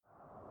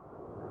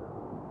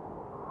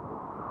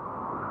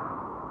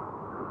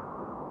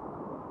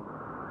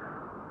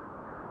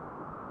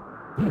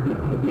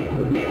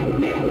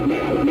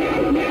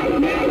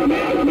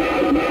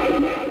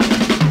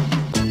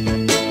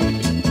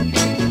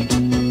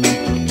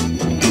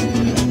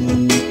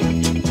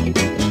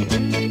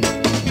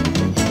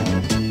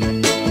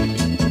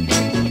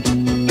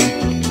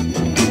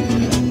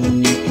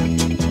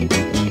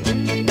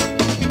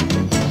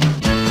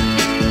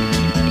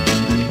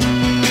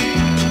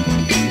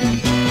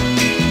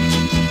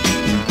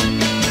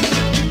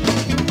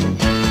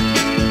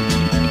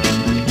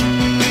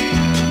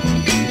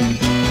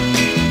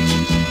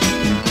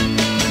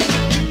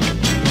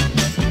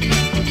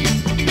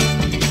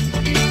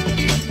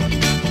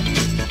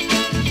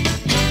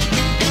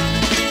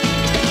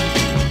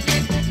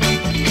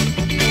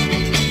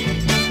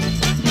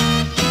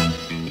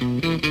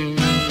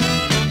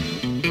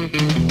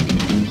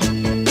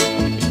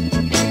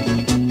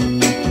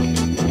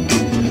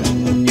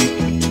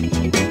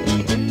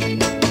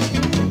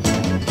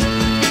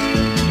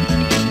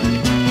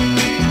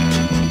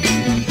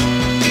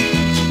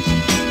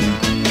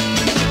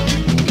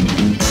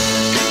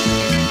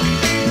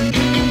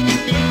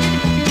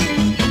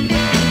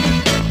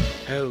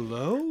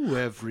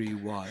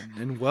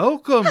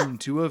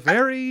To a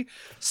very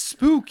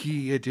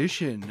spooky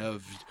edition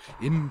of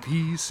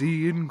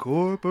NPC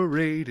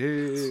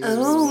Incorporated.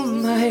 Oh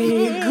my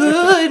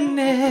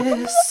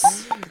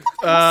goodness.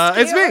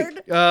 It's me,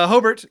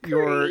 Hobart,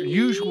 your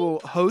usual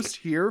host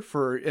here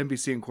for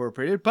NPC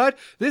Incorporated, but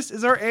this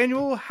is our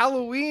annual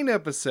Halloween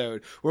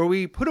episode where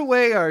we put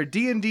away our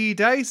D&D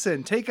dice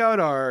and take out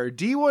our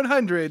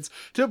D100s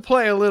to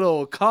play a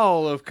little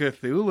Call of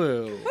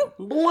Cthulhu.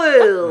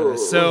 Blue.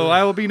 So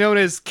I will be known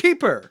as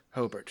Keeper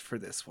Hobart for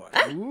this one.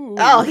 Ooh.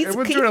 Oh, he's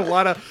Everyone's Keeper. doing a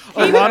lot of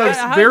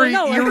very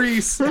eerie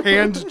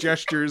hand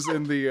gestures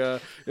in the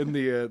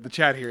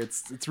chat here.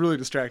 It's really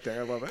distracting.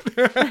 I love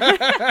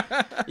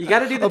it. You got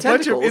to do the a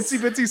bunch of tentacles. itsy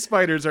bitsy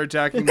spiders are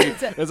attacking me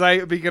as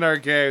I begin our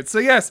game. So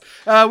yes,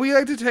 we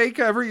like to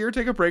every year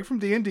take a break from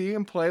D&D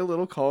and play a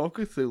little Call of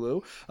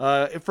Cthulhu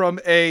from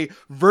a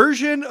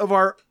version of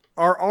our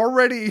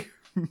already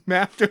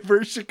mapped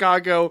over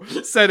Chicago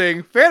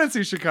setting,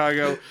 Fantasy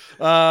Chicago.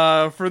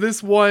 For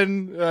this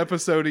one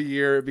episode a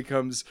year, it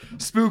becomes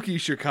Spooky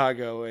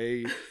Chicago,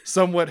 a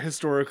somewhat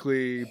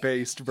historically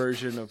based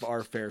version of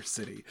our fair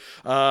city.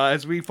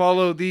 As we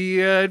follow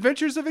the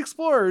adventures of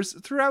explorers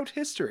throughout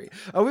history.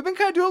 We've been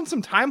kind of doing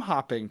some time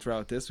hopping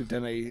throughout this. We've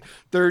done a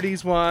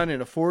 30s one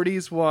and a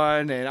 40s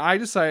one, and I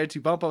decided to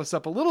bump us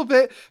up a little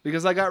bit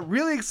because I got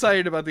really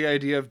excited about the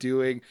idea of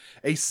doing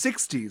a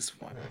 60s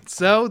one.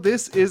 So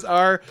this is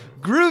our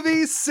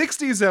groovy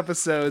 60s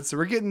episode, so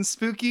we're getting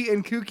spooky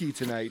and kooky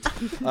tonight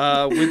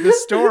with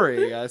this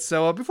story.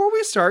 So before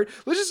we start,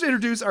 let's just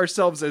introduce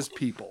ourselves as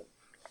people.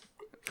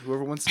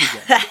 Whoever wants to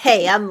begin.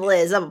 Hey, I'm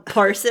Liz. I'm a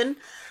person.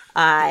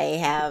 I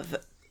have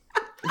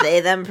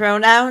they, them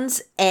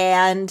pronouns,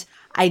 and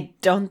I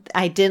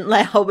didn't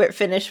let Hobart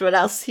finish what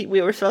else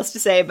we were supposed to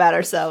say about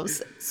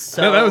ourselves.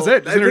 So No, that was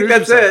it. Just I think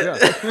introduce that's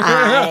yourself, yeah.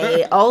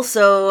 I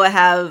also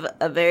have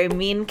a very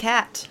mean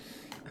cat.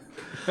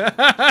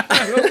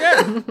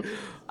 Okay.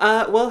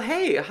 Well,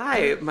 hey,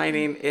 hi, my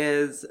name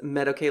is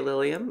Meadow-K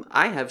Lilium.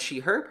 I have she,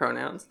 her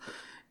pronouns.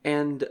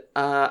 And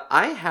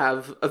I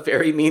have a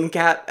very mean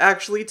cat,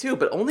 actually, too,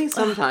 but only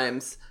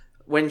sometimes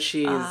when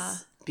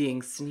she's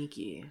being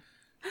sneaky.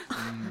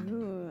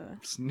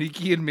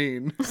 Sneaky and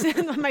mean.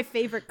 My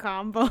favorite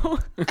combo.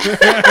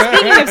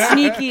 Speaking of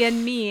sneaky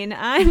and mean,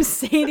 I'm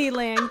Sadie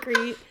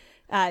Landcrete.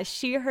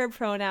 She, her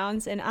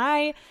pronouns, and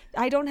I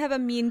don't have a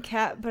mean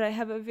cat, but I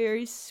have a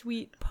very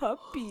sweet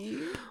puppy.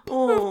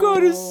 Aww. I've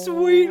got a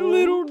sweet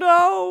little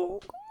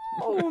dog.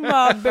 Oh,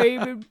 my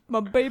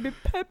baby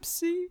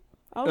Pepsi.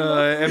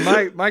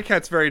 And my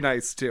cat's very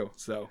nice too.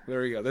 So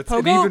there we go. That's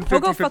an Pogo even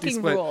 50-50 fucking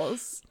split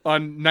rules.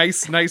 on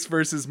nice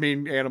versus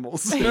mean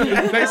animals.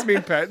 Nice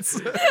mean pets.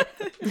 So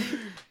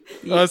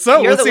You're let's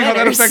the see how that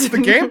winners. affects the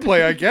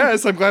gameplay, I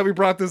guess. I'm glad we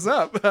brought this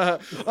up.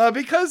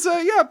 Because,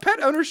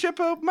 pet ownership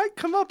might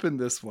come up in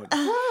this one.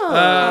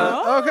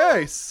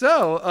 Okay,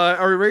 so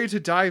are we ready to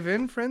dive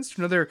in, friends,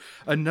 to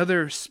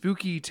another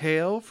spooky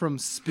tale from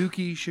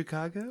Spooky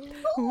Chicago?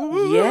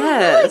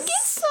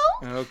 Yes.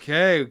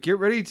 Okay, get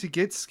ready to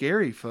get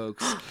scary,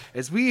 folks,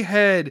 as we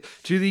head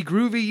to the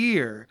groovy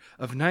year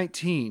of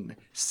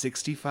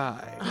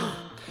 1965.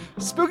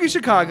 Spooky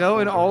Chicago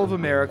and all of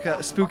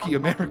America, Spooky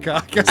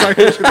America, I guess I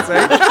should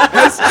say,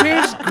 has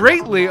changed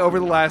greatly over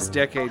the last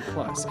decade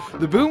plus.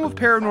 The boom of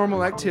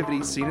paranormal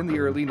activity seen in the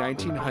early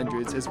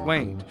 1900s has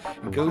waned,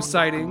 and ghost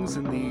sightings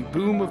and the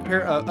boom of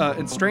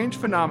and strange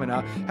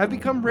phenomena have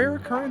become rare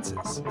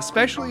occurrences,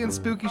 especially in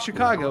Spooky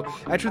Chicago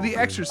after the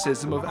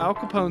exorcism of Al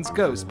Capone's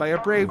ghost by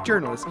a brave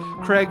journalist,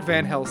 Craig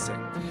Van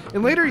Helsing.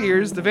 In later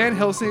years, the Van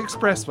Helsing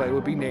Expressway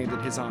would be named in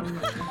his honor.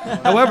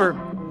 However,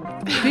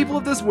 The people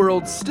of this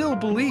world still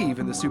believe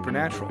in the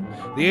supernatural.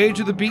 The age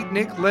of the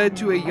beatnik led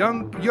to a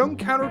young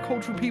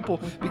counterculture people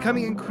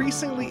becoming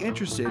increasingly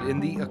interested in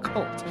the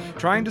occult,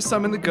 trying to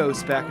summon the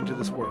ghosts back into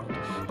this world.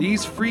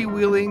 These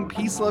freewheeling,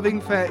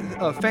 peace-loving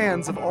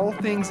fans of all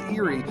things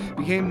eerie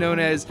became known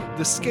as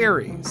the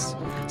Scaries.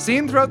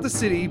 Seen throughout the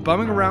city,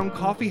 bumming around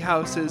coffee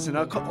houses and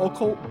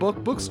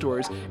occult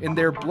bookstores in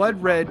their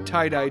blood-red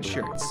tie-dyed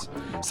shirts.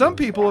 Some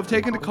people have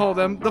taken to call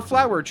them the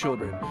Flower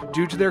Children,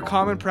 due to their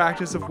common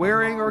practice of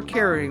wearing or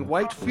carrying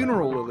white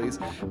funeral lilies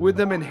with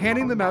them and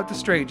handing them out to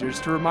strangers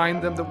to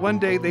remind them that one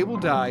day they will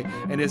die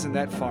and isn't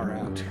that far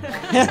out.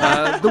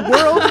 The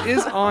world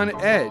is on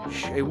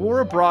edge. A war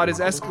abroad is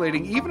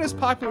escalating even as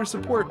popular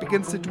support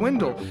begins to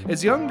dwindle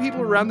as young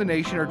people around the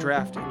nation are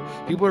drafted.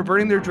 People are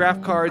burning their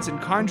draft cards and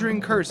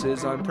conjuring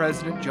curses on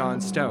President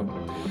John Stone.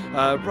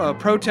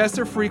 Protests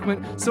are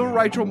frequent, civil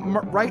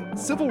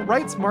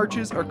rights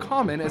marches are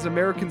common as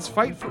Americans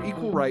fight for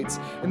equal rights,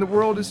 and the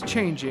world is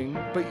changing,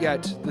 but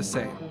yet the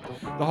same.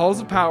 The halls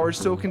of power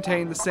still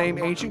contain the same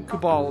ancient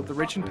cabal of the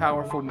rich and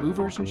powerful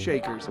movers and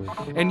shakers,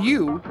 and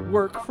you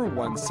work for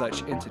one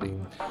such entity.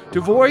 To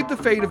avoid the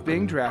fate of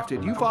being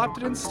drafted, you've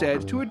opted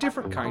instead to a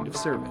different kind of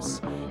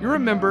service. You're a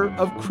member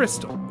of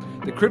Crystal,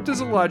 the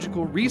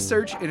Cryptozoological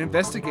Research and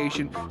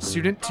Investigation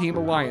Student Team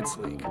Alliance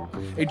League,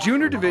 a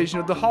junior division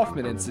of the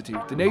Hoffman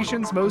Institute, the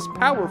nation's most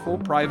powerful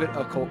private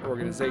occult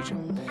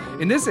organization.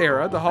 In this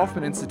era, the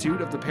Hoffman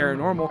Institute of the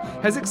Paranormal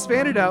has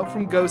expanded out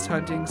from ghost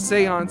hunting,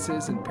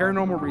 seances, and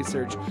paranormal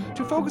research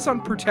to focus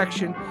on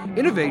protection,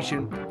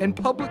 innovation, and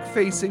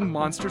public-facing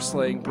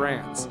monster-slaying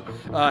brands.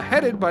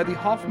 Headed by the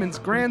Hoffman's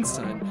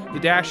grandson, the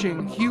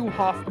dashing Hugh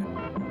Hoffman.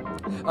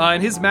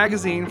 And his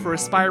magazine for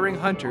aspiring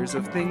hunters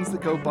of things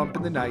that go bump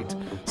in the night,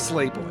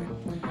 Slayboy.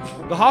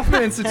 The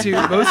Hoffman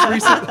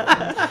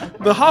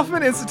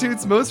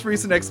Institute's most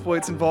recent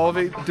exploits involve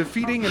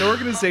defeating an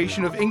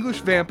organization of English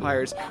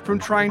vampires from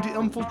trying to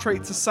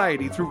infiltrate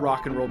society through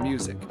rock and roll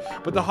music.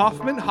 But the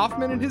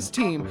Hoffman and his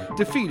team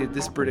defeated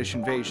this British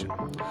invasion.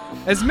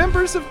 As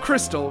members of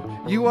Crystal,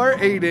 you are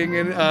aiding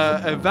in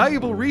a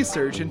valuable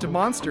research into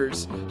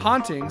monsters,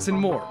 hauntings, and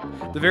more.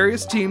 The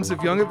various teams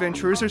of young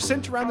adventurers are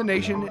sent around the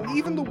nation and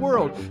even the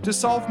world to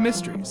solve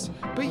mysteries.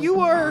 But you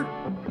are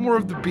more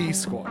of the B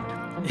Squad.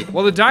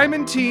 While the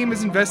Diamond team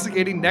is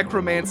investigating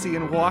necromancy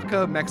in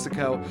Oaxaca,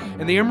 Mexico,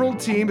 and the Emerald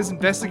team is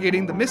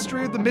investigating the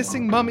mystery of the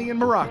missing mummy in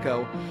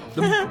Morocco,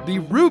 the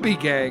Ruby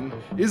Gang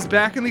is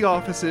back in the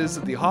offices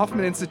of the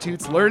Hoffman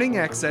Institute's Learning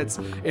Exits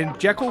in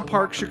Jekyll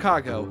Park,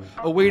 Chicago,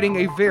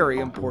 awaiting a very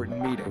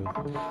important meeting.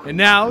 And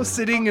now,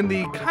 sitting in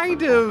the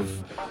kind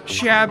of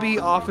shabby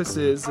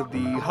offices of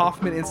the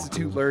Hoffman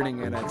Institute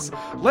Learning Annex,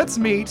 let's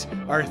meet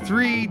our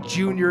 3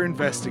 junior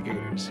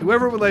investigators.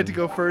 Whoever would like to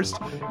go first,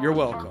 you're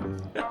welcome.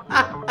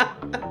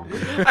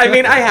 I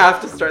mean, I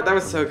have to start. That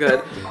was so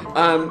good.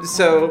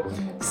 So,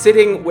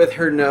 sitting with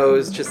her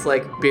nose just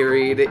like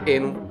buried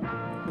in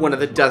one of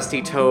the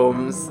dusty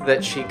tomes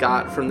that she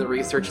got from the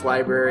research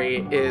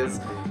library is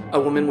a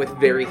woman with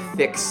very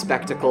thick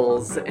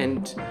spectacles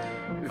and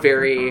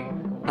very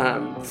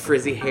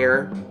frizzy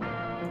hair,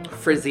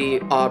 frizzy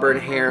auburn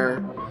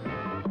hair.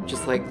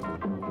 Just like,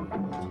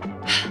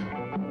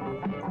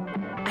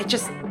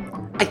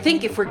 I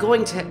think if we're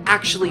going to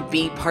actually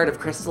be part of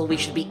Crystal, we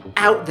should be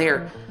out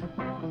there,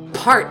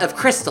 part of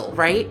Crystal,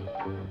 right?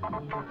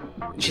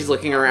 She's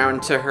looking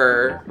around to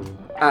her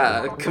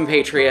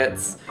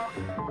compatriots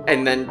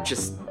and then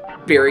just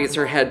buries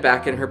her head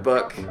back in her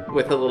book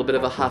with a little bit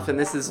of a huff. And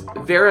this is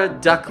Vera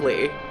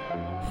Duckley.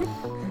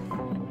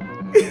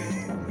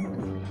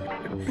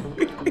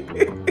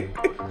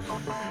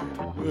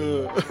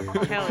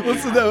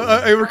 Listen,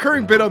 a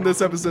recurring bit on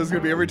this episode is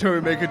going to be every time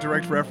we make a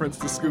direct reference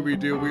to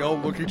Scooby-Doo, we all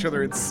look at each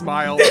other and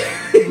smile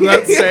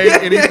without saying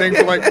anything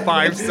for like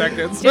 5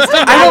 seconds. Just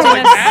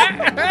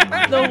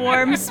imagine the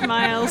warm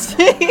smiles.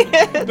 No,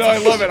 I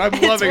love it. I'm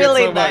loving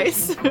really it so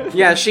nice. much.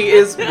 Yeah, she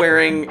is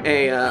wearing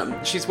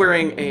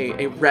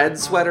a red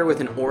sweater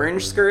with an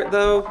orange skirt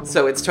though,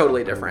 so it's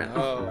totally different.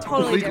 Oh,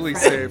 Totally legally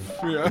different. safe.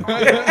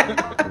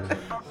 Yeah.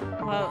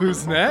 Well,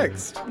 Who's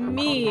next?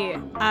 me,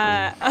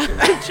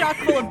 chock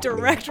full of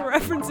direct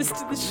references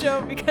to the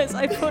show because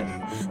I put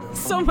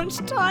so much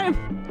time.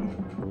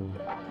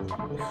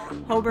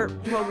 Hobart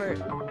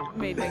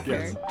made my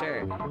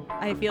character.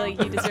 I feel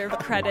like you deserve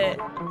credit.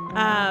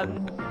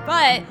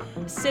 But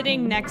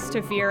sitting next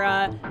to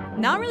Vera,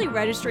 not really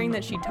registering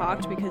that she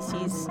talked because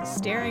he's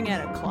staring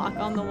at a clock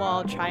on the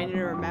wall trying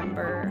to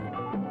remember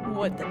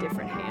what the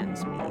different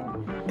hands mean,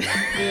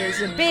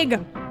 is a big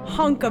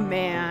hunk of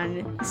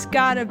man. He's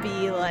gotta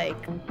be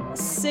like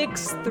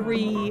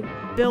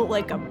 6'3", built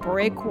like a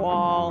brick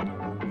wall,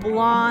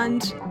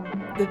 blonde.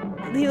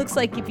 He looks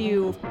like if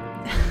you...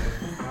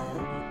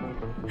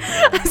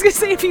 I was gonna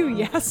say if you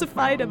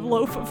yassified a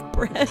loaf of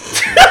bread.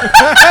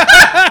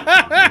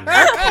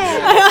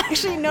 I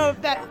actually know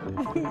if that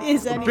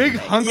is anything. Big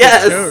hunk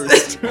Yes. of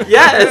toast.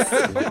 Yes.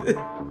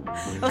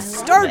 A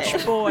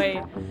starch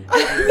boy.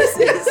 This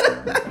is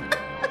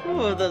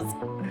Oh, those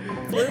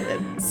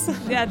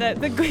glutens. Yeah,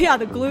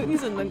 the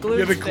glutens and the glutes.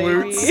 Yeah, the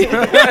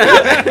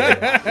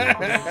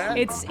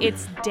glutes.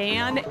 It's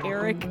Dan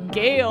Eric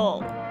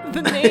Gale,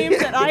 the name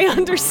that I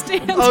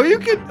understand. Oh, you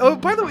can. Oh,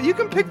 by the way, you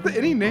can pick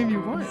any name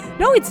you want.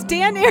 No, it's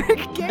Dan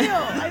Eric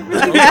Gale. I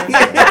really.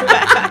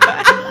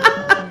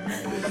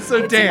 So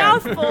It's a Dan.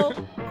 mouthful.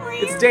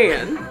 It's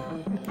Dan.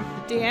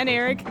 Dan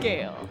Eric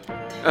Gale.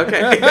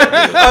 Okay.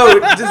 Oh,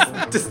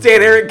 does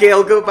Dan Eric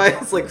Gale go by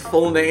his like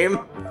full name?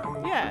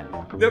 Yeah,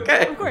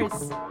 Okay. of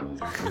course.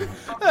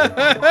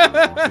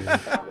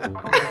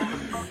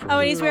 Oh,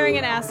 and he's wearing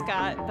an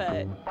ascot,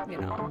 but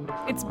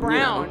it's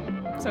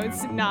brown, so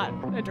it's not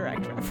a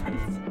direct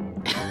reference.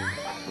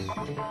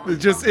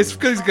 It's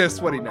because he's got a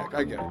sweaty neck.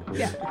 I get it.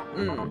 Yeah.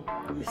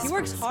 He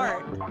works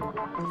hard.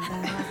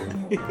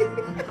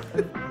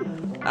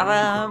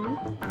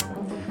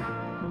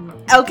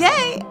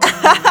 Okay.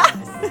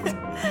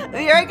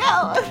 Here I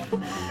go.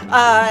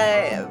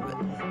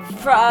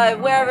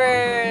 From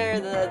wherever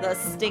the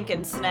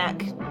stinking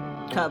snack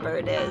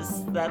cupboard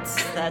is,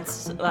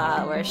 that's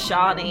where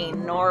Shawnee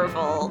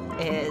Norval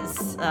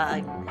is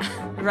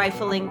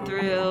rifling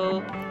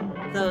through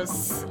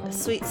those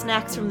sweet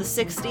snacks from the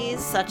 60s,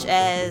 such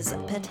as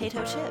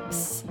potato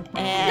chips.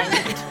 And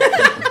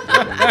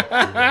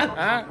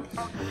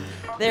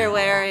they're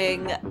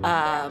wearing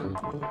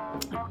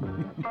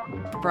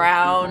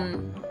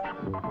brown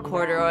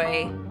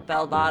corduroy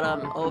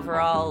bell-bottom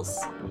overalls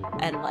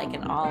and like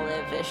an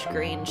olive-ish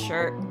green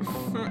shirt.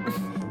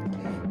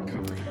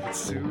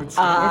 Suits.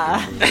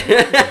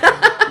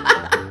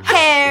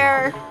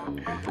 Hair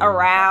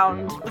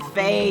around the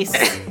face.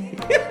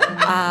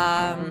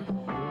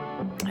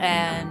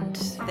 And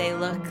they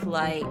look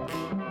like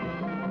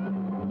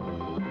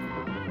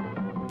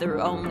the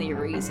only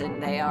reason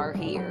they are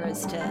here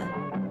is to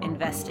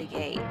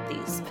investigate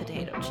these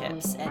potato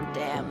chips, and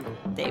damn,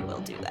 they will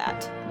do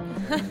that.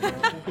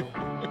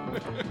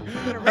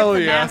 Rip Hell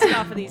the yeah. mask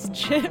off of these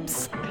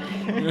chips.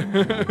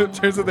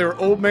 Turns out they were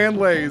old man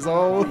lays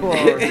all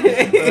along.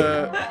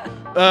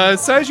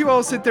 So as you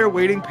all sit there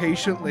waiting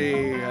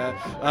patiently,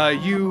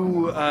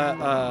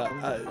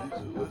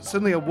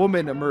 suddenly a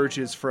woman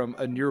emerges from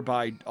a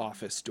nearby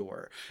office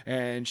door,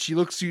 and she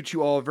looks at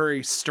you all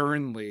very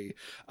sternly.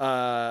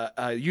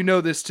 You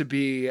know this to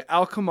be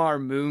Alkmaar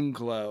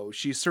Moonglow.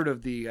 She's sort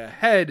of the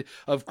head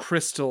of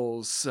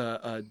Crystal's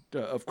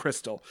of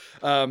Crystal.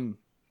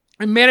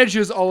 And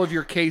manages all of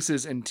your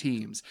cases and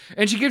teams.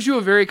 And she gives you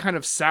a very kind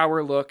of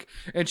sour look,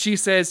 and she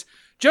says,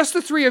 "Just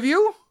the three of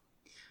you?"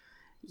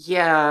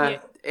 Yeah,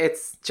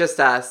 it's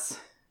just us.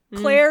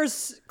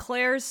 Claire's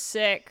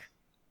sick.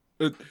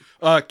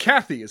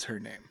 Kathy is her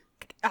name.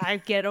 I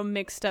get them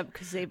mixed up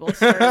because they both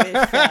start with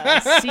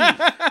C.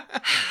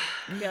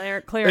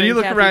 Claire And you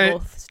look Kathy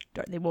around-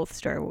 They both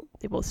start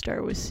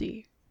with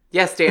C.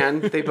 Yes, Dan.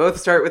 They both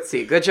start with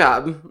C. Good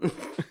job.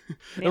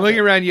 And looking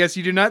around, yes,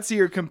 you do not see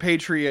your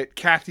compatriot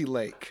Kathy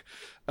Lake.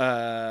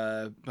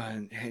 And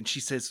she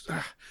says,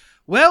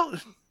 "Well,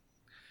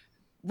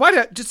 why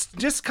don't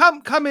just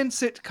come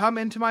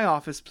into my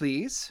office,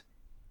 please."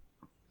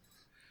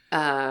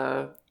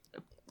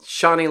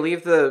 Shawnee,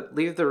 leave the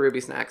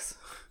ruby snacks.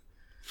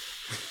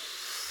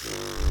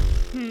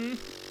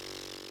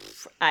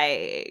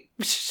 I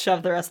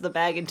shove the rest of the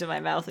bag into my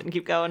mouth and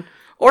keep going.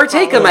 Or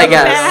take them, I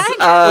guess.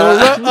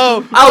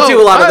 I'll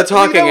do a lot of the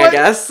talking, I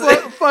guess.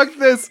 Fuck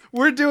this.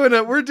 We're doing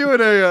a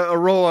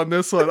roll on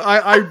this one.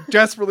 I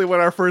desperately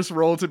want our first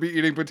roll to be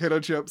eating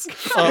potato chips,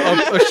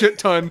 a shit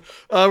ton.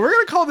 We're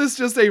gonna call this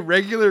just a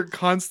regular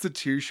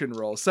Constitution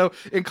roll. So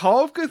in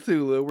Call of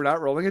Cthulhu, we're not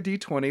rolling a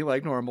d20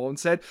 like normal.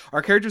 Instead,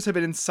 our characters have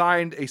been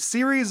assigned a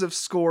series of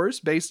scores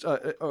based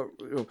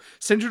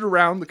centered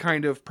around the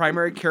kind of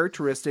primary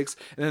characteristics,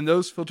 and then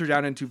those filter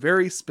down into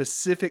very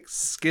specific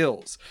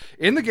skills.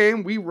 In the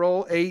game, we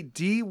roll a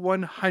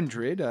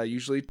D100,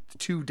 usually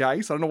 2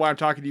 dice. I don't know why I'm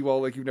talking to you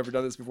all like you've never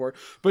done this before,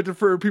 but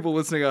for people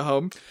listening at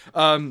home,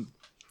 and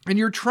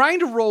you're trying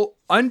to roll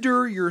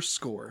under your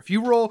score. If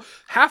you roll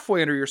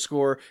halfway under your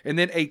score and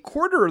then a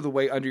quarter of the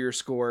way under your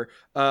score,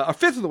 a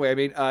fifth of the way,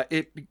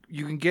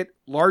 you can get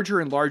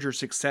larger and larger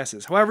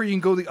successes. However, you can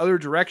go the other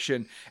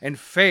direction and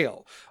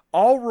fail.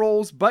 All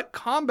rolls but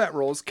combat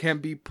rolls can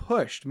be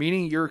pushed,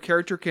 meaning your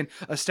character can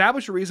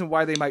establish a reason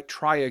why they might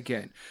try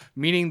again,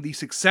 meaning the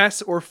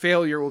success or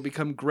failure will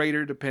become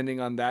greater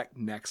depending on that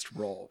next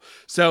roll.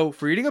 So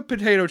for eating a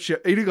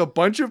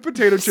bunch of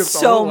potato chips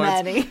So all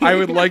at many. once, I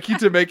would like you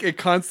to make a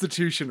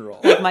Constitution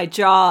roll. My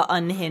jaw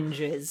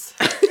unhinges.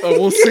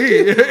 We'll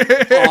see.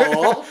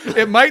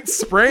 It might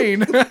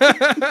sprain.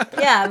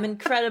 Yeah, I'm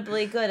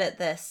incredibly good at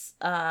this.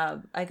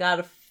 I got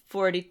a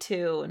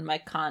 42 and my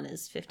con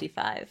is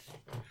 55.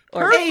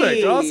 Perfect.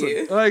 Hey.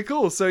 Awesome. All right,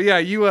 cool. So yeah,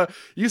 you're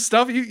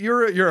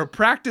a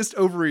practiced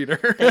overeater.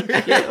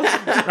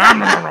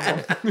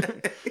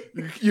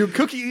 You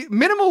cookie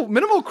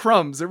minimal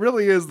crumbs. It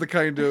really is the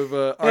kind of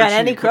Yeah,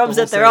 any crumbs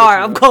that there are,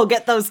 I'm gonna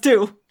get those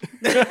too.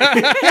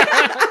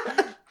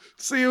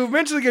 So you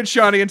eventually get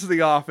Shawnee into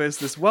the office,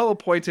 this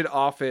well-appointed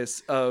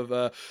office of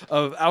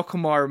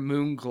Alkmaar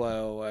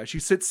Moonglow. She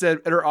sits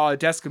at her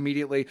desk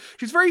immediately.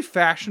 She's very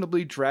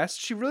fashionably dressed.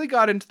 She really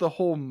got into the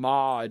whole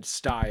mod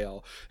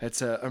style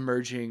that's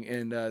emerging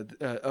in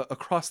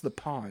across the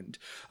pond.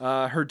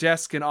 Her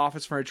desk and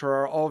office furniture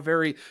are all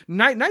very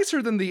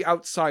nicer than the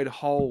outside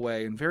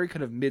hallway and very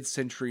kind of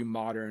mid-century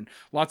modern.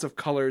 Lots of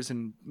colors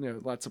and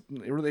lots of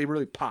they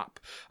really pop.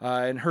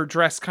 And her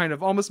dress kind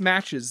of almost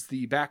matches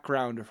the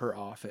background of her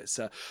office.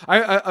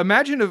 I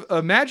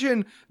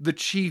imagine the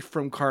chief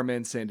from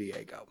Carmen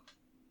Sandiego.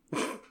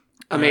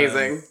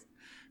 Amazing.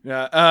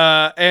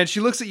 And she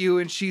looks at you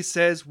and she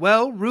says,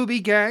 "Well, Ruby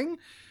Gang,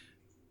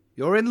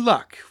 you're in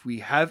luck. We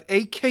have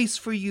a case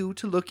for you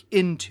to look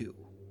into."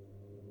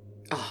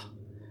 Oh,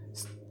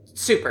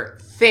 super.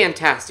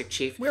 Fantastic,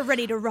 Chief. We're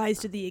ready to rise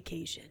to the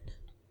occasion.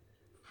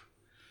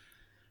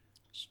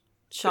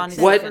 Sean is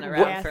What- looking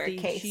around for a Kathy,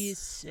 case. she's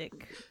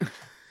sick.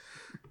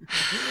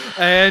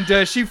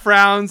 And she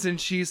frowns and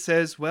she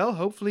says, "Well,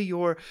 hopefully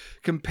your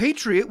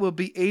compatriot will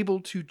be able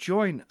to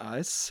join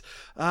us.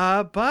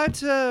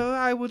 But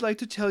I would like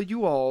to tell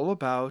you all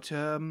about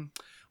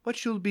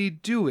what you'll be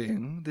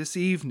doing this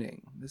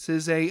evening. This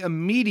is a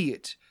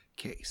immediate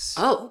case."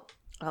 Oh.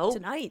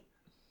 Tonight.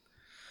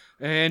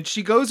 And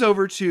she goes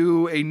over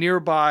to a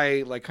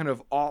nearby,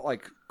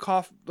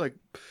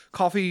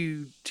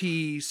 coffee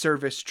tea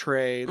service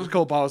tray. There's a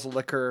couple bottles of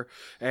liquor,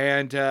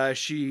 and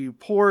she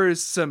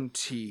pours some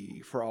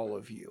tea for all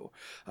of you.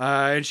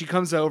 And she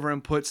comes over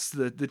and puts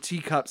the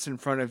teacups in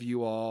front of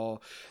you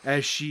all.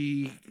 As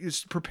she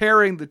is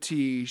preparing the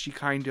tea, she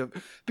kind of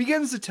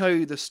begins to tell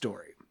you the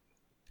story.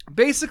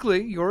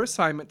 Basically, your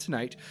assignment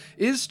tonight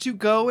is to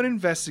go and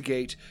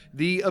investigate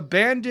the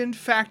abandoned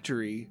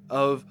factory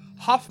of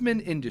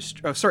Holder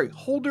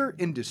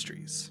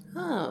Industries.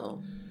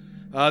 Oh.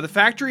 The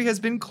factory has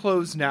been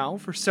closed now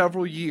for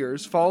several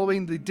years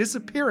following the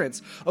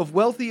disappearance of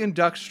wealthy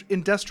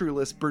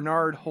industrialist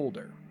Bernard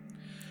Holder.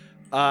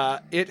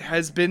 It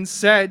has been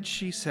said,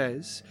 she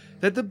says,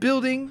 that the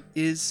building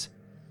is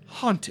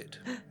haunted.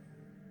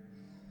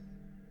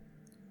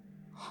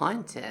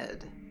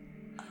 Haunted.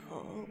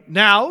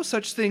 Now,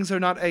 such things are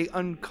not an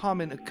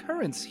uncommon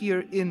occurrence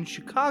here in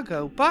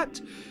Chicago,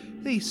 but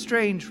the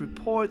strange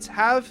reports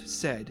have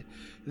said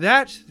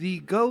that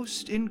the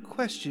ghost in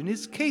question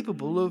is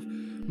capable of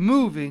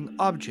moving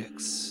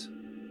objects.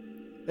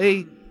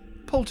 A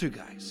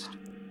poltergeist.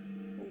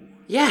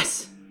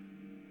 Yes.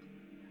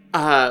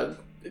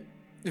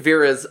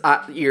 Vera's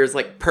ears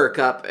perk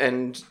up,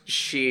 and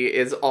she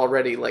is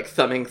already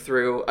thumbing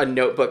through a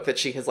notebook that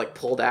she has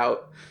pulled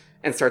out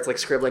and starts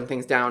scribbling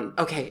things down.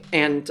 Okay,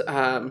 and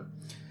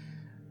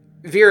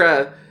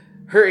Vera,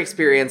 her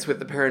experience with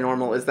the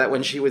paranormal is that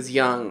when she was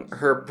young,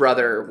 her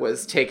brother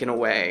was taken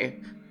away,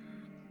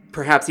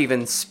 perhaps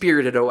even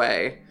spirited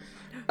away,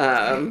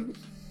 a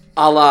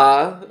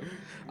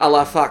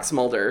la Fox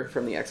Mulder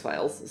from the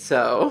X-Files.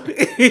 So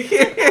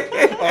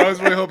I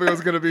was really hoping it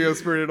was going to be a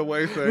Spirited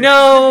Away thing.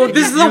 no,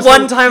 this is the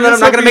one time that I'm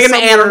not going to make an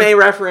anime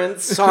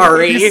reference.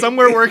 Sorry. He's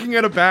somewhere working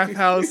at a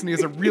bathhouse, and he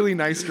has a really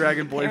nice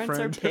dragon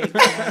boyfriend. Parents are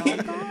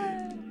pigs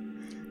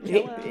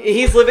now.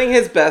 He's living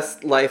his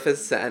best life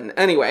as Sen.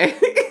 Anyway.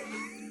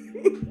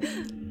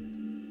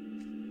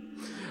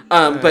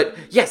 But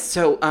yes,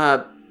 so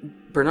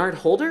Bernard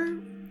Holder?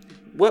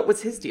 What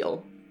was his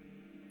deal?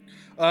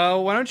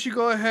 Why don't you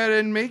go ahead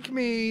and make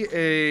me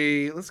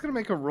let's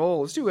make a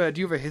roll. Let's do you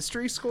have a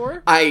history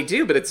score? I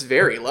do, but it's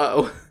very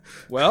low.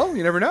 Well,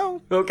 you never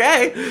know.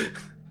 Okay.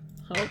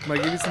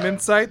 Might give you some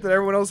insight that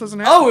everyone else doesn't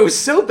have. Oh, it was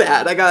so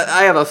bad.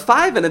 I have a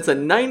 5 and it's a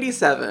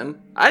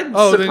 97. I'm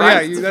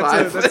surprised. You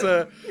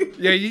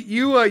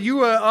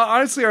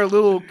honestly are a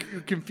little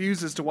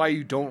confused as to why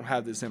you don't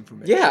have this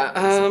information.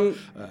 Yeah.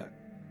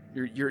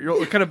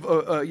 You're kind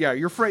of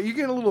you're afraid. You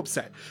get a little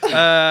upset.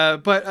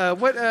 But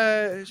what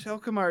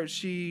Alkmaar,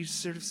 she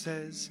sort of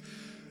says,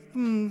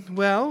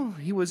 well,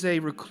 he was a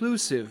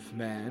reclusive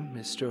man,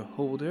 Mr.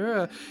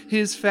 Holder.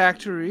 His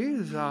factory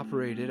is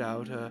operated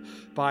out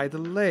by the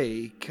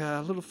lake,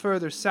 a little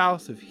further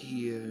south of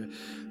here.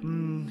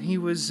 He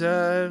was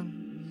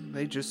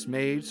they just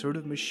made sort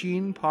of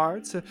machine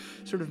parts, a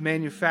sort of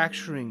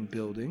manufacturing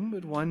building,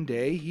 but one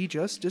day he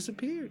just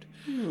disappeared.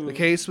 The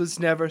case was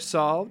never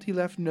solved. He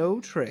left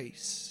no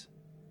trace.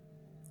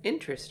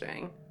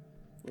 Interesting.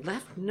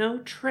 Left no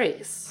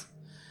trace.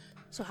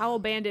 So how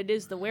abandoned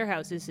is the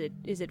warehouse? Is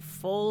it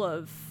full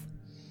of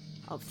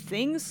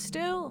things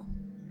still?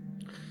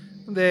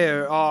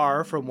 There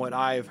are, from what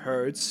I've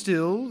heard,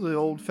 still the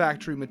old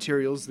factory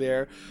materials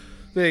there.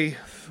 The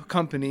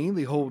company,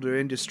 the Holder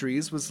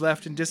Industries, was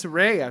left in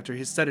disarray after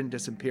his sudden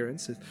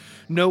disappearance. With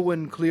no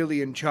one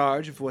clearly in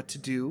charge of what to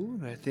do,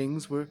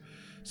 things were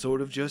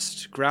sort of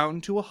just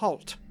ground to a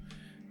halt.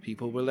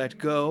 People were let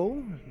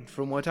go, and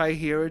from what I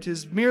hear, it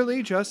is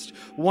merely just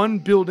one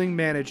building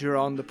manager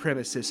on the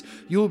premises.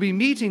 You will be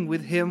meeting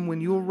with him when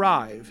you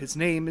arrive. His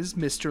name is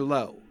Mr.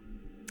 Lowe.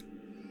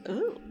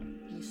 Ooh.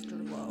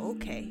 Mr. Lowe.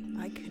 Okay,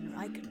 I can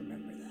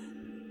remember that.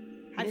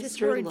 I'm just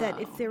Mr. worried that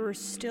Lowe. if there were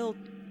still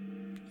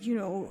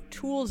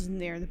tools in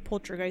there. The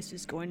poltergeist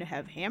is going to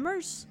have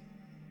hammers.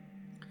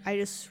 I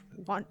just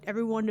want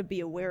everyone to be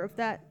aware of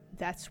that.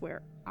 That's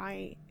where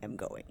I am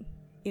going,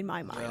 in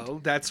my mind. Well,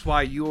 that's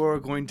why you're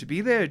going to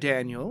be there,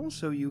 Daniel,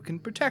 so you can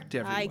protect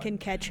everyone. I can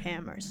catch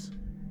hammers.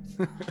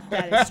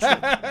 That is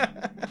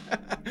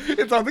true.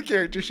 It's on the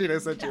character sheet I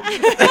sent you.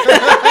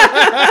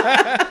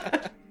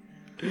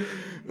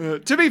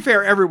 To be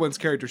fair, everyone's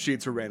character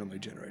sheets are randomly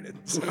generated.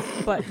 So.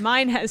 But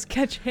mine has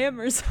catch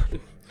hammers.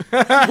 Whoa!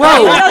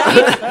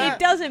 It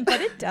doesn't,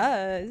 but it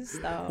does,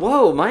 though.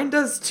 Whoa, mine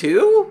does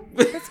too?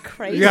 That's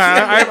crazy.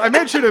 Yeah, I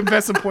meant you to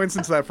invest some points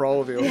into that for all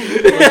of you. Enjoy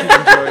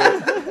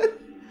it.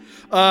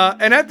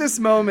 And at this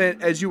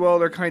moment, as you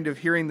all are kind of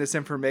hearing this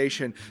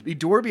information, the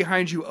door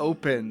behind you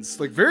opens,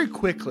 like, very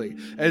quickly,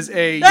 as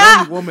a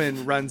young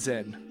woman runs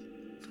in.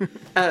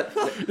 Yeah.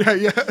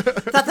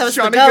 Thought that was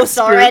Shawnee the ghost gets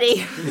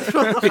already.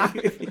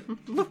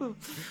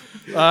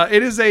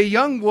 It is a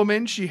young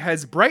woman. She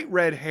has bright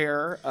red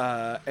hair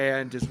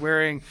and is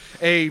wearing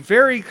a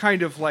very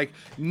kind of like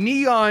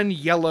neon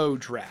yellow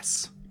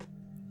dress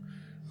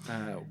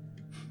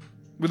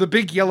with a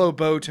big yellow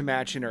bow to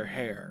match in her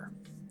hair.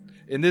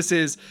 And this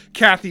is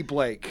Kathy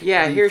Blake,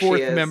 Yeah, the here she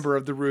fourth is. member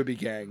of the Ruby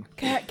Gang.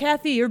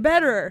 Kathy, you're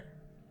better.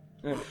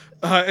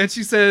 And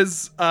she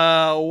says,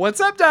 "What's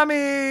up,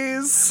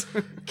 dummies?"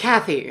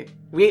 Kathy,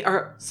 we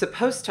are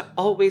supposed to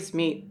always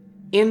meet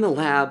in the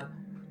lab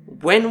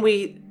when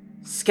we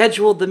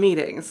scheduled the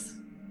meetings.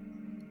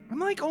 I'm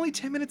like only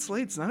 10 minutes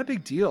late. It's not a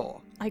big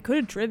deal. I could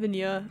have driven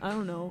you. I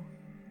don't know.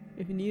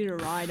 If you needed a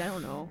ride, I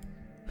don't know.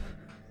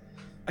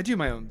 I do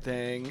my own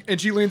thing. And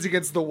she leans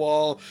against the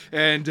wall,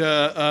 and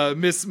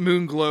Miss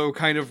Moonglow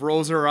kind of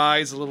rolls her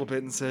eyes a little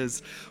bit and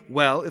says,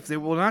 "Well, if there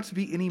will not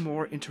be any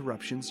more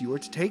interruptions, you are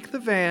to take the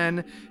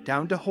van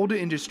down to Holda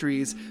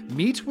Industries,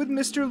 meet with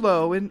Mr.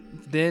 Lowe, and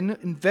then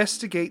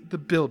investigate the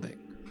building.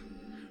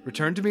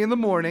 Return to me in the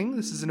morning.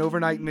 This is an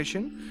overnight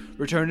mission.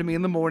 Return to me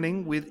in the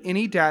morning with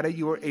any data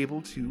you are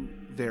able to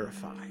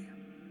verify."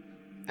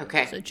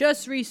 Okay. So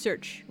just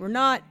research. We're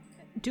not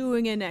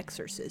doing an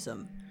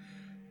exorcism.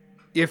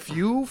 If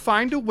you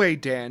find a way,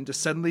 Dan, to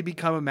suddenly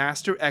become a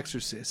master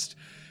exorcist,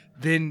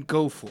 then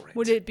go for it.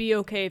 Would it be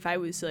okay if I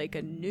was like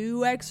a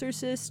new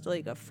exorcist,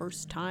 like a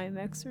first-time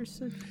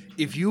exorcist?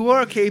 If you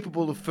are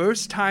capable of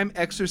first-time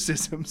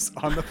exorcisms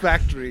on the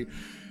factory,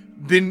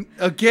 then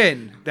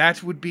again,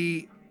 that would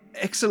be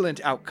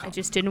excellent outcome. I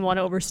just didn't want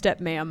to overstep,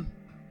 ma'am.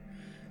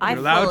 I You're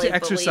allowed fully to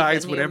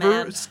exercise believe in you,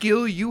 whatever man.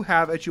 skill you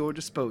have at your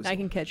disposal. I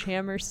can catch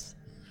hammers.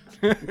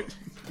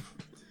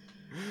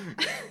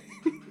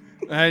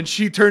 And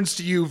she turns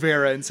to you,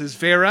 Vera, and says,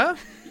 "Vera,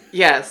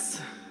 Yes.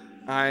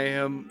 I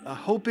am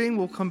hoping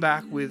we'll come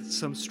back with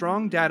some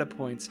strong data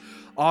points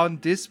on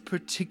this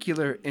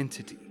particular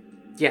entity."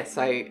 Yes,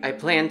 I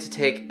plan to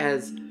take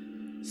as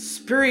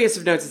spurious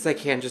of notes as I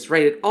can. Just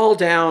write it all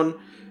down.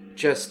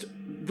 Just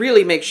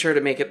really make sure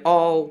to make it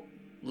all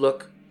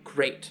look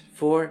great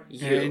for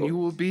you. And you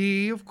will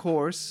be, of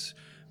course,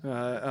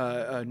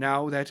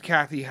 now that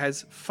Kathy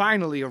has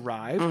finally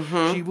arrived,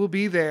 she will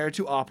be there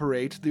to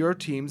operate your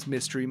team's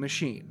mystery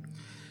machine.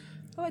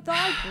 Oh, I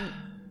thought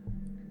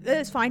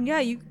it's fine. Yeah,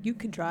 you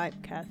can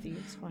drive, Kathy.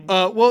 It's fine.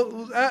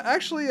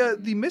 Actually,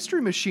 the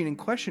mystery machine in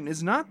question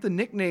is not the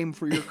nickname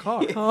for your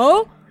car.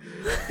 Oh?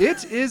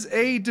 It is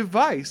a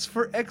device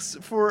for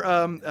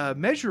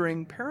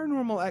measuring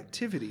paranormal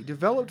activity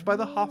developed by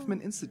the Hoffman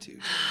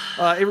Institute.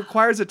 It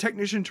requires a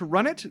technician to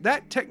run it.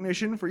 That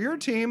technician for your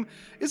team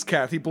is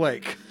Kathy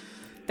Blake.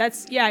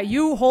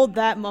 You hold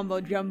that mumbo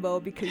jumbo,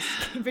 because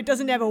if it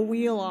doesn't have a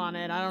wheel on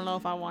it, I don't know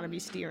if I want to be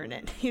steering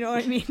it. You know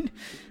what I mean?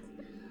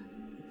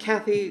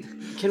 Kathy,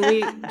 can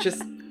we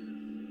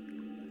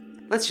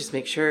let's just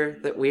make sure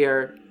that we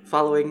are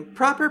following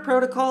proper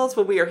protocols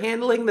when we are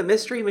handling the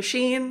mystery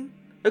machine,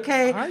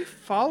 okay? I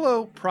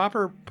follow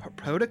proper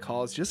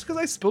protocols. Just because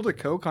I spilled a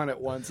Coke on it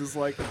once is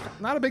like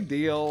not a big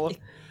deal.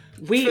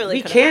 We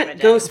Truly could've can't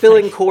happened go anyway.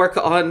 spilling cork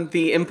on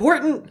the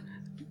important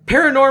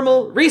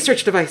paranormal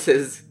research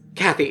devices,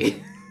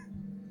 Kathy.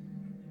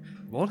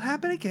 Won't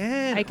happen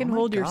again. I can Oh my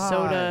hold your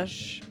soda.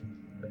 gosh.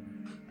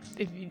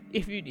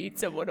 If you need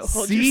someone to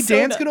hold See, your soda.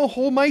 Dan's gonna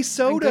hold my I'm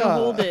soda. gonna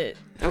hold it.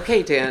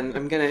 Okay, Dan,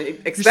 I'm gonna You're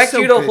expect so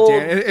you to good, hold.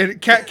 Dan. And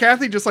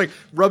Kathy just like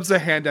rubs a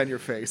hand on your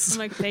face. I'm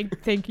like,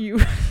 thank you.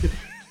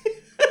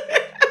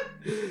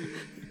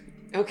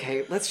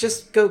 Okay, let's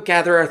just go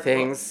gather our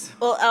things.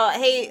 Well,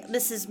 hey,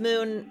 Mrs.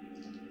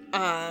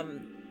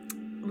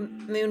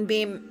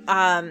 Moonbeam,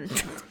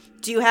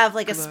 do you have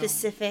like a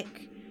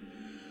specific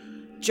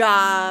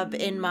job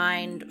in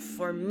mind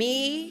for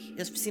me?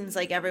 It seems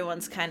like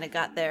everyone's kind of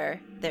got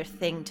their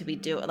thing to be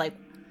doing. Like,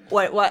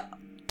 what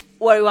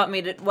do you want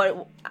me to?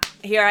 What?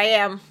 Here I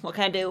am. What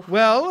can I do?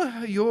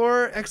 Well,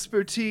 your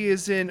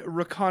expertise is in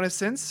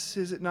reconnaissance,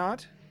 is it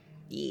not?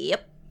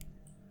 Yep.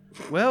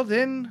 Well,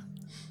 then,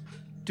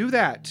 do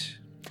that,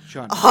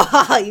 Sean.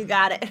 Oh, you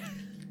got it.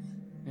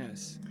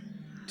 Yes.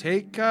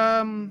 Take,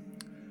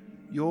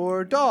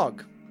 your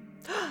dog.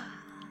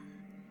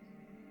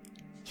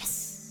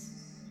 Yes.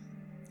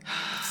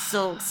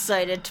 so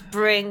excited to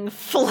bring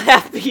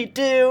Flappy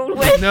Doo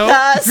with Nope.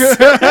 us.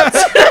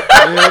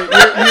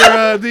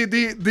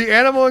 The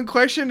animal in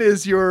question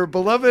is your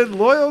beloved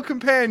loyal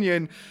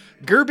companion,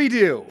 Gerby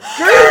Doo.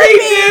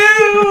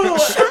 Gerby-Doo!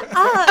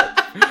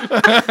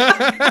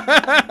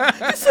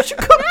 Such a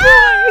good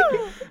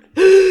boy.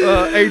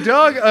 A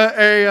dog,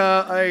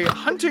 a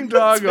hunting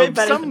dog way of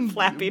better than some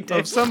Flappy Doo.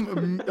 of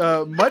some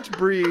much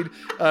breed,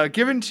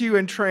 given to you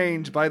and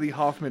trained by the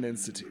Hoffman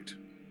Institute.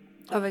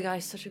 Oh my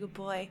gosh, such a good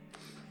boy.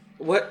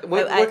 What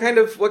I- kind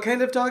of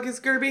dog is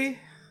Gerby?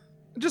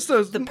 Just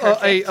perfect.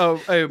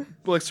 a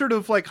like sort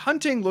of like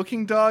hunting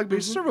looking dog, but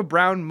he's sort of a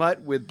brown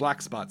mutt with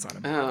black spots on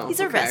him. Oh, He's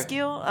a okay.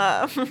 rescue.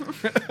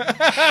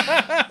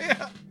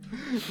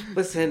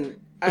 Listen,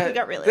 We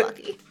got really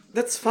lucky.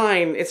 That's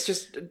fine. It's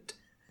just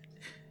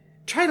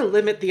try to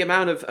limit the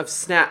amount of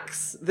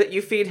snacks that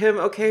you feed him,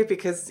 okay?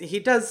 Because he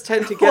does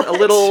tend to get a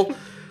little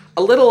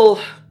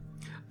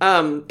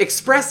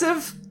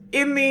expressive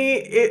in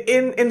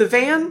the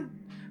van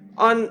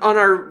on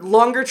our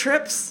longer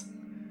trips.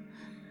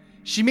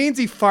 She means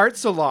he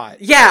farts a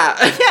lot. Yeah.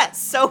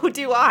 Yes, so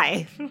do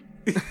I.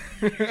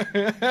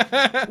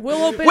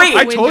 We'll open Wait, up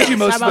I the told you windows.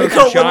 most How of about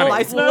those that? are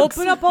Johnny. We'll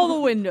open up all the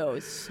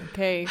windows.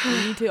 Okay,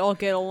 we need to all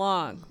get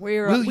along.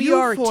 Will We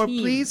are you a four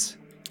team. please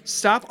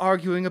stop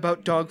arguing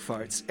about dog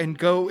farts and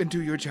go and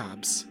do your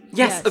jobs?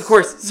 Yes, of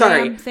course.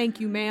 Sorry. Ma'am, thank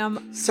you,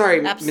 ma'am.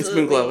 Sorry, Miss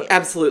Absolutely. Moonglow.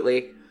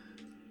 Absolutely.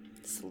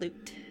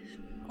 Salute.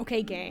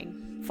 Okay,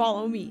 gang,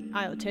 follow me.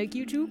 I'll take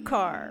you to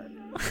car.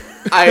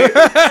 I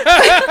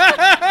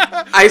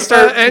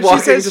start And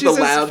walking to the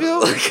lab.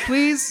 Phil,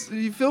 please,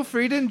 you feel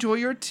free to enjoy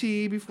your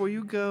tea before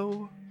you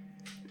go.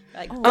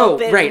 Like, Oh,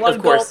 gulp in, right, one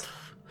of course.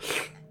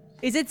 gulp.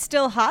 Is it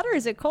still hot or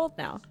is it cold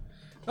now?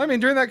 I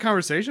mean, during that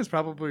conversation, it's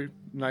probably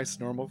nice,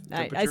 normal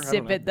I temperature.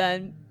 sip it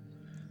then.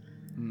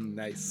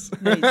 Nice.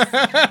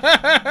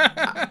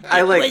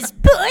 I like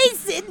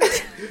Poisoned.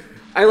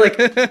 I like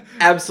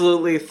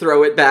absolutely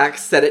throw it back,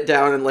 set it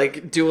down, and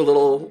like do a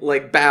little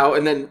like bow,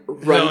 and then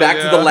run Oh, back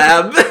to yeah. the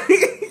lab.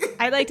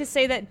 I'd like to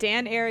say that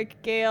Dan,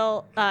 Eric,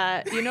 Gale,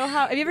 you know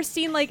how, have you ever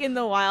seen like in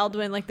the wild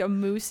when like the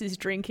moose is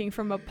drinking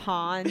from a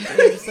pond and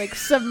it just like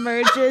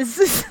submerges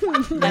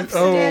next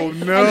Oh, to it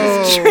no.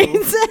 and just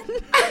drains it?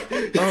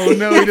 Oh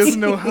no, he doesn't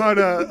know how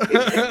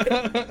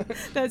to.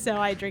 That's how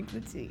I drink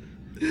the tea.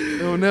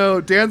 Oh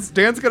no, Dan's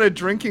got a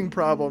drinking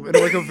problem in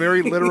like a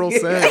very literal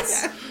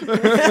sense.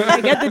 I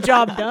get the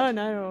job done.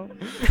 I don't.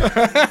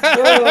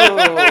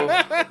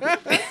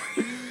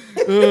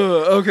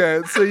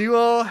 Okay, so you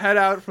all head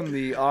out from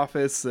the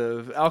office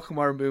of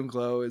Alkmaar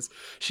Moonglow as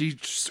she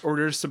just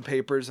orders some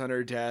papers on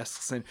her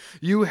desks, and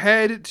you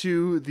head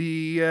to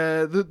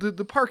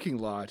the parking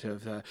lot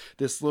of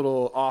this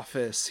little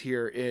office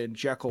here in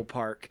Jekyll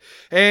Park.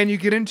 And you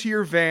get into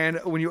your van.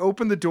 When you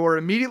open the door,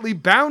 immediately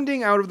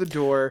bounding out of the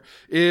door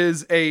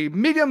is a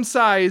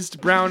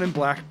medium-sized brown and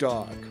black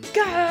dog.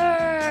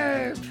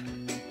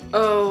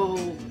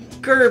 Oh,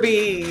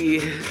 Gerby.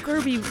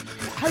 Gerby,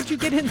 how'd you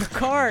get in the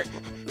car?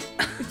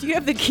 Do you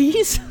have the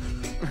keys?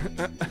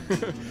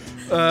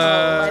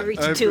 I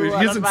reached He two out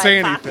of doesn't my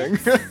say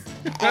pockets. anything.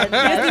 And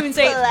doesn't even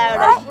say, pull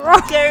out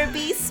a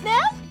Gerby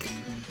snack.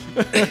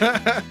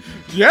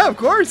 Yeah, of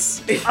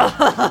course.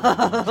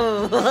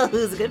 Oh,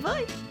 who's a good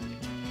boy?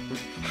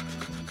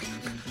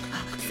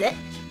 Sit.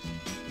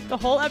 The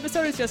whole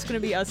episode is just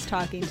going to be us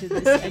talking to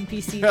this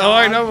NPC. Oh,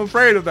 I dog. know. I'm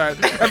afraid of that.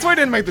 That's why I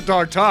didn't make the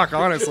dog talk,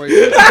 honestly.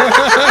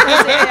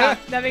 Yeah,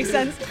 that makes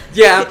sense.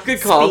 Yeah,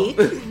 good call. Speak.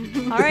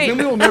 All right. Then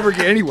we will never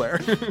get anywhere.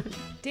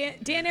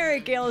 Dan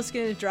Eric Gale is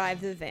going to drive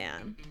the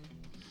van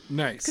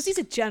Nice. because he's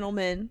a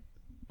gentleman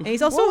and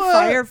he's also What? a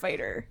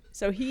firefighter.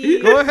 So he.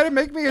 Go ahead and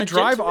make me a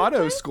drive gentleman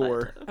auto firefighter.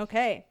 score.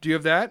 Okay. Do you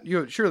have that?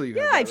 Surely you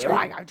have I that,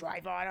 right?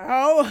 drive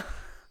auto.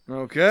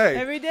 Okay.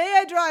 Every day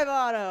I drive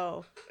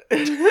auto.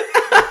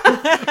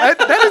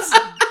 That is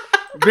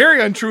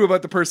very untrue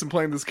about the person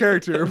playing this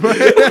character. But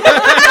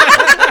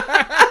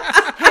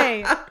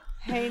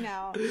Hey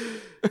now.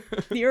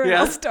 You're an Yeah.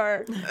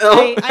 all-star.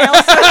 Oh.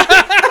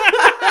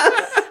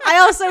 I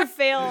also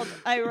failed.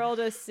 I rolled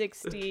a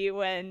 60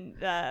 when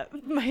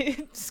my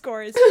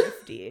score is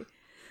 50.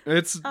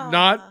 it's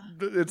not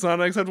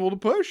unacceptable to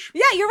push.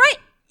 Yeah, you're right.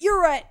 You're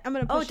right. I'm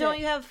gonna Oh, push don't it.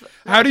 you have?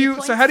 How do you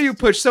points?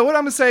 push? So what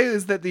I'm gonna say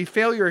is that the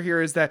failure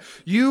here is that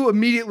you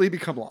immediately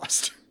become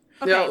lost.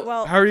 Okay, No.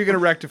 well, How are you gonna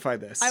rectify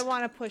this? I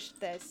want to push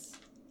this.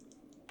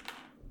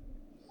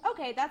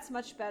 Okay, that's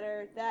much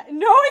better.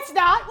 No, it's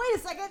not. Wait a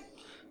second.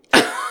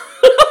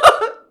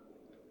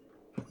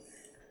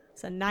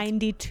 It's a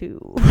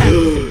 92.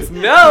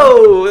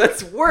 No,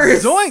 that's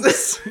worse.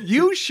 Zoinks!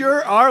 You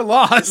sure are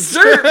lost.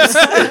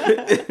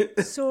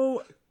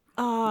 So,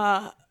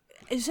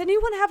 does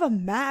anyone have a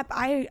map?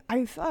 I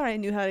thought I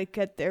knew how to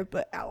get there,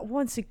 but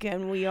once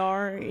again, we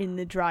are in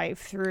the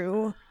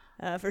drive-through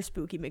for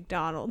Spooky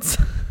McDonald's.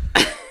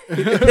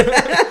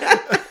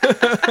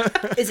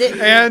 Is it?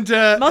 And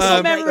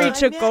Muscle memory God.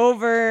 took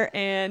over,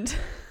 and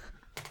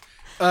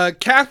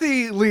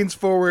Kathy leans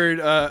forward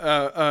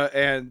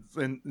and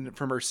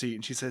from her seat,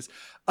 and she says,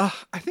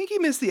 I think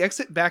you missed the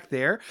exit back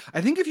there.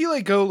 I think if you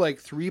like go like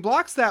 3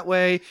 blocks that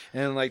way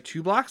and like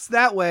 2 blocks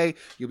that way,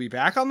 you'll be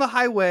back on the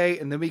highway,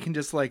 and then we can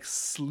just like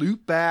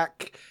sloop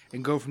back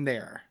and go from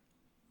there.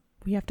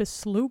 We have to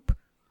sloop.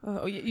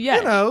 Oh, yeah.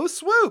 You know,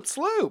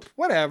 sloop,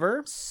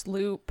 whatever.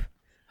 Sloop.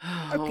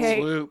 Okay.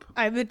 Sloop.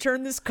 I'm gonna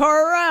turn this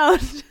car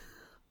around.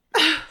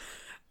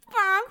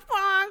 Bonk,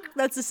 bonk.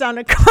 That's the sound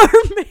a car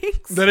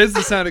makes. That is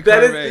the sound a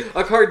That car is makes.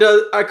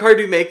 a car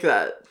do make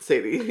that,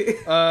 Sadie.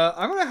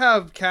 I'm gonna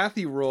have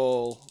Kathy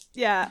roll.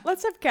 Yeah,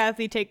 let's have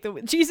Kathy take the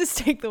wheel. Jesus,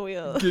 take the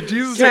wheel. Did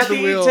Jesus take the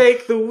Kathy, wheel?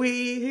 take the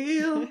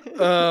wheel.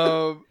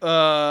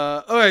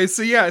 Okay,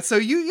 so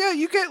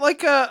you get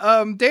like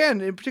Dan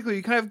in particular,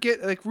 you kind of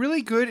get like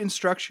really good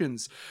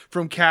instructions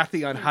from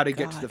Kathy on how to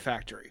get to the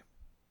factory.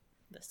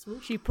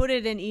 Swoosh. She put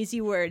it in easy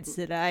words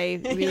that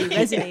I really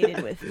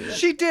resonated with.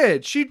 She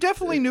did. She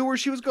definitely knew where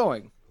she was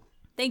going.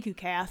 Thank you,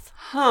 Kath.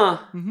 Huh.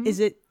 Is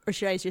it, or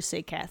should I just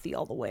say Kathy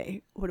all the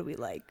way? What do we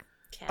like?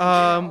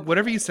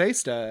 Whatever you say,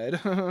 stud.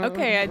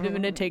 Okay, I'm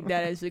gonna take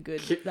that as a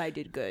good. I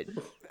did good.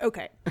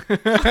 Okay,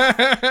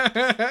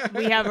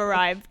 we have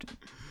arrived.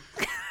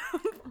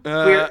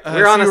 We're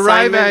on so you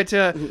arrive assignment,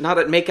 at not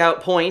at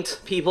makeout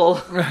point, people.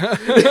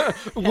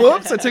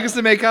 whoops, I took us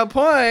to make out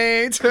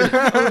point. Oh,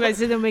 guys,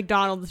 in the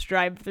McDonald's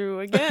drive-through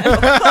again.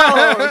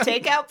 Oh,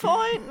 takeout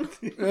point.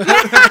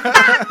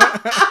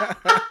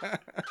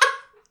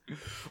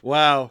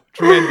 Wow,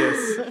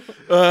 tremendous.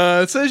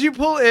 So as you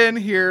pull in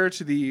here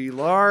to the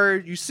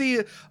large, you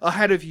see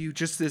ahead of you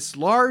just this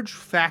large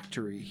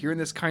factory here in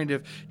this kind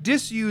of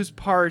disused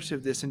part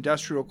of this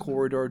industrial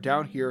corridor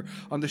down here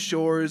on the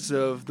shores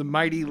of the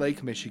mighty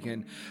Lake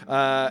Michigan,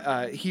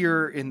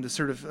 here in the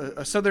sort of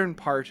a southern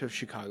part of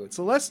Chicago. It's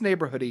a less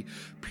neighborhoody,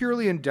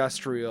 purely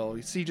industrial.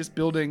 You see just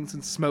buildings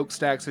and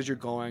smokestacks as you're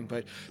going,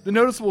 but the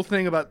noticeable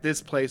thing about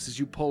this place as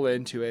you pull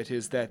into it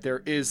is that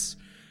there is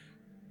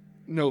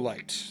no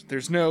light.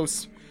 There's no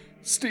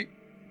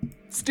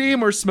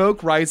steam or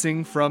smoke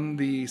rising from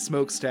the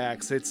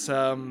smokestacks. It's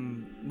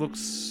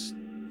looks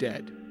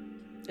dead.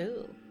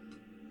 Ooh.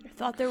 I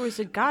thought there was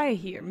a guy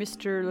here,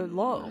 Mr.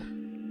 Lowe.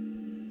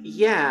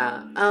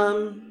 Yeah.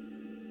 I'm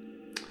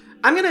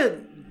gonna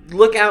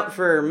look out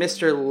for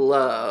Mr.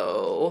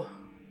 Lowe.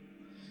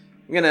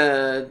 I'm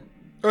gonna.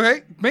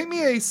 Okay, make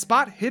me a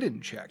spot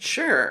hidden check.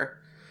 Sure.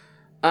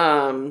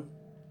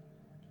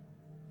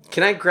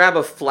 Can I grab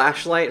a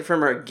flashlight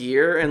from our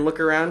gear and look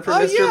around for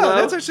Mr. Yeah, Lowe?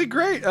 that's actually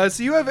great.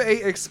 So you have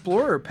a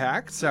explorer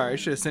pack. Sorry, I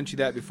should have sent you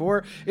that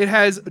before. It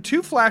has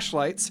 2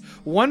 flashlights,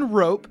 1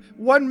 rope,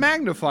 1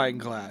 magnifying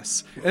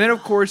glass, and then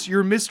of course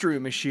your mystery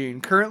machine,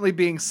 currently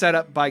being set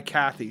up by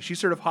Kathy. She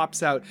sort of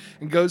hops out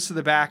and goes to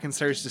the back and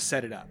starts to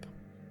set it up.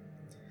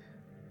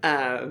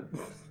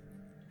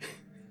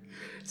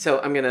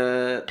 So I'm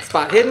gonna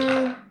spot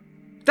hidden.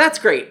 That's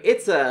great.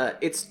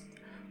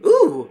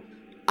 Ooh,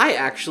 I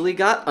actually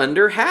got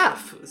under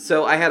half.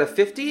 So I had a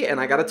 50 and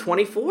I got a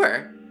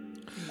 24.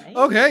 Nice.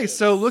 Okay,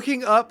 so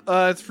looking up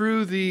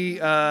through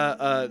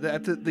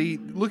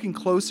looking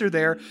closer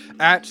there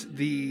at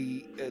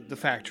the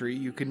factory,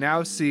 you can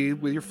now see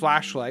with your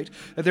flashlight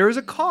that there is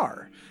a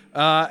car.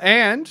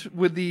 And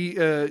with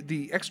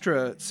the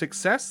extra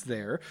success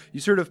there, you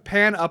sort of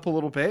pan up a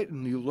little bit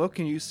and you look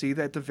and you see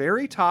that at the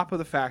very top of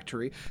the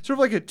factory, sort of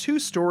like a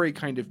 2-story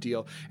kind of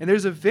deal, and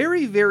there's a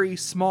very, very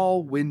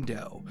small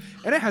window,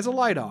 and it has a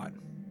light on.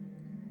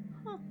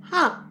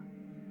 Huh.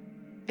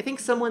 I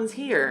think someone's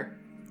here.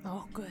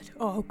 Oh, good.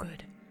 Oh,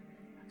 good.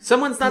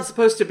 Someone's not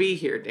supposed to be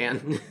here,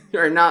 Dan.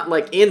 Or not,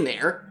 like, in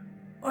there.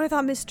 Oh, I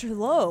thought Mr.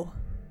 Lowe.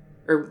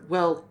 Or,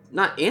 well,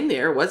 not in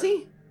there, was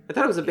he? I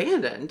thought it was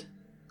abandoned.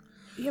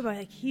 Yeah, but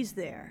like, he's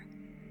there.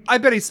 I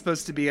bet he's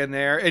supposed to be in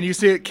there. And you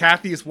see that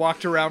Kathy has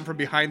walked around from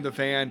behind the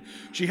van.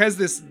 She has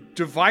this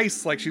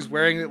device, like she's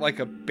wearing it like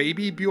a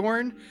baby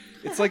Bjorn.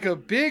 It's like a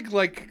big,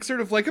 like, sort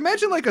of like,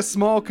 imagine like a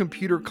small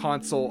computer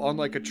console on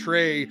like a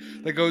tray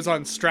that goes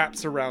on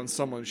straps around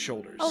someone's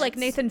shoulders. Oh, like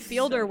Nathan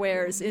Fielder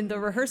wears in the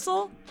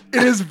rehearsal?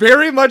 It is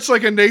very much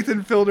like a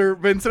Nathan Fielder,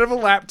 but instead of a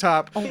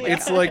laptop,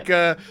 it's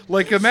God.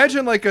 like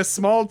imagine like a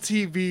small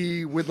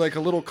TV with like a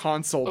little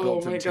console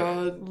built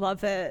into it.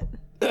 Love it.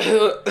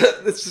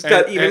 This just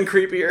got even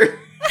creepier.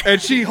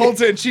 And she holds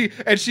it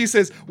and she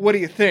says, "What do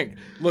you think?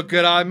 Look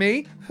good on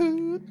me?"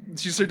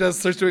 She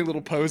starts doing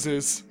little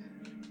poses.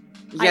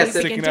 Yes,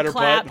 Sticking begin out to her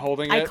clap. butt and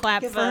holding I it.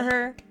 clap Give for a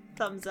her.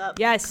 Thumbs up.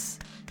 Yes.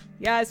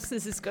 Yes,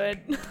 this is good.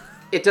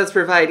 it does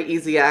provide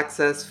easy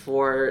access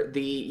for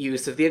the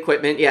use of the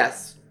equipment.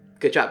 Yes.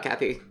 Good job,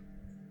 Kathy.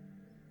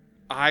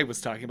 I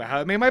was talking about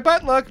how it made my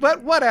butt look,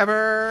 but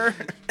whatever.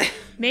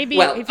 Maybe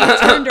Well, if you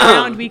turned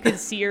around, we could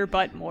see your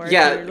butt more. if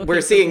Yeah, we were looking we're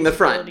for seeing the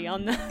front. visibility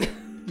on that.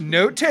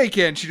 Note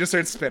taken. She just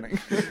starts spinning.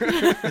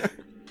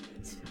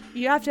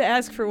 You have to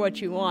ask for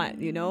what you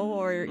want, you know,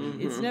 or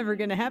it's never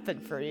going to happen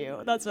for you.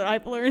 That's what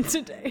I've learned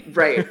today.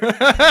 Right.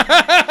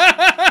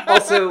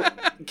 Also,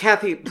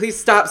 Kathy, please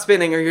stop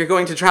spinning or you're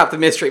going to drop the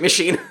mystery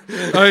machine.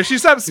 She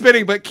stops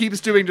spinning, but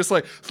keeps doing just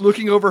like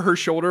looking over her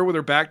shoulder with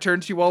her back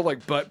turned to you all,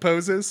 like butt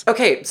poses.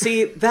 Okay,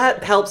 see,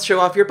 that helps show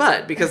off your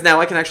butt because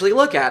now I can actually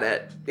look at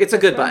it. It's a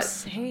good I'm butt.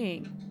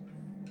 saying.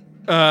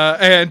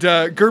 And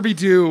Gerby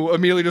Doo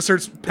immediately just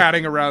starts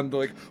patting around,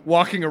 like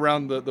walking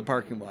around the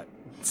parking lot,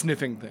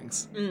 sniffing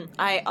things.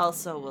 I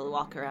also will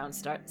walk around,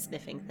 start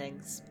sniffing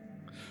things.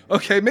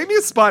 Okay, maybe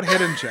a spot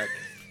hidden check.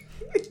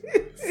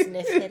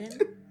 Sniff hidden?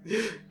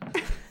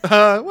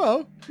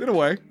 Well, in a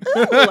way.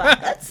 Ooh,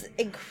 that's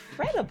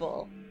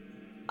incredible.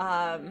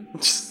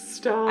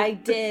 Stop. I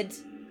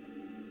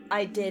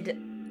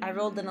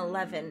rolled an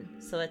 11,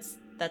 so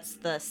that's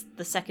the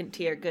second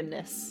tier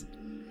goodness.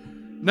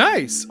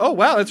 Nice. Oh,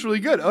 wow, that's really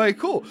good. Okay,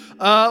 cool.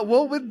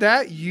 Well, with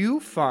that, you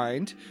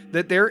find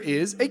that there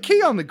is a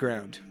key on the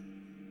ground.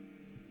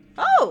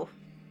 Oh!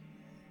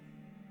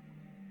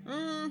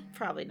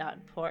 Probably not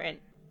important.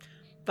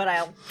 But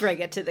I'll bring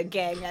it to the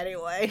gang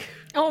anyway.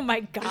 Oh my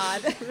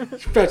god.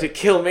 You're about to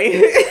kill me.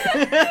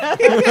 And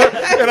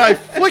I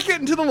flick it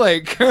into the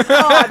lake.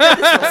 Oh,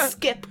 this will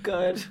skip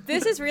good.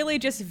 This is really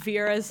just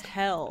Vera's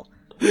hell.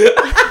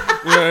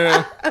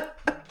 Yeah.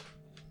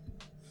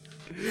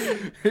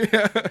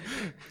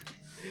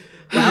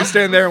 You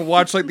stand there and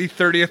watch like the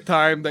 30th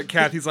time that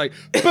Kathy's like,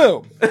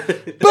 boom,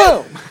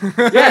 boom.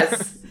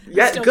 Yes.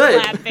 Yeah, Still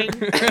good. clapping.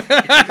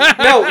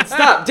 No,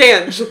 stop,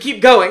 Dan. She'll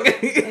keep going.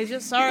 It's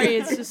just sorry.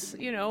 It's just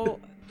you know.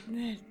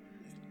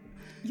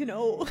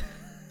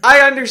 I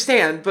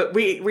understand, but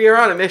we are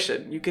on a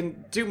mission. You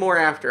can do more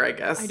after, I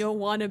guess. I don't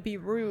want to be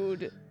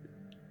rude.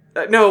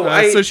 No,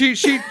 So she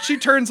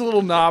turns a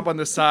little knob on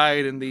the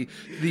side, and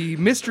the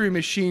mystery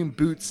machine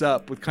boots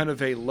up with kind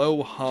of a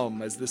low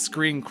hum as the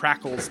screen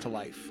crackles to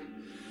life.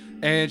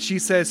 And she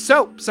says,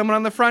 "So, someone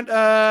on the front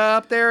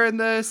up there in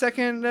the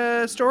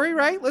second story,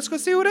 right? Let's go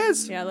see who it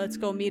is." Yeah, let's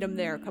go meet him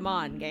there. Come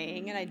on,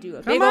 gang. And I do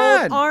a Come big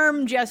on. old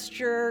arm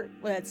gesture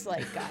that's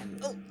like I'm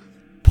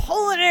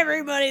pulling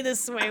everybody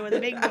this way with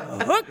a big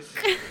hook.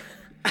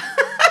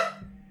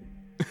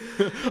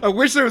 I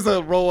wish there was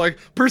a roll like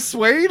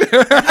persuade.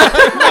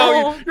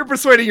 No, you're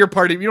persuading your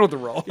party. You know what the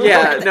roll.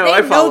 Yeah, no, They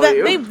I know follow that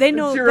you. they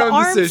know It's your the own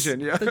arms. decision,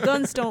 yeah. The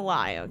guns don't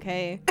lie.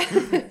 Okay.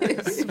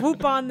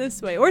 Swoop on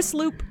this way or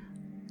sloop.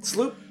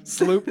 Sloop.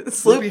 Sloop.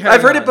 Sloop. Sloopy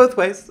I've heard head it both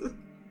ways.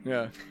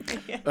 Yeah.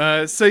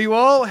 So you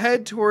all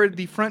head toward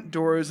the front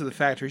doors of the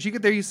factory. As you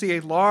get there, you see a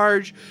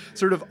large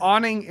sort of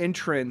awning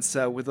entrance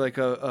with like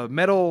a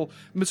metal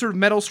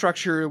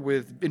structure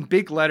with in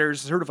big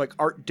letters, sort of like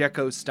Art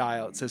Deco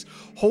style. It says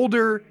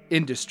Holder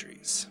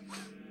Industries.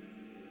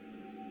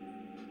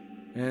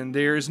 And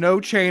there's no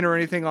chain or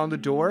anything on the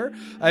door.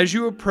 As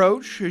you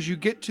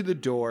get to the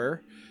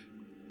door,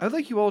 I'd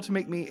like you all to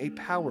make me a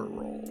power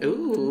roll.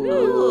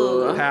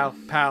 Ooh.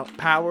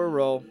 Power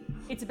roll.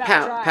 It's about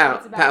Pow, drive. pow,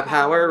 It's about pow,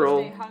 power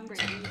roll. Stay hungry.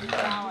 Use your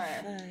power.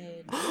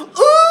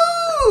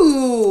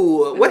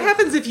 Ooh! What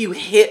happens if you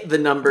hit the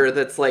number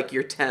that's like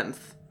your 10th?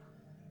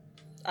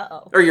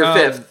 Uh-oh. Or your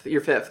 5th?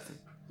 Your 5th.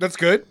 That's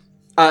good.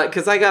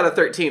 Because I got a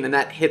 13 and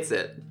that hits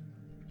it.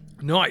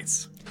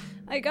 Nice.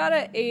 I got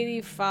a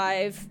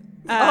 85.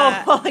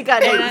 Oh, I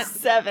got and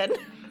 87.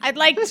 I'd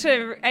like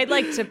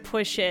to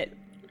push it.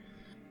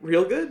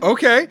 Real good?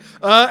 Okay.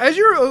 As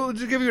you're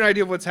to give you an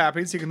idea of what's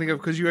happening, so you can think of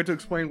because you have to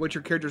explain what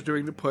your character's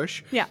doing to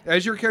push. Yeah.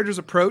 As your characters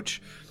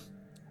approach,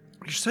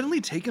 you're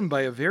suddenly taken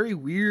by a very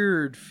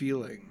weird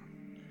feeling.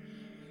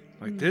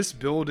 Like this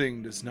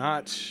building does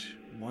not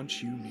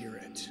want you near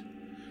it.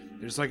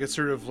 There's like a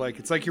sort of like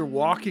it's like you're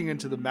walking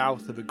into the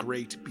mouth of a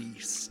great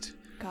beast.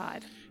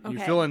 God. You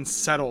Okay. feel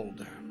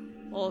unsettled.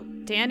 Well,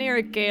 Dan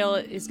Eric Gale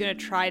is gonna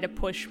try to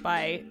push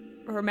by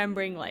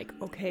remembering, like,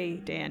 okay,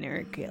 Dan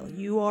Eric Gale,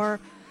 you are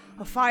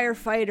a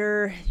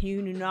firefighter.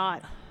 You do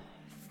not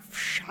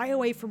shy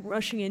away from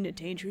rushing into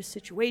dangerous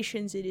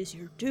situations. It is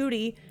your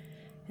duty.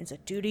 It's a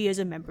duty as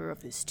a member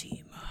of this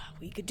team.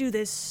 We could do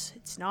this.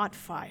 It's not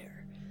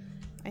fire.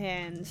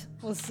 And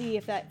we'll see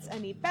if that's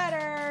any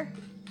better.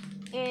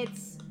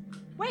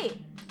 Wait.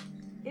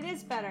 It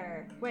is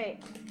better. Wait.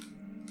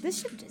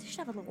 This should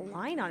have a little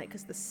line on it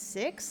because the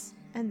 6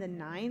 and the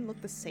 9 look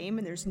the same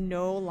and there's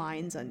no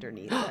lines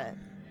underneath it.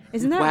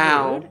 Isn't that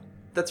Wow. rude?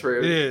 That's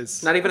rude. It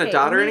is. Not even Okay, a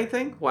dot or let me-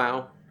 anything?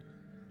 Wow.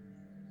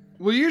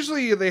 Well,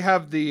 usually they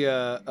have the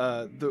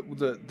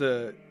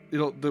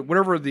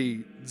whatever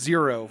the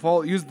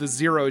zero. Use the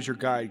 0 as your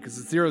guide because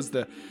the 0 is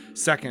the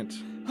second.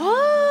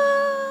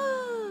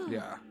 Oh.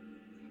 Yeah.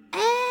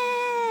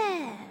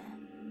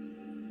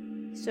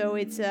 So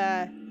it's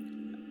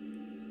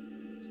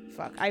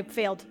fuck, I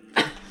failed.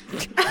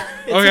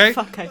 Okay.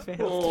 Fuck, I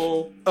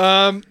failed.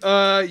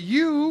 Oh.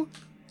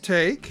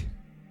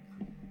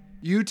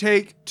 You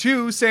take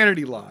 2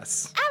 sanity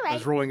loss. All right. I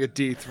was rolling a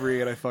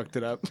D3 and I fucked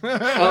it up.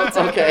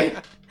 Oh, okay.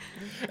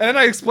 And then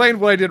I explained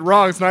what I did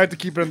wrong, so now I have to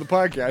keep it in the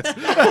podcast.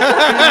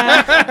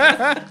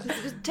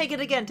 Just take it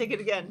again.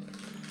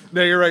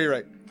 No, you're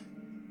right.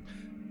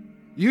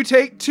 You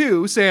take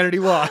 2 sanity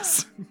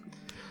loss.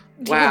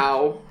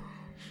 Wow.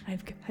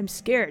 I'm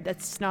scared.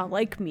 That's not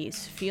like me.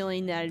 It's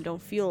feeling that I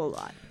don't feel a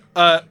lot.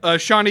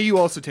 Shawnee, you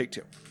also take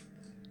 2.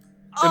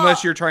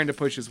 Unless you're trying to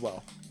push as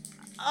well.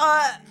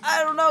 I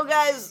don't know,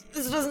 guys.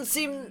 This doesn't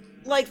seem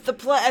like the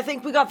play. I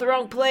think we got the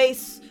wrong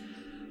place.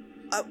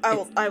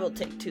 I will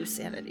take 2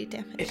 sanity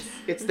damage.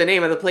 It's the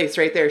name of the place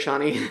right there,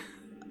 Shawnee.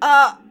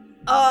 No,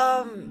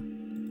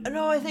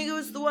 I think it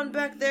was the one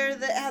back there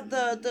that had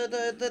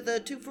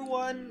the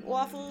 2-for-1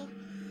 waffle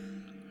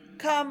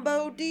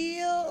combo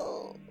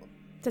deal.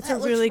 That's That a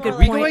looks really more good Are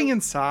we like- point. going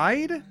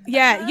inside?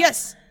 Yeah,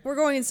 yes. We're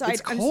going inside.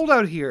 It's cold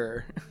out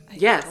here. I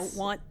Yes. don't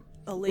want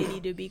a lady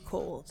to be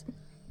cold.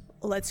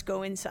 Let's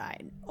go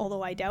inside.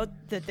 Although I doubt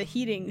that the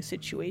heating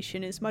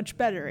situation is much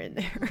better in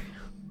there.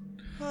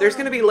 There's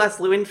going to be less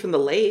wind from the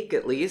lake,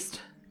 at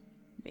least.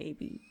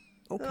 Maybe.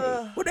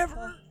 Okay.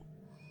 Whatever.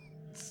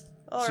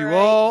 So you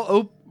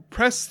all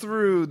press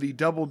through the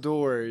double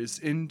doors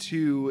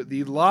into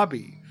the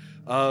lobby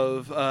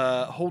of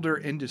Holder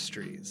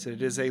Industries.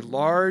 It is a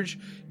large,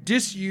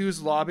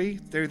 disused lobby.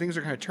 Things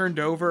are kind of turned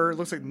over. It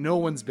looks like no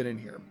one's been in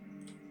here.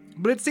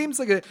 But it seems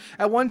like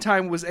at one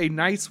time was a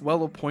nice,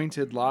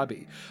 well-appointed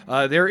lobby.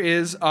 There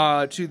is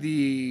to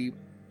the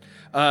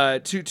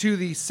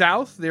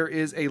south, there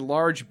is a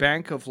large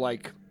bank of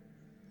like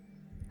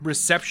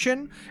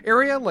reception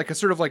area, like a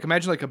sort of like,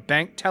 imagine like a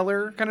bank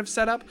teller kind of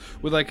setup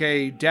with like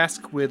a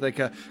desk with like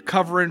a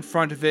cover in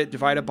front of it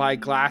divided by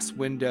glass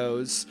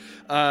windows,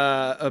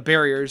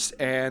 barriers,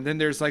 and then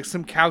there's like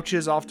some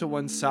couches off to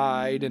one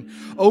side, and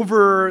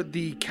over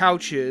the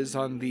couches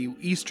on the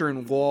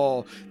eastern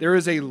wall there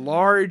is a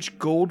large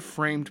gold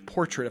framed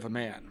portrait of a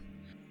man.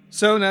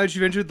 So now that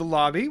you've entered the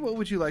lobby, what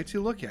would you like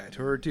to look at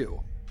or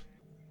do?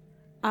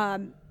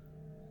 Dan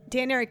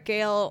Eric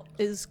Gale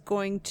is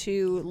going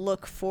to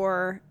look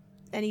for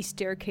any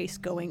staircase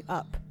going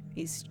up.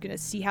 He's going to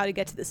see how to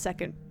get to the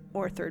 2nd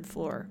or 3rd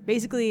floor.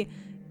 Basically,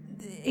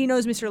 he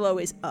knows Mr. Lowe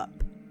is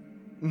up.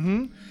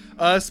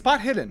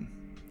 Spot hidden.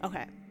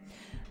 Okay.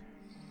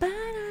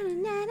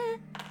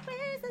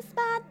 Where's the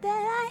spot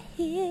that I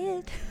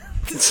hid?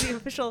 This is the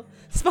official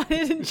Spot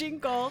Hidden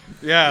jingle.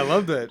 Yeah, I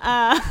loved it.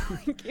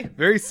 Thank you.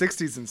 Very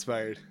 60s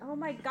inspired. Oh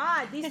my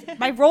god,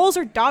 my rolls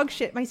are dog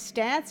shit. My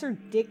stats are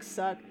dick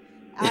suck.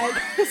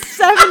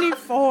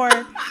 74.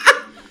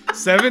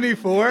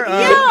 74?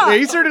 Yeah.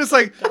 He's sort of just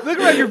like, look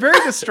around, you're very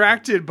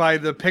distracted by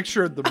the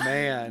picture of the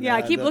man. Yeah,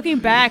 I keep looking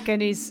back and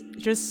he's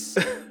just,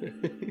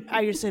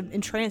 I just am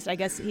entranced. I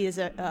guess he has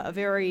a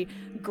very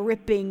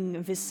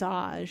gripping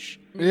visage.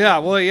 Yeah,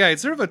 well, yeah,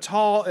 it's sort of a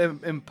tall,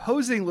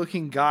 imposing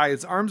looking guy.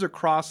 His arms are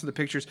crossed in the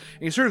pictures,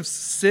 and he's sort of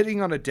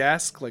sitting on a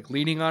desk, like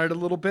leaning on it a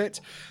little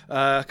bit,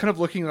 kind of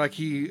looking like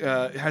he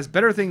has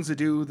better things to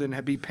do than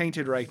be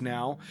painted right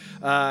now.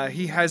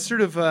 He has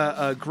sort of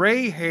a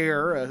gray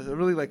hair, a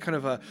really like kind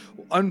of a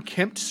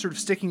unkempt, sort of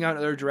sticking out in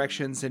other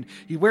directions, and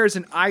he wears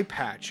an eye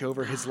patch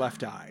over his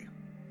left eye.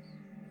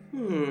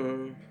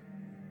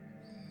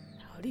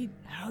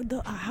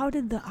 How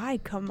did the eye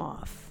come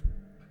off?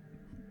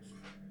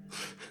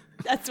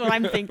 That's what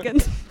I'm thinking.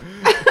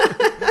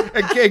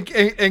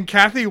 And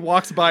Kathy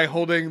walks by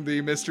holding the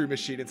mystery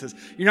machine and says,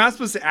 "You're not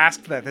supposed to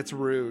ask that. That's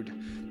rude."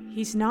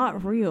 He's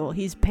not real.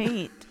 He's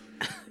paint.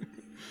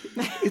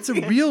 It's a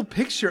real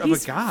picture of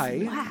He's a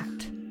guy.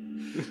 flat.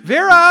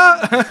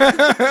 Vera!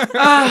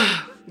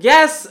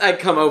 Yes, I'd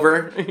come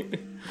over.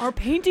 Our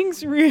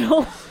painting's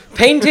real.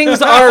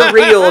 Paintings are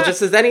real,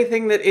 just as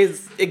anything that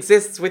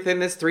exists within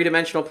this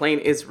 3-dimensional plane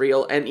is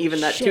real, and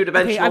even that Shit.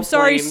 2-dimensional Okay, I'm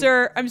sorry, plane...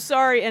 sir. I'm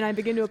sorry, and I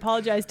begin to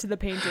apologize to the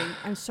painting.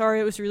 I'm sorry,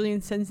 it was really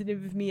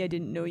insensitive of me. I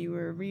didn't know you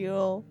were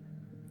real.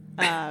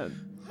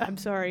 I'm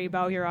sorry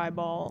about your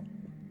eyeball.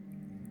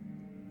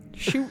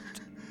 Shoot.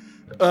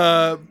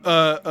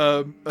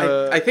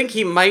 I think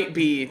he might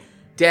be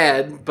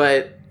dead,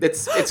 but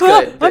it's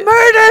good. A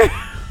murder!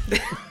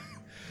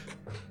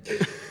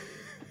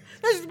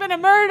 There's been a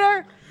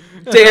murder!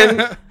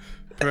 Dan,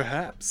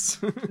 Perhaps.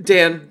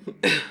 Dan,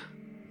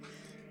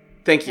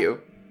 thank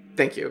you.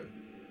 Oh,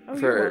 For-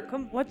 you're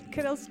welcome. What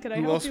else could I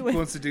Who help else you with?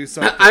 wants to do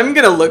something? I'm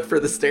gonna look for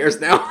the stairs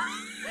now.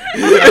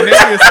 Yeah, maybe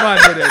a spot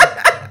hidden.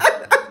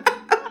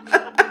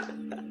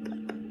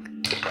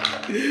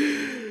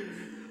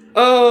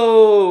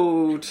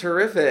 Oh,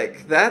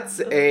 terrific. That's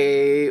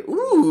a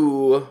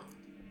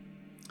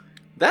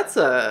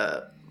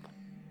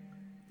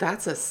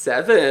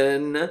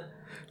 7.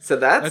 So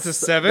That's a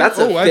 7? That's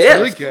a Oh, that's fifth.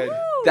 really good.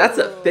 That's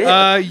a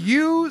 5th.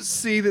 You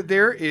see that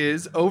there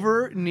is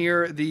over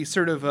near the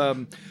sort of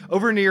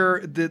over near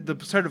the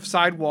sort of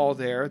side wall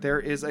there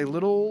is a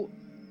little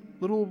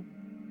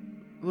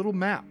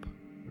map.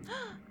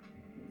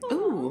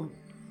 Ooh.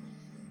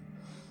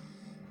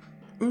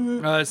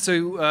 There's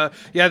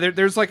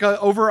like a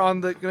over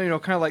on the kind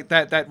of like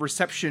that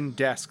reception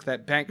desk,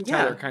 that bank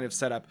teller kind of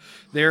setup.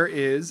 There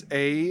is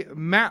a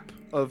map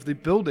of the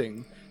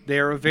building. They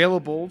are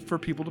available for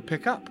people to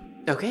pick up.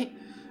 Okay.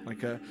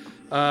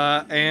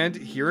 And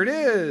here it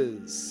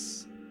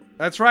is.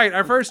 That's right,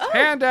 our first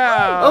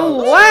handout.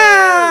 Oh,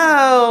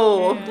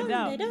 wow. Hand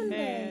out.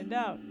 Hand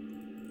out.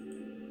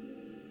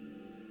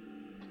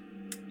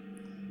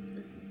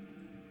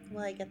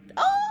 Well, I get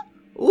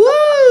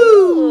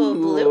Woo!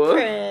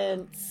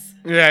 blueprints.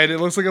 Yeah, it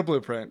looks like a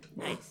blueprint.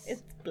 Nice.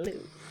 It's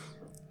blue.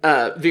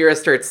 Vera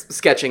starts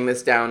sketching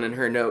this down in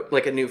her note,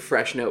 like a new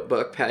fresh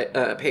notebook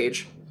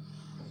page.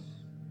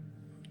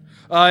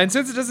 And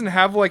since it doesn't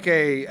have like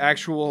a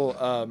actual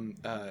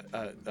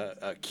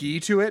key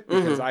to it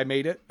because I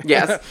made it,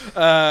 Yes.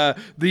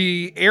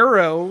 the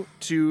arrow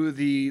to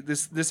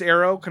this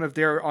arrow kind of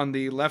there on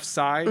the left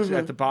side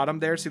at the bottom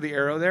there. See the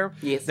arrow there?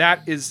 Yes.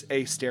 That is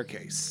a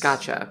staircase.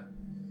 Gotcha.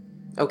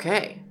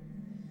 Okay.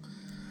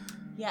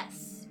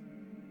 Yes.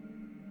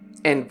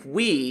 And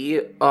we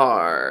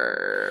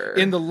are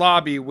In the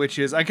lobby, which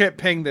is I can't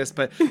ping this,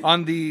 but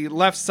on the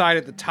left side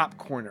at the top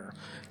corner.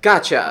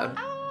 Gotcha.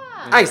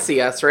 I see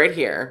us right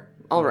here.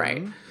 All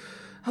right.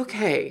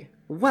 Okay.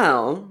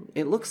 Well,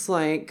 it looks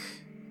like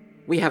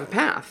we have a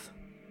path.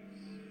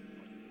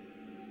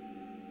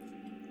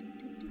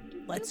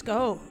 Let's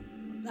go.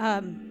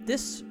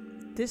 This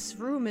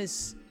room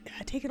is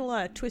taking a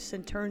lot of twists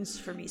and turns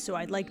for me, so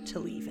I'd like to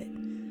leave it.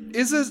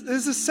 Is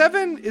the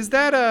 7? Is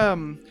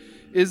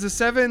the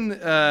 7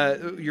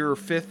 your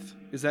fifth?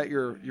 Is that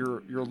your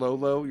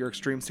low, your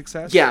extreme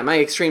success? Yeah, my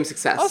extreme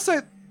success.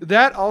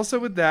 Also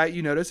with that,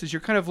 you notice as you're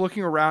kind of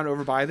looking around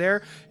over by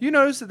there, you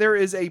notice that there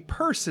is a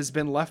purse has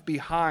been left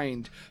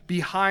behind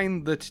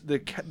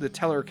the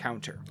teller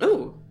counter.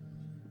 Oh.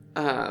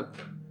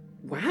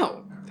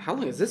 Wow. How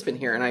long has this been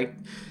here? And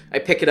I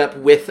pick it up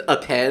with a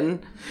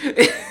pen.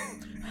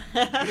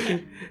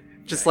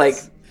 Just like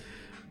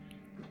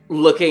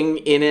looking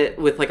in it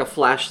with like a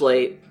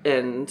flashlight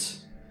and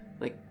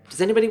like, does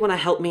anybody want to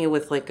help me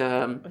with like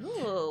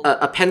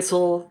a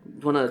pencil?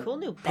 Want to Cool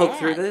new poke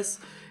through bag. this?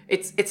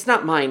 It's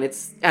not mine.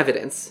 It's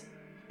evidence.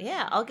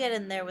 Yeah, I'll get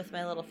in there with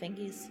my little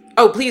fingies.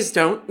 Oh, please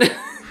don't.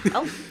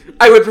 Oh.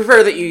 I would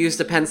prefer that you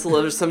used a pencil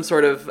or some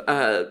sort of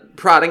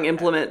prodding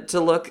implement to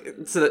look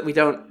so that we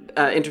don't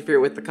interfere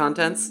with the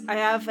contents. I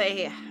have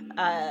a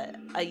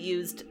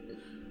used,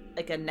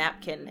 like a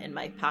napkin in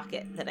my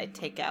pocket that I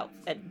take out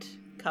and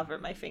cover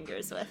my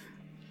fingers with.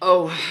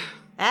 Oh,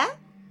 Ah?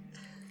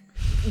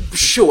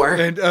 sure.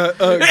 And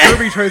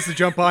Kirby tries to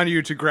jump on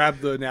you to grab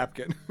the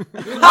napkin.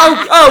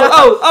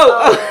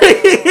 Oh.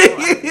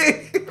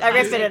 I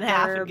rip it in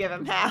half and give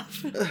him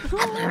half.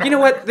 You know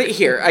what?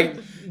 Here, I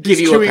give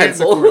you a chewing it in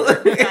the pencil.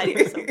 God,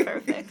 you're so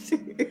perfect.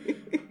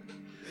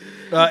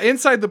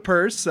 Inside the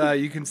purse,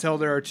 you can tell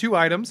there are 2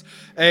 items: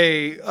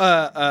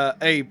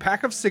 a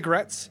pack of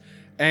cigarettes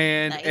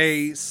and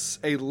Nice.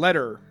 a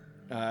letter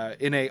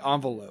in a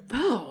envelope,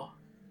 Oh.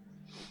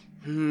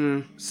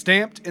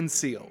 stamped and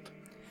sealed.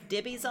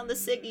 Dibbies on the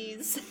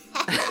ciggies.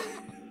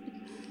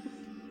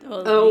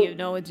 Well, Oh. you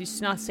know, it's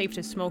just not safe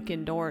to smoke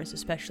indoors,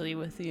 especially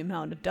with the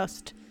amount of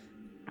dust.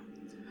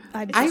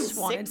 I just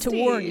wanted to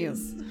warn you.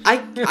 I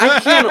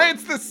can't.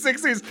 It's the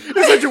 60s.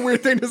 It's such a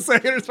weird thing to say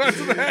in response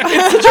to that.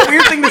 It's such a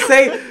weird thing to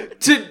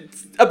say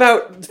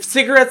about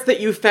cigarettes that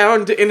you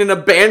found in an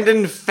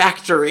abandoned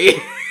factory.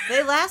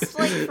 They last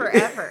like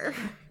forever.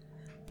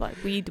 But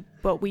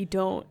we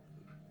don't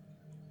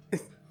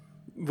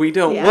We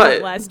don't Yeah.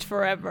 what? last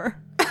forever.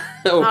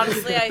 Oh,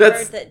 Honestly, I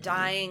that's- heard that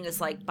dying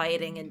is like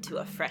biting into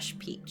a fresh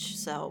peach,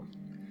 so...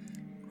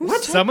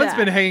 What? Someone's that?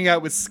 been hanging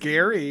out with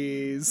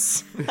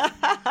scaries.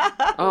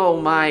 Oh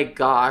my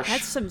gosh.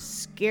 That's some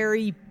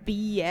scary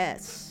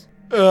BS.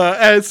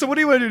 So what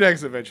do you want to do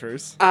next,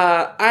 adventurers?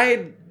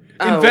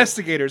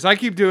 Investigators. I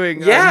keep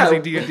doing Yeah.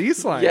 using D&D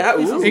slang. Yeah,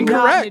 This ooh. is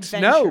Incorrect. not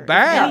an No, adventure.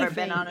 bad. Never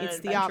been on an It's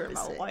the adventure in my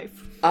opposite.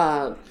 life.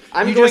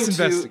 I'm You going just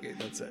to investigate.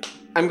 That's it.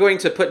 I'm going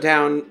to put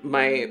down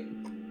my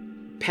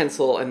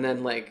pencil and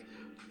then like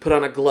put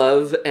on a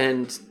glove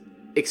and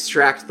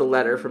extract the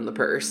letter from the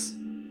purse.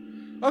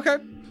 Okay.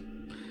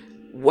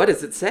 What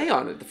does it say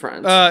on it, the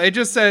front? It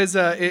just says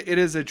it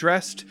is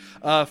addressed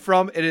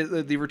from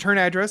the return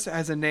address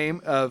has a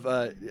name of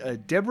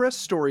Deborah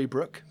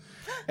Storybrook,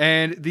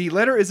 and the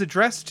letter is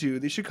addressed to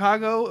the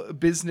Chicago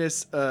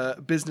Business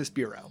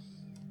Bureau.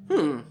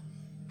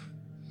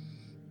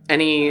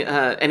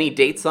 Any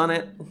dates on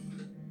it?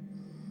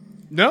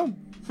 No,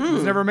 it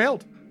was never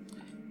mailed.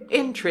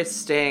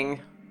 Interesting.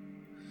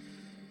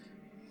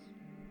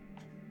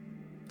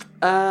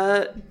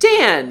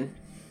 Dan,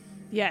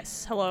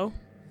 Yes, hello.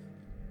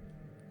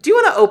 do you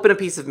want to open a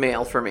piece of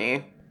mail for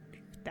me?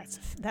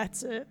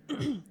 That's a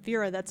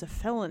Vera, that's a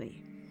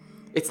felony.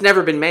 It's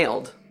never been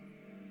mailed.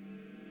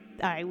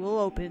 I will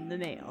open the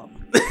mail.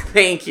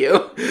 Thank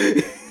you.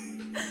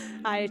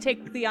 I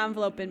take the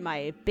envelope in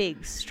my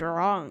big,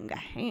 strong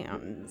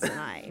hands and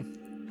I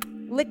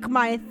lick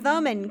my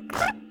thumb and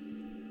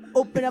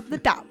open up the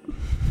top.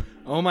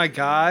 Oh my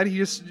God!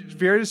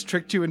 Vera just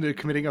tricked you into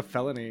committing a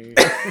felony.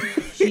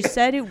 She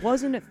said it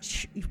wasn't a.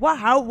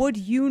 How would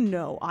you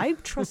know? I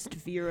trust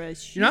Vera.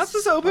 You're not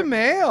supposed to open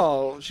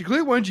mail. She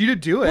clearly wanted you to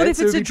do it. What if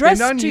so it's it'd be pinned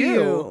addressed on to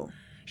you?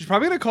 She's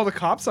probably gonna call the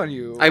cops on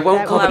you. I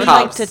won't call Well, I the would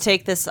like cops. to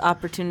take this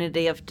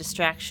opportunity of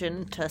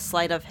distraction to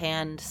sleight of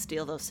hand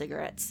steal those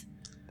cigarettes.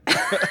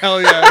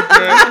 Hell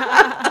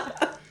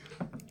yeah!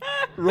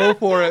 Roll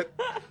for it.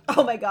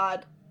 Oh my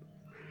god.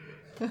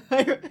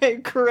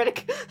 I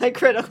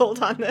crit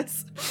hold on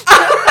this.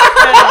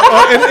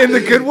 In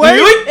the good way?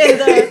 In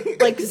the,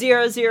 like,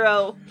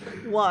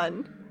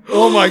 001.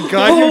 Oh my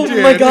god, you did.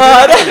 Oh my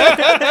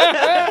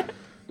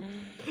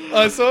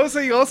god. So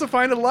you also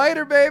find a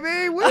lighter,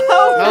 baby. Woo!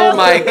 Oh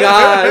my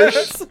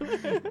gosh.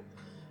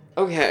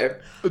 Okay.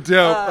 Dope.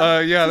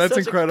 Yeah, that's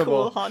such a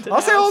incredible. cool haunted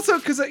I'll say house. also,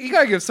 because you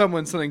gotta give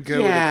someone something good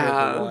with a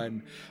purple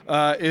one,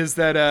 is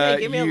that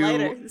Hey, give me a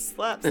lighter. This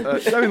slaps. I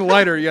mean, the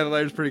lighter, yeah, the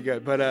lighter's pretty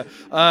good. But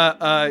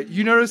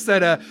you notice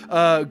that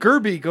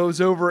Gerby goes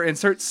over and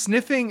starts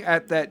sniffing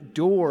at that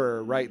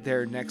door right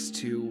there next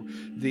to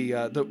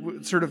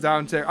the sort of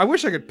down there. I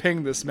wish I could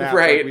ping this map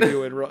Right. like we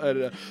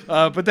do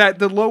but that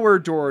the lower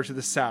door to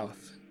the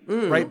south,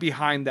 right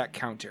behind that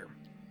counter.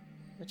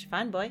 What you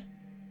find, boy?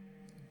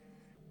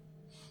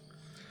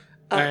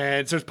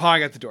 And starts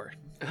pawing at the door.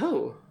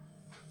 Oh.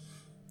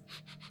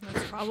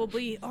 That's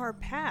probably our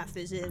path,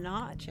 is it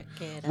not? Check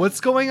it out. What's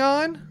going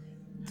on?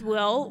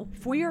 Well,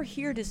 we are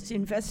here to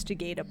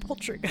investigate a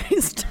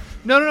poltergeist.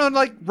 No,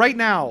 like right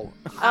now.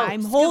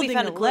 I'm Scooby holding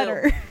found a a clue.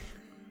 letter.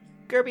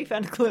 Gerby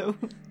found a clue.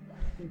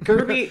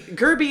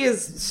 Gerby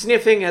is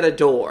sniffing at a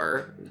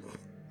door.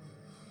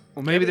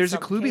 Well, maybe there's a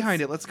some clue case.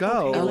 behind it. Let's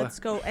go. Okay, let's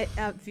go.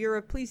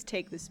 Vera, please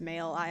take this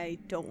mail. I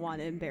don't want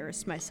to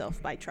embarrass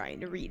myself by trying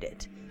to read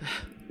it.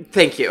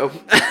 Thank you.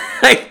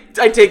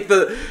 I take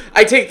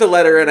the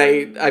letter and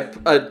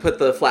I put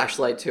the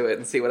flashlight to it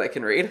and see what I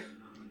can read.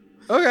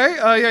 Okay,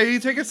 yeah, you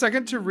take a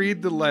second to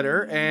read the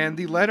letter, and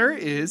the letter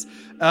is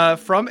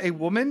from a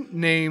woman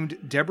named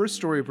Deborah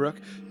Storybrooke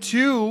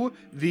to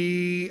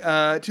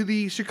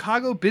the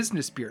Chicago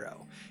Business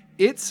Bureau.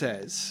 It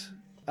says,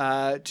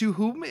 to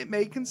whom it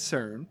may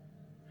concern,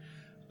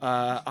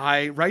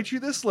 I write you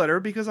this letter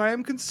because I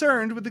am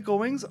concerned with the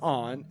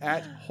goings-on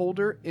at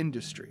Holder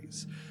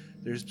Industries.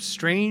 There's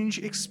strange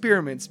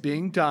experiments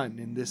being done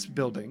in this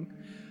building.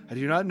 I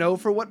do not know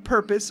for what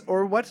purpose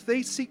or what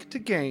they seek to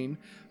gain,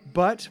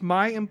 but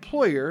my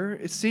employer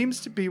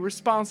seems to be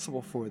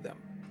responsible for them.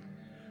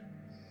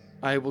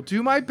 I will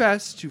do my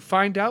best to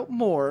find out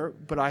more,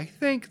 but I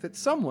think that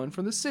someone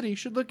from the city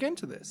should look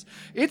into this.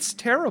 It's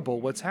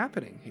terrible what's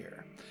happening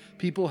here.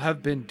 People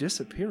have been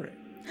disappearing.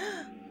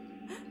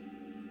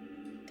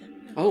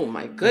 Oh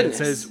my And goodness.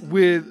 it says,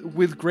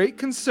 with great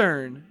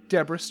concern,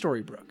 Deborah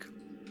Storybrooke.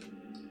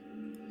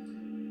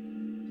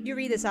 You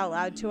read this out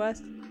loud to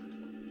us?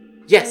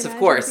 Yes, of Imagine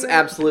course, Vera.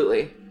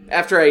 absolutely.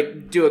 After I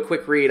do a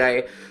quick read,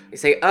 I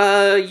say,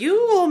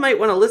 you all might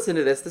want to listen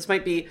to this. This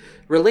might be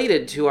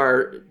related to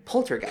our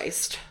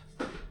poltergeist.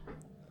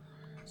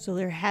 So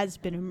there has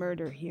been a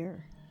murder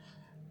here.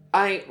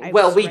 I I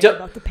well, was we right don't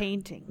about the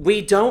painting.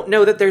 we don't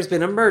know that there's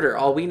been a murder.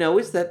 All we know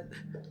is that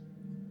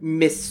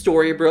Miss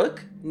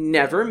Storybrooke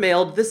never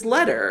mailed this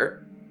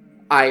letter,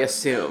 I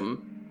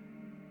assume.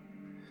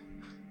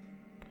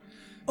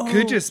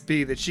 Could just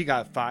be that she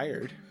got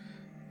fired.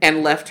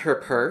 And left her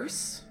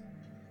purse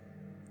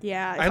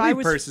Yeah, if I leave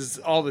was purses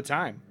all the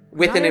time.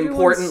 with Not an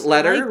important everyone's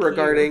letter like you.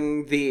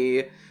 regarding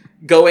the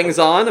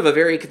goings-on of a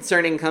very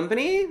concerning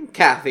company.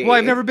 Kathy. Well,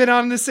 I've never been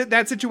on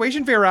that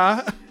situation,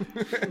 Vera.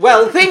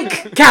 Well,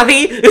 think,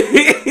 Kathy!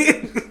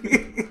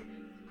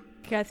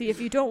 Kathy, if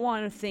you don't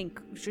want to think,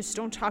 just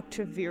don't talk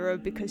to Vera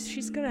because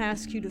she's going to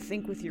ask you to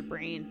think with your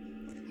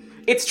brain.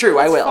 It's true,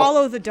 I will.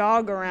 Follow the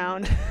dog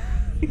around.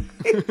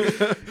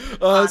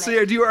 So yeah,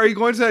 are you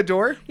going to that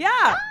door?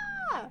 Yeah.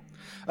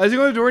 As you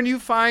go to the door and you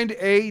find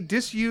a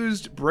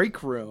disused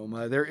break room.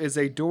 There is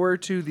a door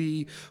to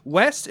the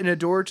west and a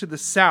door to the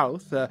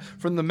south.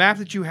 From the map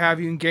that you have,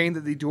 you can gain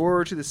that the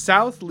door to the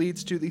south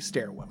leads to the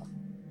stairwell.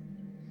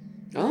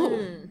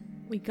 Oh.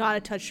 We got to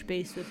touch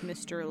base with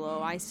Mr.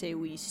 Lowe. I say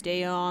we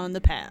stay on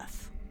the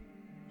path.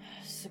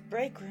 It's a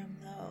break room,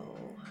 though.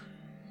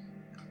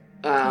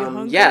 You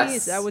hungry? Yes.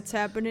 Is that what's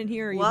happening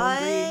here? Are you What?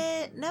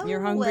 hungry? No.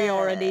 You're hungry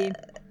already?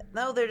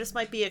 No, there just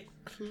might be a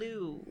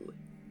clue.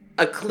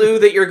 A clue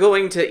that you're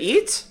going to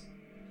eat?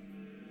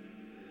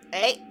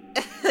 Hey,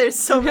 there's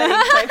so many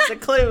types of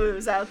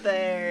clues out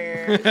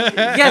there.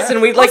 Yes,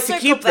 and we'd like to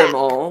circle keep them back.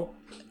 all.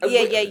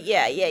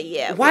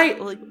 Yeah. Why-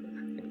 Well,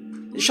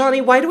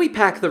 Shawnee, why do we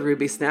pack the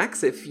ruby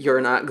snacks if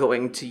you're not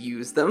going to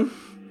use them?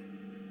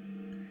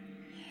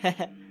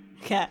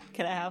 can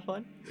I have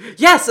one?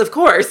 Yes, of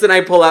course. And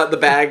I pull out the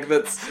bag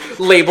that's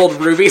labeled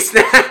ruby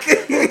snack.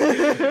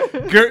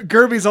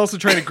 Gerby's also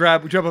trying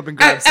to jump up and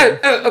grab some.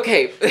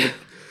 Okay.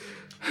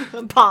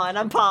 I'm pawn.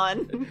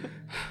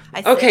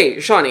 I sit. Okay,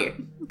 Shawnee,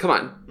 come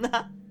on.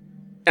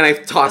 And I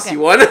toss Okay. you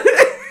one.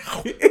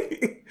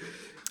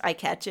 I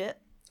catch it.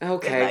 In my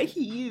Okay.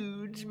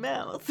 huge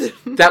mouth.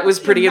 That was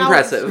pretty Your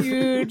mouth's impressive.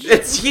 huge.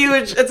 It's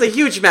huge. It's a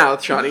huge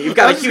mouth, Shawnee. You've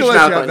got I'm a just huge gonna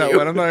let mouth you have on that you.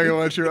 one. I'm not gonna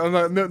let you. I'm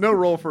not. No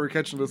roll for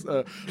catching this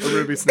a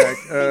ruby snack.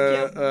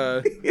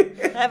 I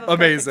have a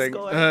Amazing.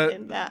 perfect score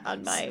in that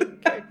on my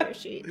character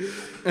sheet.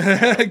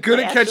 Good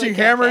I at catching actually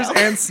hammers can't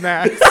fail. and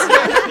snacks.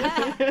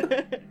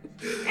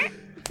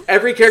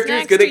 Every character is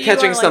Snacks good to at you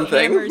catching are like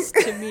something. hammers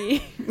to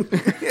me.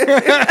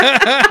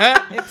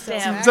 Damn, Sounds like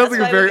a that's why we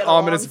very get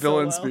along ominous so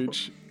villain well.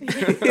 speech.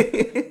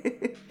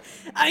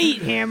 I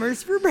eat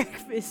hammers for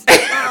breakfast.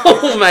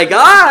 Oh my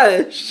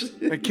gosh!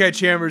 I catch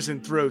hammers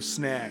and throw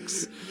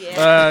snacks.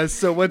 Yeah.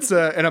 So what's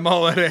and I'm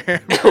all out of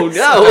hammers. Oh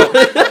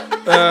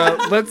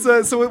no! Let's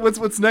so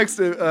what's next,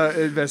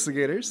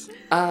 investigators?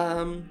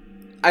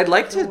 I'd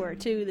like to. Door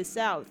to the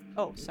south.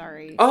 Oh,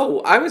 sorry.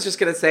 Oh, I was just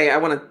gonna say I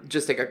want to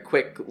just take a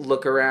quick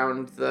look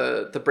around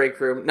the break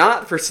room,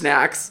 not for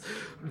snacks,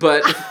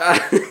 but.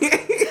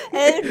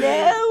 And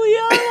now we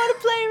all want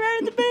to play around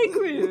in the break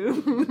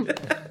room.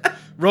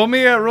 Roll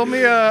me a.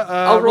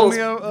 I'll roll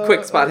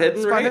quick spot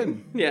hidden, spot right?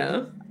 hidden.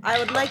 Yeah. I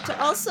would like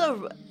to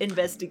also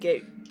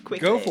investigate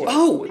quickly. Go for it.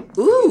 Oh,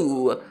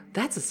 ooh,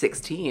 that's a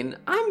 16.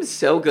 I'm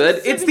so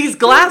good. It's these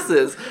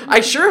glasses.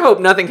 I sure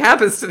hope nothing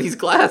happens to these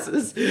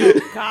glasses.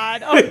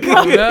 God. Oh,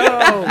 God.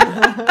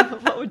 No.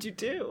 What would you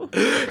do?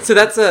 So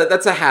that's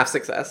a half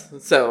success.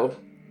 So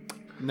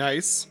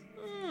Nice.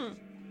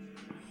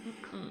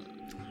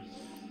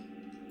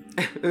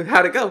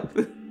 how'd it go?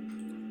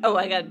 Oh,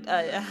 I got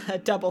a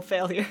double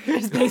failure.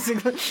 It's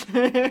basically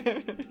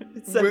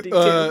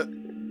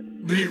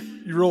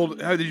 72. You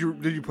rolled. How did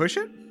you push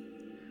it?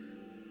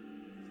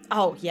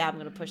 Oh yeah, I'm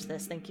gonna push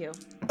this. Thank you.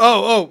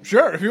 Oh,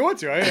 sure. If you want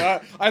to,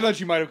 I thought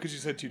you might have because you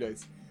said 2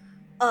 dice.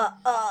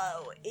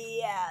 Oh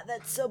yeah,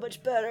 that's so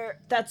much better.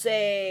 That's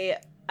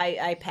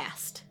I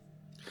passed.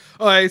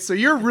 All right, so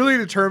you're really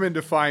determined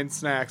to find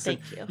snacks. Thank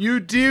and you. You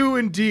do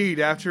indeed.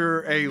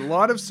 After a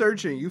lot of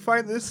searching, you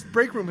find this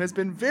break room has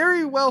been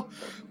very well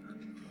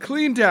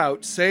cleaned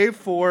out, save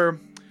for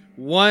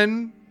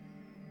one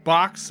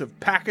box of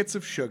packets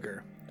of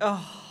sugar.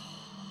 Oh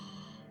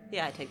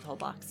yeah, I take the whole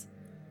box.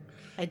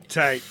 I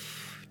Tight.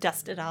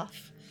 dust it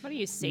off. What are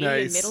you saying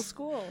Nice. in middle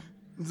school?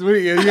 So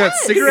you got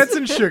cigarettes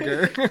and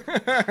sugar.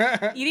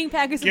 Eating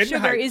packets of Getting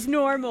sugar hyped. is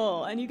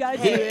normal, and you gotta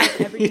do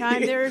it every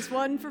time there's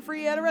one for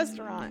free at a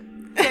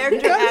restaurant.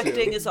 Character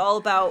acting is all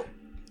about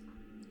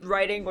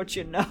writing what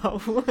you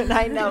know, and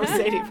I know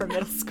Sadie from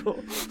middle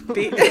school.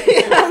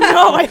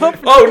 No, I hope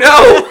Oh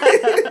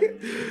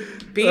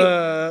no!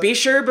 Uh, Be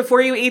sure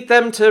before you eat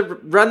them to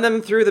run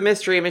them through the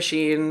mystery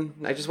machine.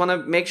 I just want to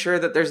make sure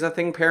that there's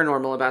nothing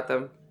paranormal about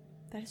them.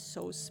 that is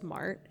so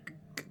smart.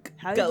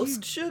 How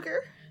Ghost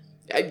sugar.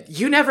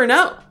 You never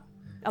know.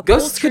 A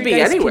Ghosts could be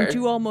poltergeist anywhere. Can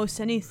do almost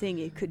anything.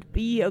 It could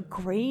be a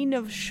grain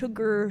of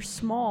sugar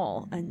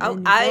small and Oh,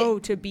 then I- grow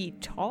to be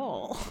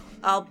tall.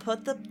 I'll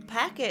put the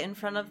packet in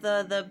front of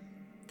the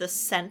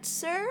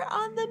sensor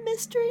on the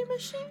mystery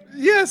machine.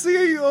 Yeah, so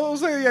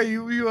yeah,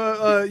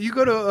 you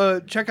go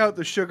to check out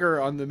the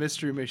sugar on the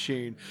mystery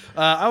machine.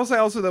 I will say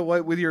also that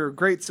with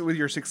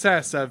your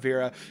success,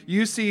 Vera,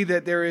 you see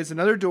that there is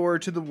another door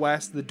to the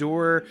west. The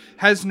door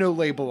has no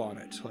label on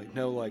it, like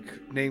no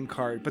like name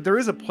card, but there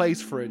is a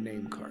place for a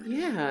name card.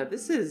 Yeah,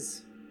 this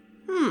is.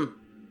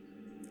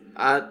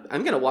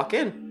 I'm gonna walk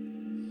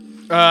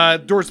in.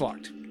 Door's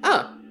locked.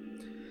 Oh,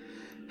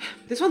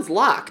 this one's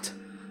locked.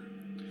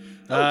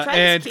 try this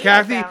And key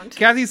I found.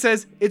 Kathy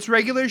says it's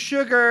regular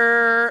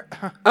sugar.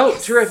 Oh,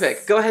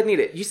 terrific! Go ahead and eat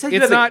it. You said you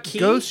It's have not a key.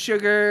 ghost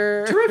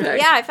sugar. Terrific.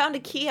 Yeah, I found a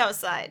key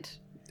outside.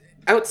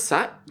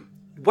 Outside.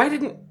 Why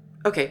didn't?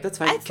 Okay, that's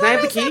fine. I Can I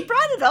have the thought I key?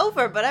 brought it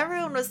over, but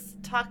everyone was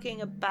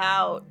talking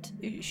about.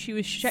 She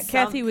was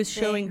Kathy was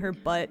Something. showing her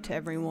butt to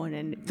everyone,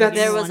 and we That's- didn't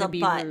There was wanna a be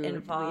butt rude.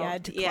 involved. We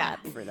had to Yeah.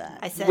 clap for that.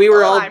 I said, We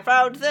were all- I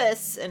found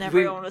this, and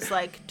everyone was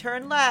like,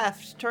 turn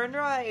left, turn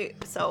right.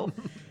 So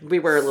We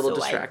were a little so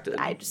distracted.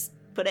 I just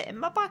put it in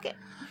my pocket.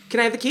 Can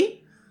I have the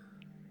key?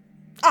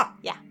 Oh,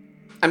 yeah.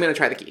 I'm gonna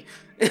try the key.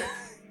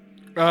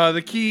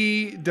 The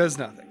key does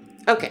nothing.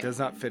 Okay. It does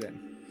not fit in.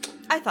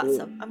 I thought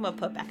so. I'm going to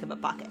put it back in my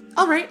pocket.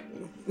 All right.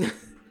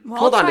 Well,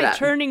 Hold I'll on to try that.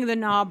 turning the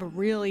knob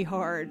really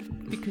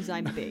hard because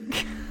I'm big.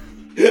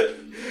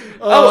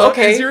 Oh,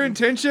 okay. Is your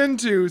intention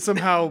to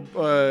somehow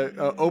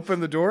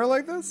open the door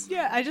like this?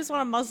 Yeah, I just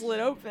want to muzzle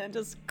it open.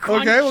 Just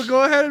crunch. Okay, well,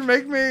 go ahead and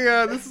make me.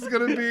 This is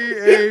going to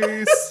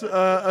be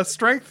a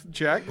strength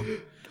check.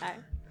 Okay.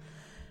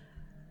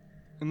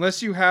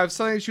 Unless you have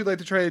something that you'd like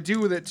to try to do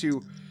with it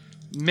to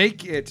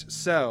make it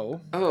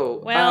so. Oh.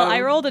 Well,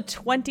 I rolled a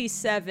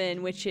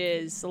 27, which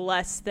is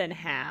less than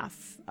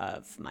half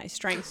of my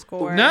strength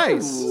score.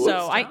 Nice.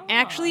 So I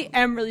actually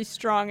am really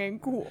strong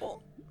and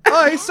cool. All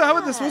right, so how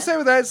about this? We'll say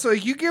with that. So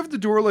you give the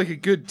door like a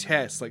good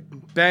test, like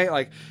bang,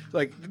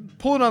 like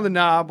pulling on the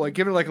knob, like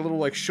give it like a little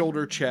like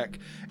shoulder check,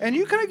 and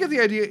you kind of get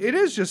the idea. It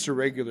is just a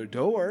regular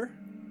door.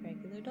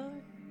 Regular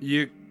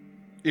door.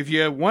 If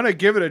you want to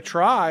give it a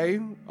try,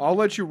 I'll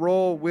let you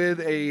roll with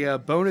a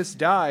bonus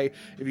die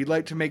if you'd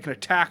like to make an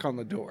attack on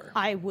the door.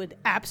 I would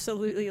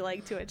absolutely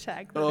like to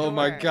attack the Oh door.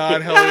 my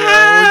God! Hell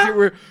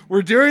yeah!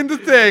 We're doing the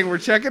thing. We're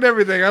checking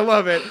everything. I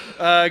love it.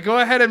 Go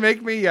ahead and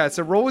make me.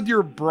 So roll with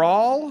your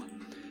brawl,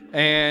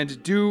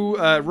 and do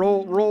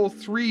roll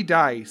 3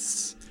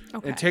 dice,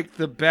 Okay. and take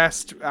the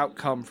best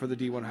outcome for the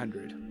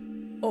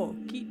D100.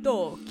 Okie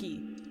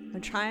dokie.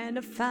 I'm trying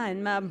to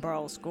find my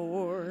brawl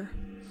score.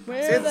 Where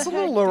It's the a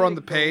little heck lower did on it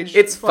the go? page.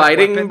 It's like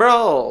fighting weapon.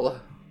 brawl.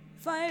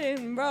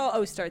 Fighting brawl.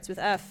 Oh, starts with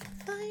F.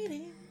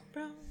 Fighting,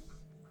 bro.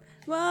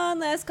 One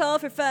last call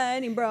for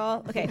fighting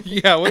brawl. Okay.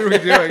 Yeah, what are we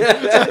doing?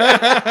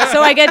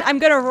 So I'm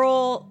gonna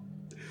roll.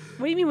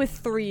 What do you mean with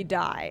 3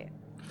 die?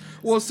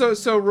 Well,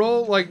 so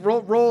roll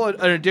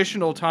an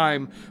additional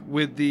time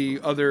with the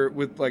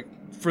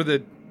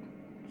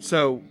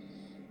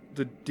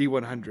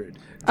D100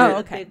 Oh,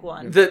 okay. Big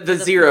one. The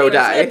 0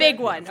 die. The big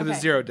one. for the okay.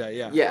 0 die.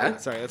 Yeah. Yeah.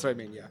 Sorry, that's what I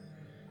mean. Yeah.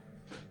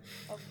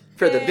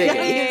 For the big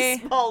Yay.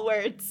 Small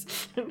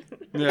words.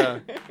 Yeah.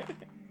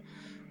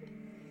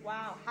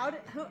 Wow.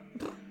 Who?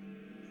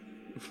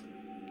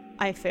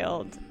 I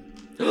failed.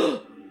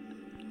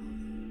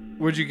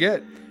 What'd you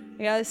get?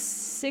 Yeah,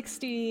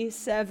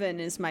 67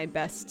 is my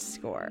best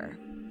score.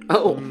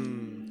 Oh.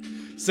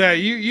 So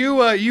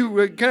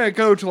you kind of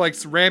go to like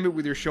ram it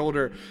with your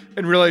shoulder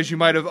and realize you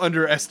might have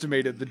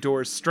underestimated the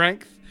door's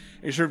strength.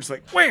 And you're sort of just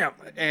like wham,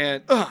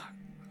 and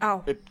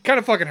Ow. it kind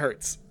of fucking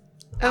hurts.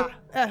 Oh.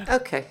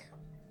 Okay.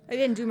 I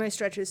didn't do my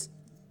stretches.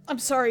 I'm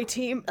sorry,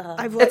 team.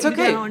 I've It's let you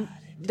okay. down.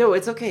 No,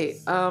 it's okay.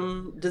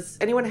 Does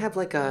anyone have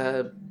like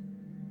a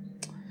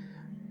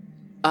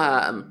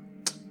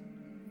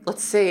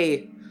let's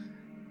say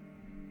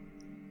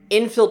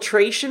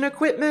infiltration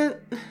equipment?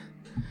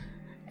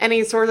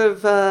 Any sort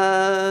of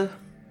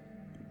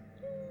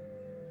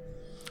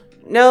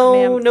no,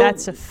 Ma'am, no.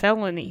 that's a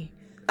felony.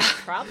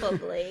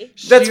 Probably.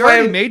 That's She why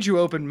already I'm- made you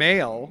open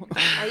mail.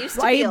 I used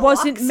to be It a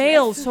wasn't locksmith.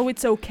 mail, so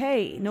it's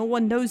okay. No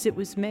one knows it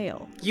was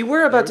mail. You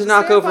were about to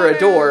knock over a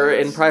door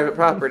in private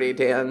property,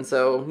 Dan,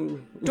 so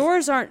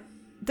Doors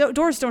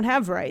doors don't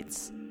have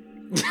rights.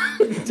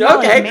 okay.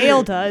 Like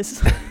mail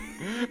does.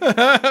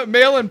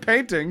 Mail and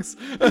paintings.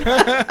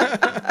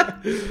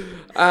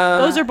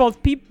 Those are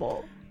both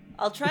people.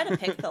 I'll try to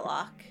pick the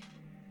lock.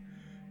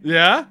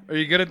 Yeah? Are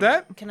you good at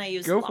that? Can I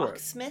use Go for it.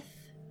 locksmith?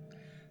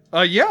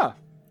 Yeah.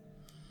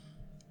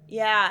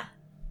 Yeah.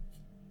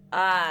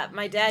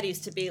 My dad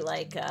used to be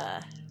like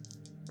a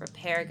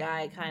repair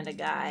guy kind of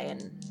guy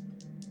and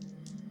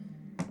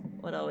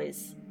would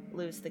always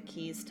lose the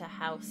keys to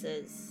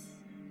houses.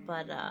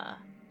 But,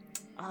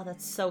 oh,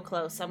 that's so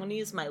close. I'm gonna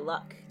use my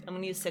luck. I'm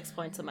gonna use 6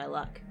 points of my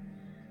luck.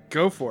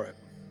 Go for it.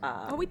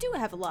 Oh, we do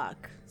have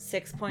luck.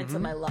 6 points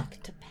of my luck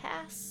to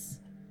pass.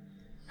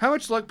 How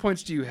much luck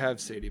points do you have,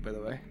 Sadie, by the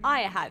way?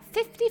 I have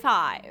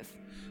 55.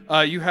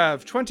 You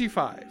have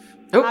 25.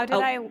 Oh, How did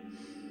I?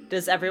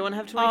 Does everyone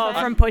have 25? Oh,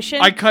 from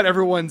pushing. I cut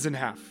everyone's in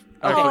half.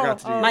 I forgot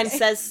to do that. Mine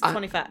says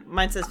 25.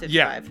 Mine says 55.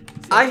 Yeah.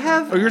 I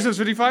have Oh, yours is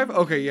 55?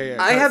 Okay, yeah.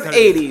 I Cut- have cut it.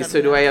 80,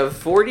 so do I have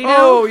 40 now?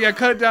 Oh, yeah,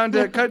 cut it down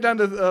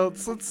to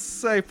let's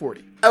say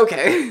 40.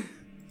 Okay.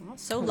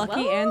 So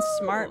lucky and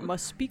smart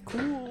must be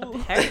cool.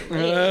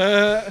 Apparently.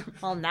 Uh,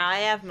 Well, now I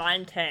have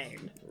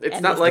 19. It's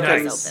And not this like door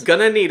I'm is open.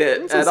 gonna need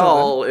it at something.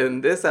 all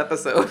in this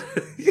episode.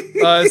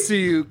 so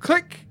you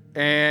click,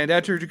 and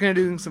after you're kind of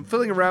doing some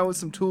fiddling around with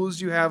some tools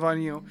you have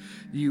on you,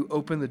 you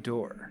open the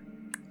door.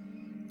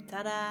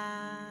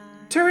 Ta-da!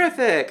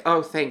 Terrific!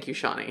 Oh, thank you,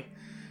 Shawnee.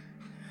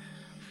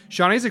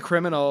 Shawnee's a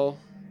criminal.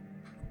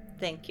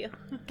 Thank you.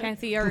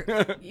 Kathy,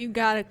 you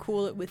gotta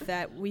cool it with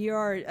that. We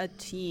are a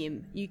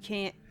team. You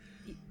can't.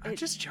 I'm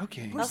just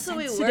joking. Also,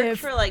 we work sensitive.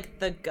 for, like,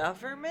 the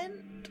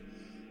government?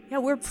 Yeah,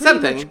 we're pretty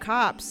Something. much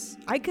cops.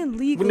 I can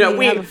legally No,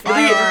 have a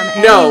firearm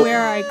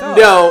anywhere I go.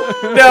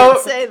 No.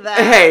 Say that.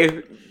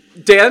 Hey,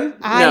 Dan?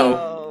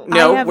 No,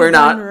 I have we're a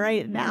not. gun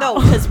right now. No,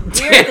 because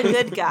we're the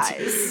good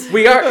guys.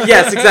 We are.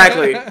 Yes,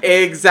 exactly,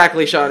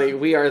 exactly, Shawnee.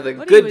 We are the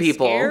What are good you,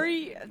 people.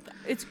 Scary?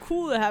 It's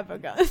cool to have a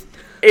gun.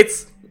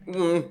 It's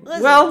Listen,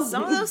 well.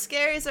 some of those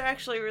scaries are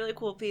actually really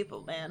cool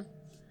people, man.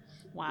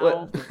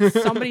 Wow.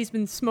 Somebody's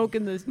been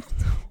smoking the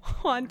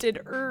haunted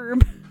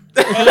herb.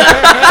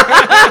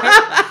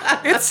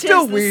 It's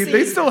still the weed.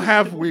 They scene. still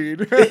have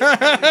weed.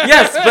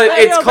 Yes, but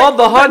it's know, called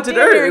but the haunted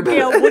Dan herb.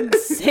 Airgale wouldn't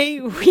say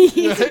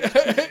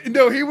weed.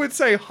 No, he would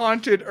say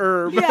haunted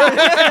herb.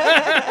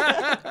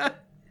 Yeah.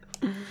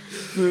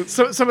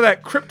 So, some of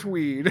that crypt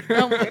weed.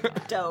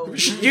 Dope.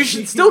 You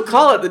should still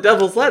call it the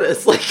devil's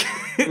lettuce. Like,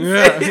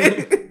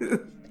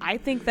 I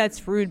think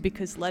that's rude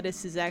because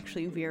lettuce is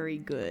actually very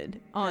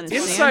good on a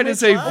Inside sandwich.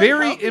 is a Well,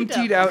 very healthy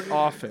emptied devil. out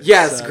office.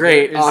 Yes,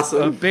 great, there is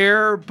awesome. A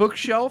bare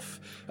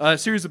bookshelf, a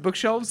series of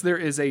bookshelves. There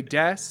is a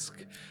desk.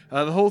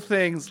 The whole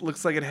thing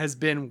looks like it has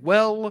been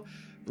well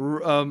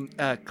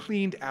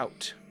cleaned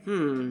out.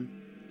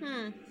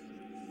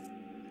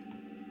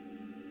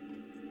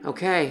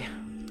 Okay.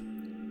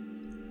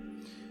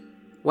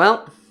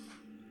 Well,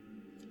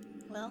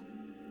 Well,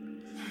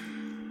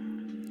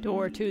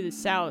 Door to the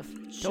south.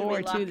 Should Door we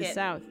to lock the it?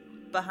 south.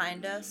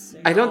 behind us?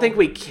 I don't think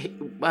we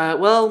can.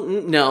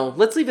 No.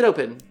 Let's leave it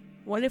open.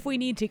 What if we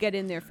need to get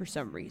in there for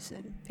some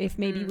reason? If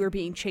maybe we're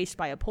being chased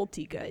by a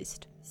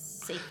poltergeist.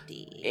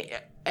 Safety.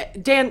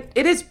 Dan,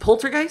 it is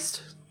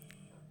poltergeist.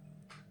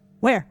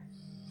 Where?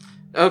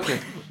 Okay.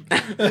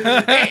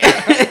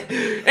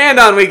 And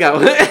on we go.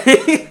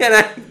 And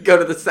I go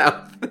to the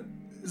south.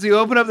 So you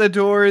open up the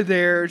door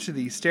there to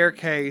the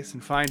staircase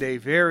and find a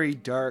very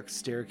dark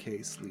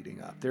staircase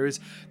leading up. There is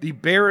the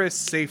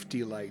barest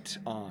safety light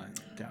on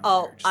down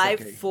Oh, there. Just I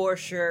like a- for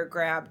sure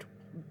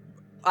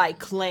I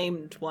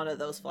claimed one of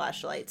those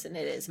flashlights, and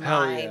it is Hell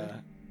mine. yeah.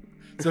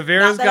 So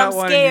Vera's Not that got I'm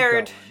one.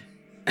 scared.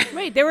 And you've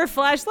Wait, there were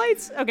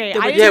flashlights? Okay,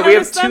 I Yeah, didn't we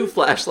have notice them. two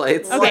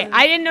flashlights. Okay,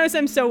 I didn't notice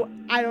them, so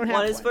I don't have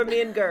One is for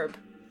me and Gerb.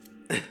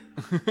 got one.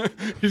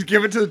 You just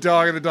give it to the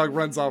dog, and the dog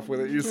runs off with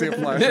it. You see it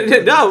flash.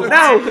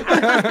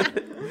 No.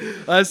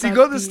 So you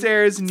go up the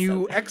stairs and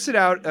you exit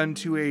out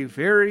onto a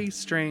very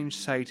strange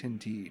sight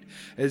indeed.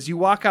 As you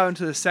walk out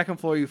into the second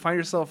floor, you find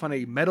yourself on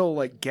a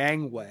metal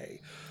gangway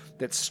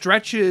that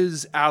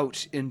stretches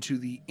out into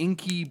the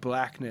inky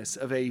blackness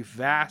of a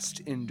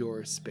vast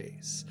indoor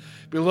space.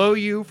 Below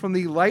you, from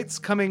the lights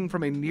coming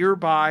from a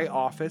nearby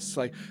office,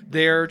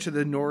 there to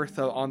the north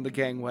on the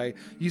gangway,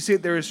 you see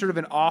that there is sort of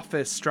an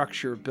office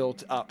structure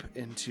built up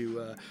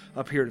into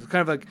up here to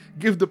kind of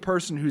give the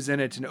person who's in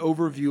it an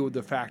overview of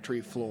the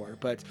factory floor.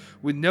 But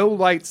with no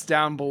lights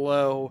down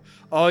below,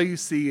 all you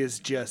see is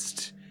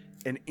just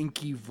an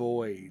inky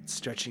void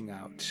stretching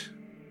out.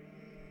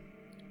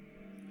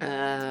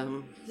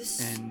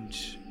 This And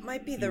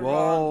might be the you wrong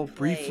all place.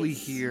 briefly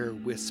hear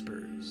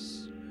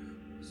whispers.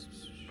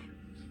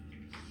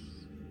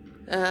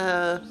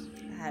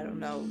 I don't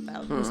know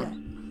about Who's that?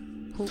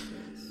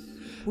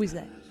 Who's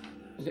that?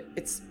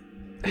 It's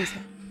Who's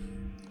that?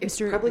 it's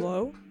Mr. probably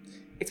Lowe?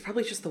 it's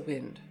probably just the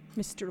wind.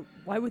 Mr.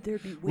 Why would there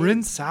be We're wind?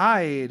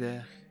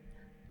 inside.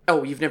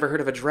 Oh, you've never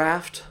heard of a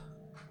draft?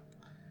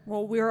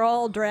 Well, we're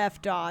all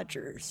draft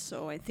dodgers,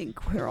 so I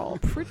think we're all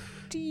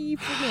pretty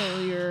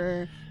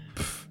familiar.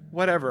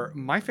 Whatever.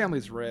 My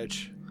family's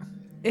rich.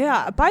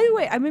 Yeah, by the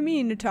way, I've been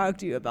meaning to talk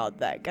to you about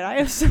that. Can I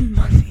have some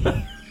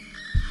money?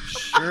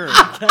 Sure.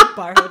 Can I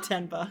borrow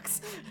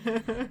 $10?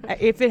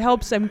 If it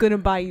helps, I'm gonna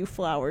buy you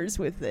flowers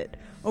with it.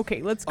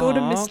 Okay, let's go to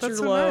Mr. That's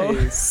so Lowe.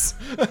 nice.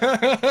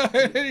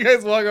 You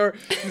guys walk over.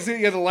 You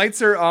see, the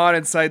lights are on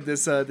inside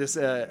this office,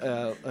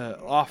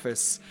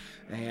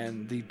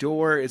 and the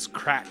door is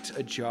cracked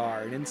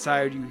ajar. And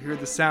inside, you hear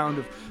the sound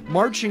of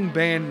marching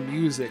band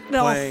music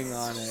No. playing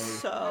on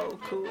So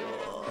cool.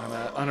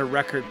 a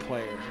record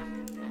player.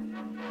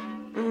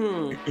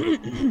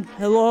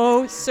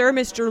 Hello, sir,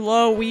 Mr.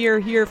 Lowe. We are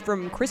here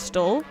from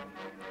Crystal.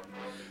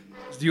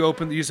 You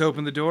just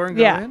open the door and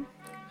go Yeah. in?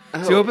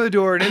 So you open the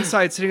door, and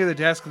inside, sitting at the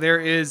desk, there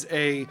is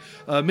a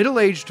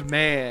middle-aged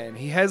man.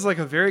 He has a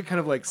very kind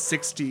of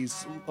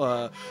 60s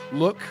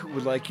look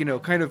with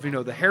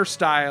the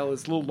hairstyle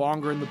is a little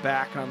longer in the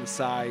back and on the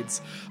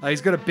sides.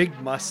 He's got a big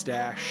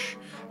mustache,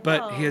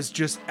 but he has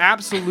just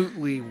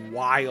absolutely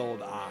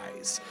wild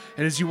eyes.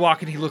 And as you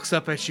walk in, he looks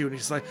up at you, and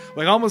he's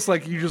almost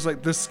like you just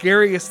the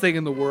scariest thing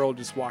in the world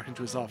just walked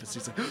into his office.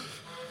 He's like,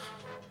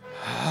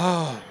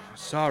 "Oh,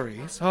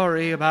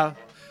 sorry about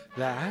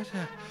that.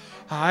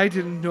 I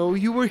didn't know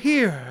you were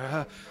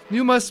here.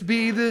 You must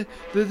be the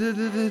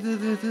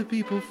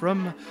people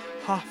from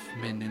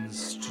Hoffman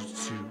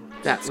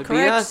Institute." That would be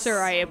Correct, us.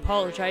 sir. I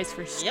apologize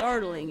for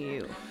startling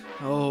you.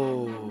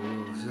 Oh,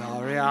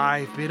 sorry,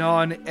 I've been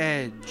on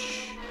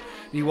edge.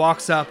 He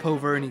walks up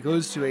over and he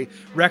goes to a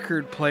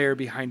record player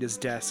behind his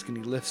desk and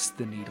he lifts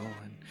the needle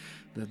and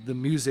the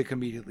music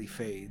immediately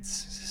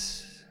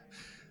fades.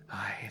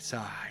 I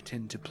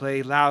tend to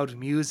play loud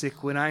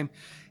music when I'm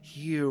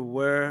here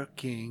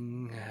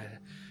working.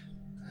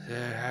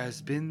 There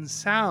has been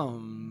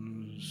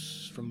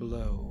sounds from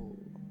below.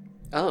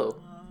 Oh.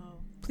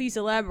 Please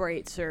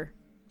elaborate, sir.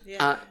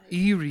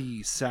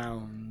 Eerie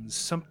sounds.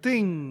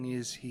 Something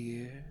is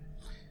here.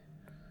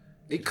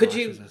 Could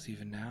you Watches us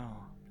even now.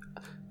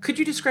 Could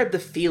you describe the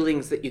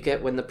feelings that you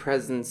get when the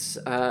presence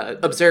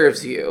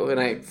observes you? And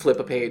I flip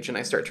a page and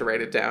I start to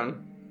write it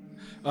down.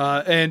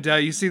 And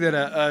you see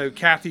that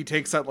Kathy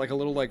takes out a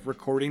little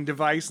recording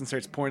device and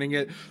starts pointing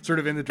it sort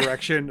of in the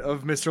direction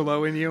of Mr.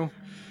 Lowe and you.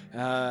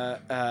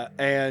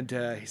 And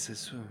he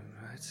says,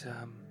 it's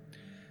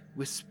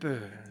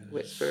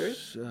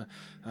whispers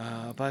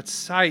about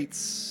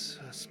sights,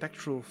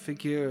 spectral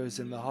figures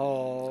in the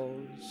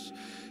halls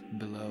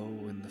below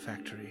in the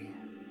factory.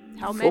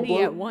 How many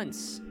Full-blown? at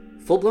once?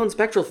 Full-blown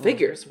spectral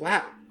figures.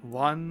 Wow.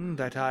 One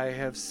that I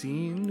have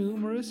seen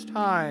numerous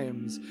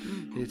times.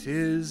 It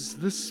is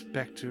the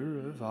specter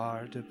of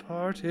our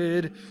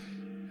departed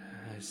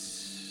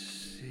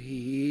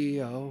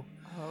CEO,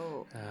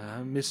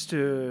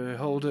 Mr.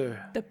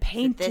 Holder. The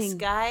painting. This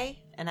guy,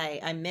 and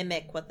I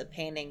mimic what the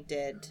painting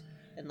did,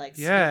 and scoop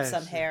Yes.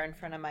 some hair in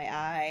front of my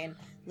eye and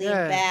lean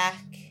Yes.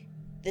 back.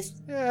 This.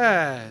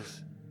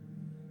 Yes,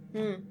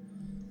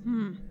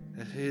 Hmm.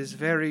 that is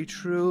very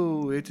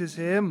true. It is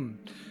him.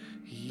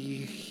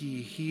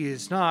 He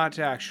is not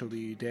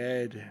actually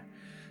dead.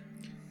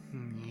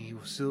 He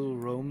still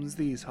roams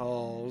these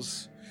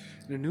halls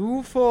in a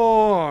new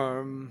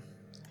form.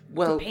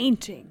 Well,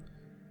 Painting.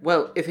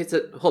 well, if it's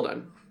a hold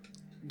on,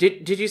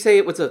 did you say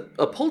it was a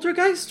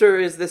poltergeist, or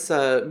is this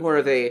more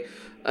of a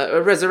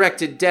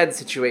resurrected dead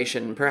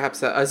situation?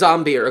 Perhaps a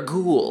zombie or a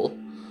ghoul?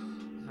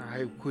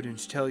 I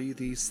couldn't tell you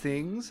these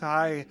things.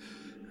 I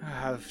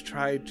have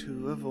tried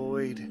to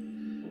avoid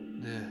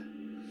the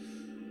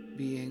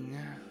being.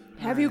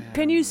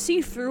 Can you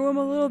see through him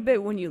a little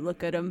bit when you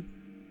look at him?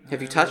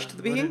 Have you touched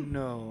the being?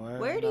 No. I have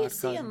Where do you not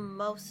see gotten- him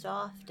most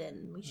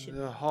often? We should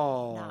The not go.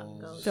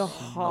 halls. The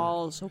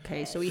halls.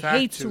 Okay, so he Factory.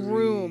 hates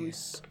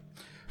rooms.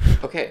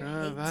 Okay.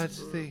 But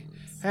the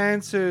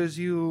answers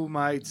you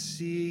might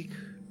seek.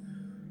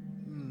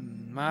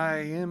 My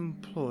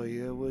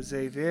employer was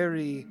a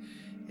very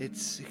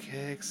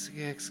eccentric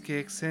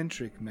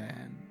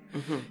man.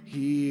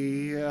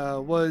 He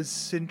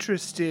was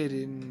interested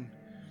in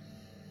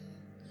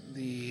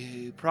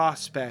the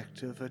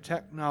prospect of a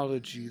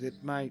technology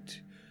that might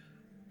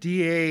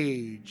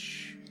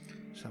de-age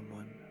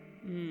someone.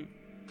 He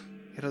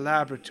had a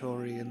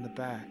laboratory in the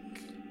back.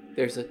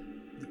 There's a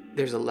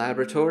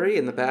laboratory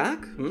in the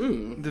back?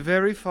 The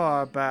very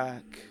far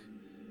back.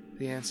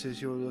 The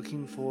answers you're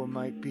looking for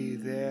might be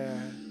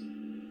there.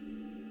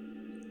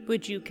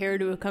 Would you care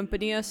to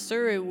accompany us,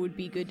 sir? It would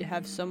be good to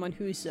have someone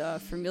who's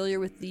familiar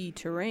with the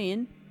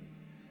terrain.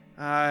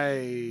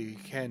 I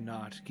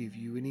cannot give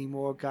you any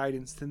more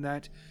guidance than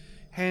that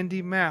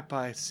handy map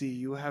I see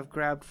you have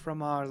grabbed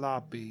from our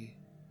lobby.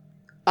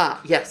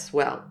 Yes,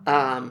 well,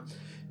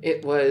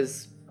 it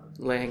was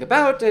laying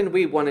about, and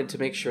we wanted to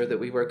make sure that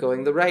we were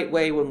going the right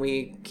way when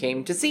we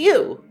came to see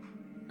you.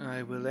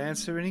 I will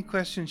answer any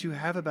questions you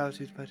have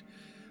about it, but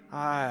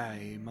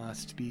I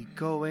must be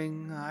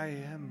going. I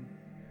am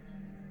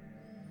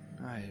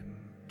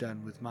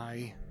done with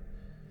my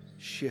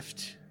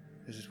shift,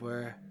 as it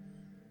were.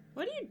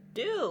 What do you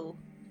do?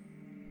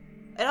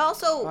 And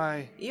also,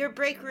 Why? your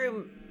break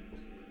room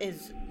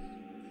is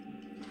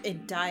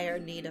in dire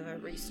need of a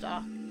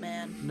restock,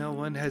 man. No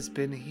one has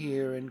been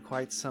here in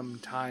quite some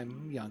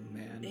time, young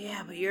man.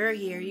 Yeah, but you're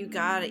here. You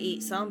gotta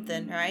eat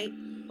something, right?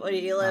 What do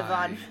you live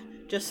on?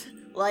 Just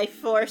life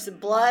force and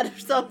blood or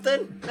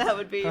something? That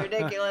would be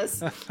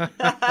ridiculous.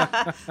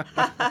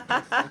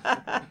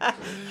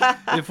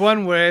 If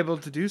one were able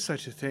to do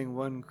such a thing,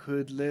 one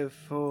could live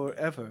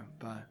forever,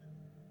 but...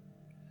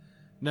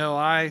 No,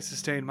 I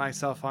sustain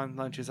myself on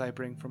lunches I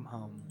bring from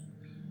home.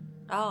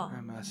 Oh.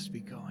 I must be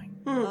going.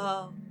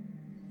 Oh.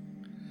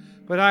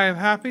 But I am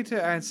happy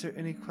to answer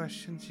any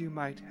questions you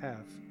might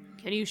have.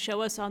 Can you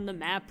show us on the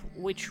map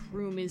which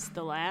room is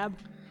the lab?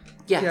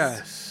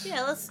 Yes.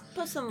 Yeah, let's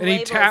put some And he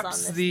labels on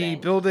taps this the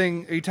thing.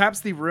 building, he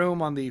taps the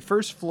room on the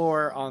first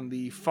floor on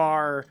the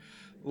far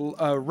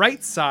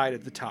right side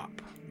at the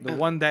top. The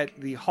one that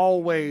the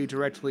hallway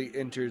directly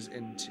exits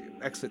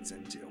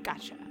into.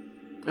 Gotcha.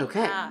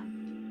 Okay.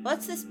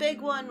 What's this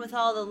big one with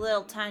all the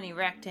little tiny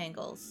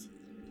rectangles?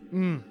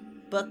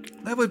 Book.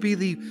 That would be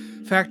the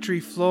factory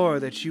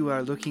floor that you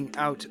are looking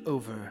out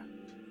over.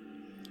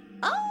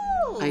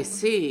 Oh! I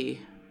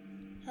see.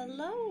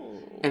 Hello.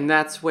 And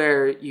that's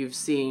where you've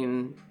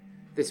seen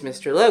this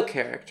Mr. Lowe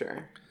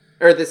character.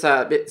 Or this,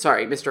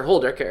 Mr.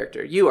 Holder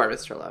character. You are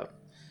Mr. Lowe.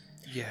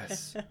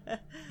 Yes,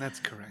 that's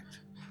correct.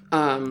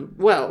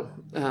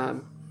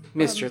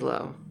 Mr.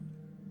 Lowe.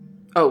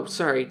 Oh,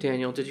 sorry,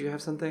 Daniel, did you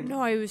have something?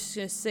 No, I was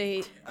gonna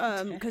say,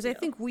 because I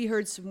think we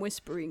heard some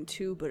whispering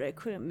too, but I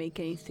couldn't make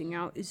anything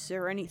out. Is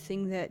there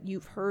anything that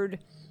you've heard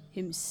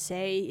him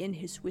say in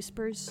his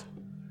whispers?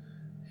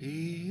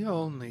 He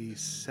only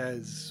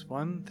says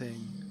one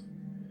thing.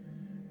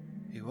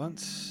 He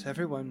wants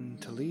everyone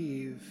to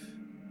leave.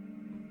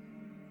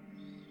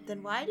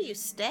 Then why do you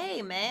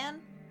stay,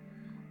 man?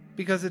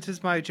 Because it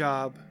is my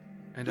job,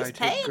 and He's I take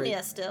paying great...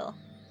 you still.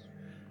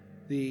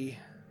 The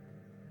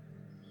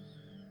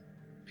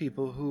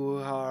people who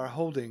are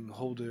holding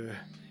Holder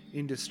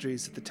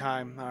Industries at the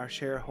time, our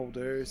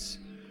shareholders,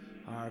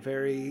 are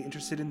very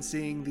interested in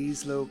seeing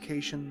these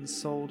locations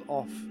sold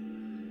off.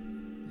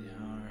 They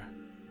are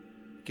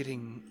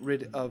getting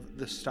rid of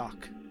the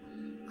stock.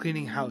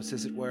 Cleaning house,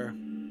 as it were.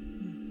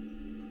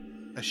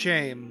 A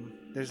shame.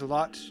 There's a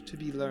lot to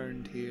be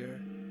learned here.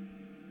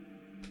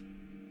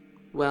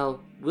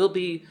 Well, we'll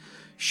be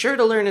sure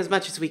to learn as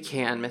much as we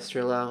can,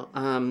 Mr.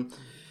 Lowe.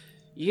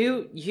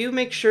 You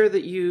make sure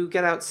that you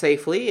get out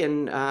safely,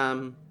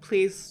 and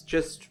please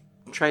just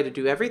try to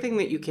do everything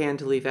that you can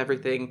to leave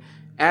everything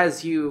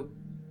as you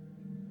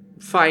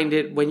find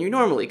it when you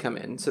normally come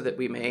in, so that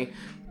we may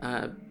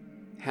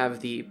have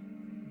the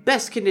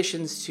best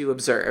conditions to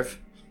observe.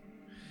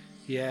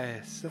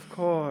 Yes, of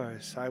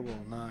course. I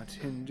will not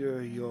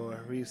hinder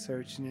your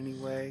research in any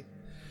way.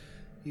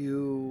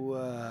 You,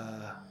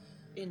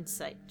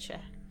 Insight check.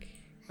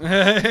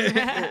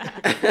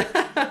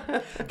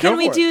 Can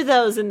we do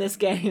those in this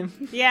game?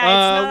 Yeah, it's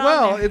not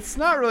on there. it's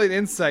not really an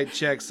insight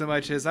check so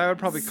much as I would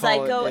probably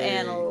call it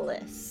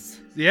Psychoanalyst.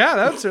 Yeah,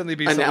 that would certainly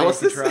be something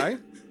Analysis? you could try.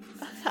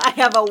 I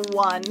have a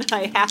 1.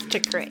 I have to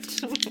crit.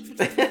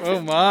 Oh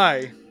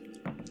my.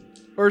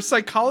 Or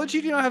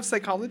psychology? Do you not have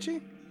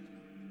psychology?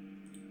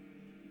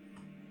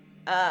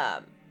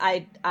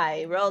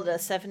 I rolled a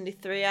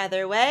 73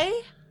 either way.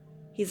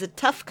 He's a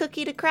tough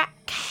cookie to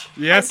crack.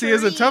 Yes, Hard he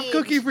is to a tough read.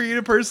 cookie for you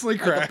to personally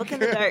Like a crack. book in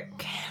the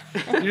dark.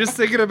 You're just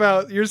thinking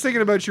about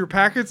your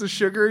packets of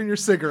sugar and your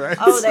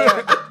cigarettes. Oh,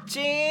 they're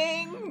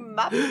itching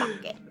my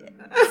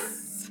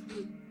pockets.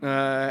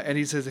 And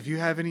he says, if you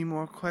have any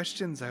more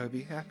questions, I would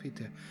be happy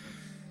to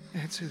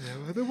answer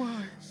them.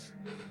 Otherwise,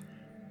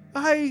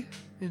 I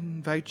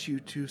invite you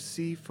to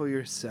see for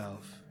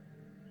yourself.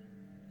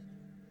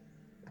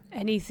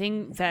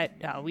 Anything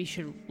that we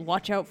should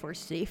watch out for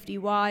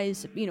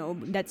safety-wise?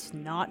 That's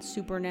not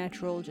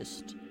supernatural,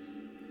 just...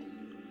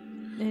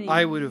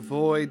 I would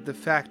avoid the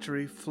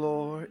factory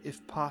floor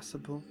if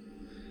possible.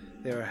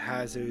 There are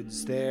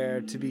hazards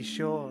there, to be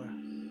sure.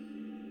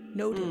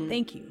 Noted,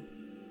 thank you.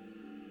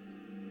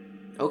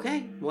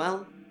 Okay,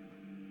 well...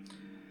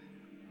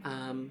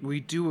 We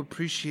do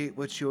appreciate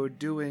what you're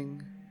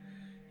doing.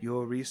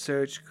 Your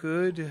research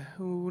could,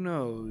 who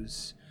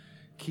knows,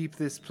 keep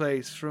this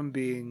place from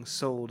being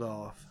sold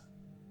off.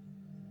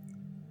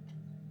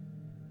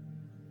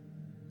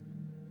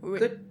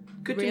 Good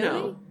Really? to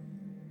know.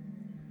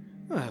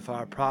 Well, if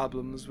our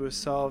problems were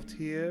solved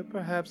here,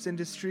 perhaps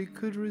industry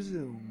could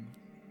resume.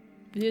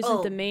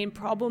 Isn't the main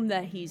problem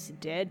that he's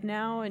dead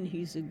now and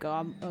he's a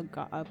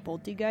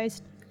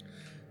poltergeist?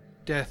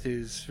 Death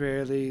is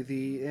rarely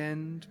the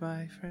end,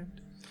 my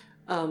friend.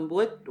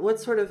 What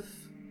sort of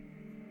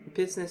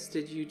business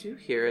did you do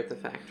here at the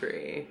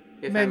factory?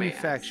 If I may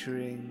ask?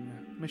 Manufacturing,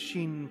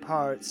 machine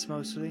parts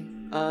mostly.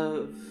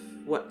 Of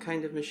what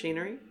kind of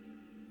machinery?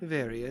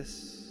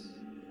 Various.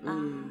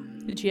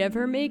 Did you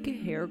ever make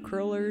hair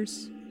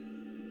curlers?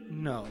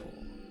 No.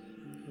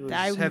 It was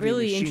I'm heavy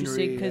really machinery,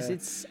 interested because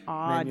it's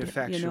odd,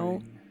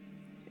 manufacturing.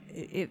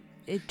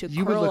 It to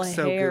You curl would look a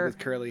so hair. good with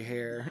curly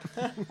hair.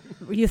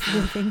 You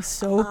think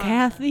so,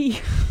 Kathy?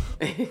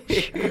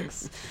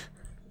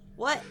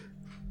 What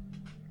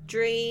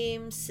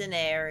dream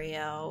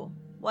scenario?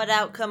 What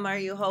outcome are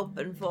you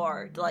hoping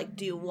for? Like,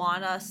 do you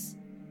want us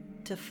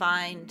to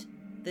find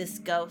this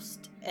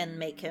ghost and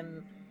make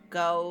him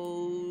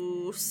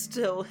ghost,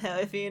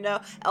 if you know?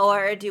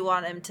 Or do you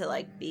want him to,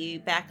 like, be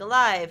back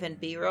alive and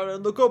be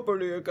running the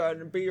company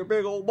again and be your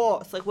big old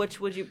boss? Like, which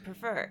would you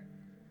prefer?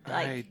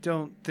 Like, I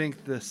don't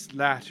think this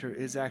latter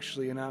is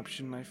actually an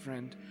option, my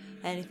friend.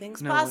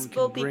 anything's No one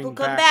possible. can bring People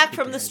come back back the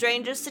from the dead.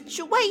 strangest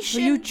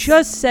situation. You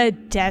just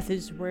said death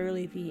is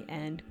rarely the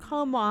end.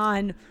 Come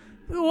on.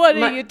 What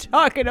are you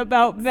talking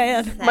about,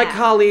 man? My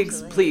colleagues,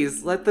 Actually.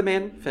 please let the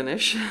man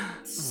finish.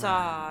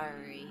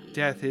 Sorry.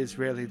 Death is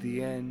rarely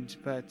the end,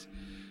 but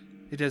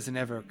it doesn't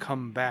ever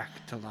come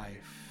back to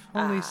life.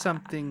 Only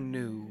something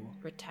new.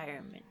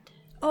 Retirement.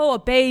 Oh, a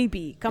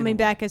baby coming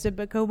back as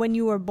because when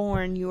you were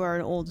born, you are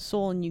an old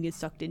soul and you get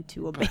sucked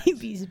into a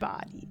baby's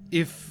body.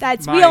 If We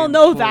my all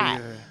know that.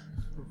 employer-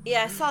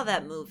 Yeah, I saw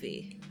that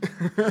movie.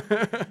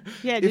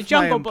 Yeah, the if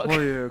Jungle my Book.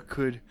 employer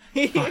could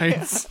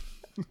find...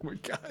 Oh my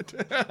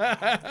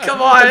god.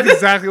 Come on. That's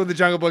exactly what the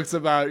Jungle Book's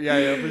about.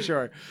 Yeah, for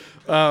sure.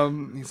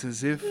 He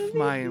says, if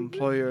my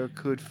employer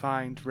could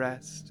find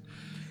rest,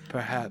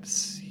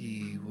 perhaps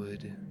he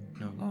would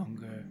no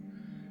longer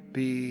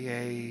be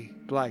a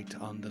blight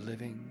on the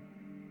living.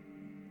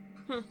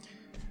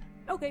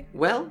 Okay.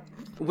 Well,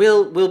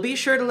 we'll be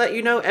sure to let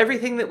you know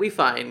everything that we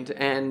find,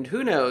 and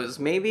who knows,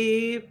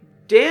 maybe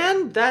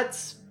Dan,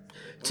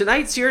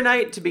 tonight's your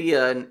night to be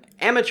an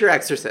amateur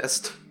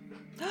exorcist.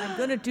 I'm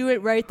gonna do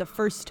it right the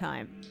first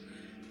time.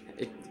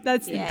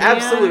 That's the Yeah. Dan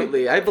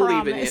Absolutely, I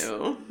believe promise. in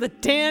you. The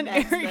Dan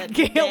That's Eric the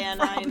Gale Dan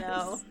I promise.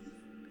 know.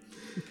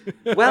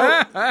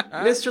 Well,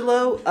 Mr.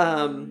 Lowe,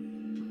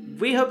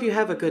 we hope you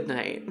have a good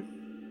night.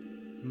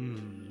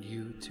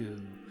 You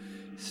too.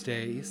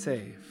 Stay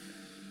safe.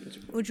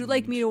 Would you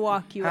like me to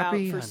walk you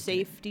Happy out for hunting.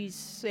 safety's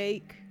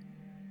sake?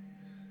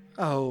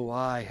 Oh,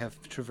 I have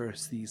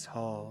traversed these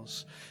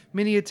halls.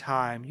 Many a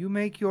time you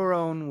make your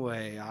own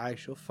way, I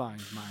shall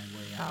find my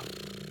way out.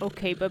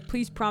 Okay, but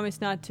please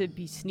promise not to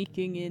be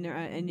sneaking in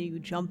and you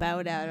jump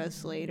out at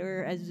us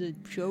later as a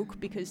joke,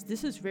 because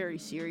this is very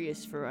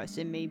serious for us.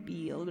 It may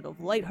be a little bit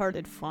of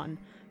lighthearted fun,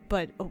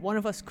 but one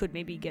of us could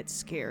maybe get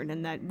scared,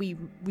 and that we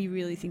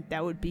really think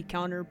that would be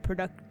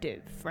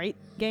counterproductive, right,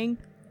 gang?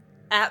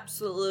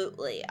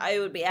 Absolutely. I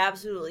would be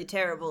absolutely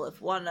terrible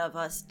if one of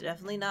us,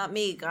 definitely not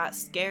me, got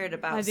scared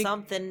about I think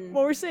something.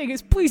 What we're saying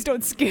is, please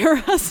don't scare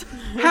us.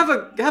 Have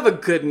a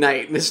good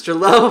night, Mr.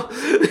 Lowe.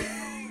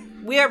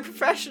 We are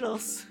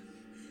professionals.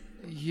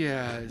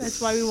 Yes. That's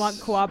why we want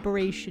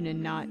cooperation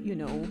and not,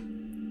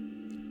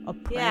 a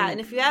prank. Yeah, and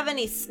if you have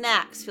any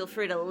snacks, feel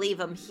free to leave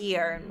them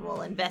here and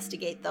we'll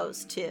investigate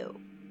those too.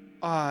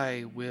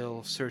 I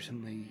will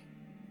certainly.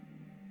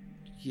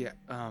 Yeah,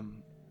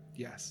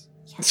 yes.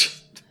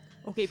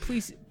 Okay,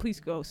 please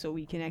go so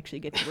we can actually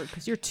get to work,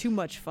 because you're too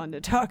much fun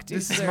to talk to,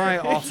 This is sir. my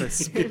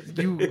office.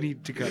 You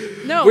need to go.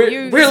 No,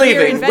 We're we're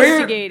leaving.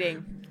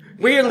 investigating.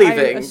 We're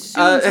leaving.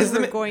 assumed you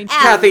were going to-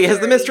 Kathy, has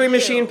the mystery After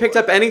machine you. picked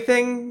up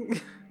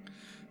anything?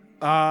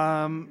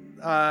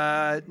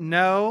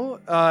 No.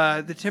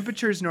 The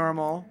temperature's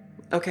normal.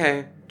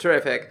 Okay,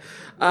 terrific.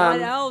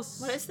 What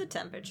else? What is the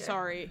temperature?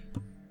 Sorry.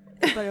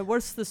 But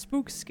what's the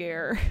spook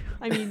scare?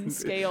 I mean,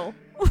 scale.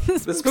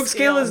 The spook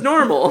scale is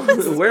normal.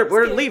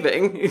 We're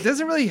leaving. It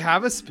doesn't really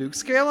have a spook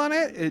scale on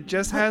it. It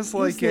just has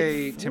like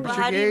a it for? temperature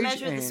Well, how do you gauge.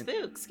 measure the and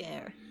spook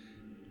scare?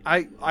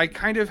 I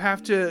kind of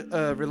have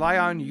to rely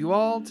on you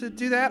all to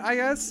do that, I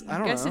guess. I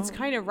don't guess know. it's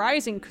kind of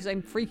rising because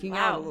I'm freaking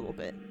out a little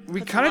bit. We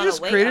puts a kind of lot of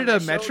just weight created on a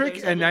my metric,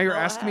 shoulders. I and now didn't you're know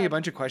I asking me a had.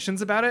 bunch of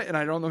questions about it, and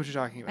I don't know what you're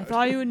talking I about.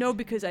 thought you would know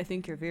because I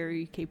think you're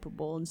very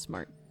capable and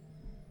smart.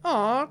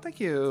 Aw, thank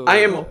you.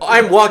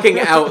 I'm walking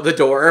out the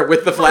door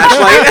with the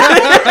flashlight.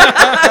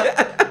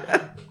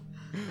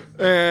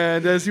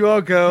 And as you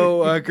all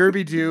go,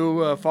 Gerby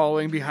Doo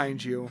following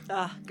behind you.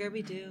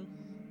 Gerby do.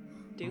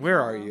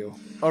 Where are you?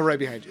 Oh, right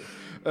behind you.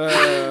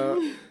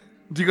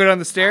 Do you go down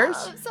the stairs?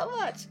 So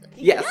much.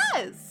 Yes.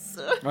 Yes.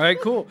 All right,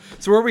 cool.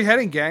 So where are we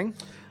heading, gang?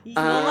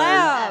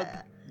 Lab.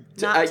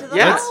 Not to the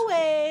yes.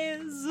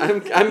 hallways. I'm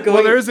going.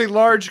 Well, there is a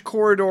large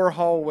corridor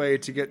hallway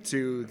to get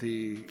to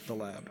the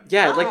lab.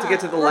 Yeah, I'd like to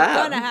get to the We're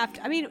lab. gonna have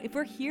to. I mean, if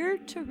we're here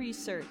to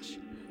research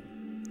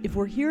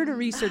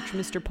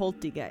Mr.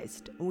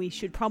 Poltergeist, we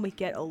should probably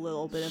get a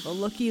little bit of a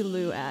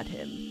looky-loo at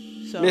him.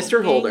 So,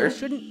 Mr. Holder. we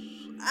shouldn't.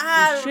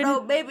 I don't know.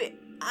 shouldn't- Maybe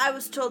I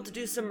was told to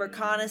do some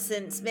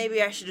reconnaissance.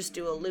 Maybe I should just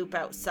do a loop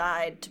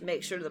outside to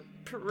make sure the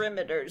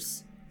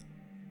perimeter's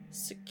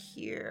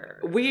secure.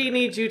 We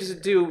need you to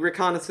do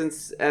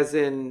reconnaissance, as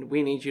in,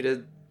 we need you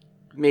to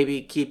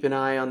maybe keep an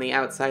eye on the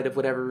outside of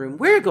whatever room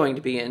we're going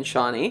to be in,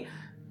 Shawnee.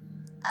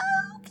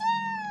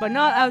 But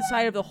not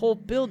outside of the whole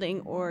building,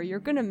 or you're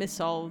gonna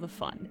miss all of the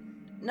fun.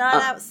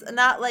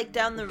 Not like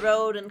down the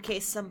road in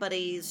case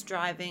somebody's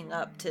driving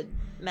up to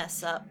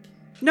mess up.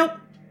 Nope.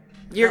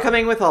 You're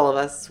coming with all of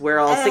us. We're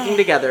all sticking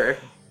together.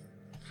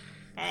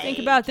 Think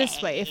about it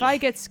this way: if I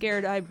get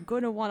scared, I'm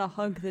gonna want to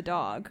hug the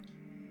dog.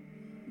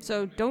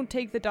 So don't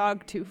take the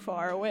dog too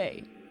far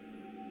away.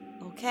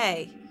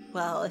 Okay.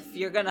 Well, if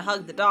you're gonna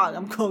hug the dog,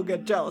 I'm gonna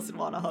get jealous and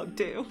want to hug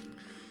too.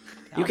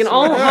 You can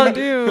all hug.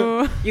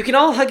 Do. You can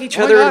all hug each Oh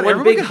my other God, in one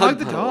everyone big can hug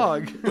the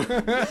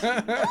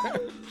puddle. dog.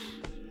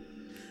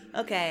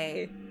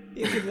 Okay.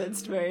 You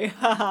convinced me.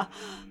 Ha ha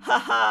ha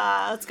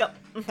ha. Let's go.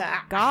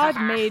 God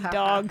made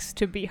dogs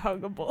to be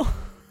huggable.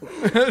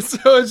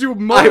 So as you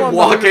mow I'm on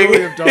walking. the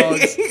huggability of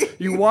dogs,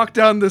 you walk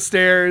down the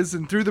stairs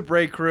and through the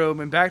break room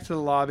and back to the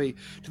lobby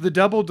to the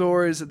double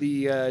doors at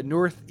the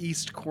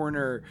northeast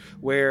corner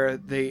where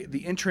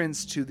the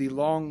entrance to the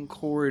long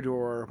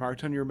corridor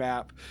marked on your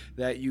map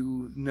that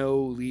you know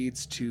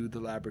leads to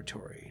the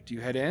laboratory. Do you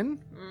head in?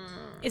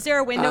 Is there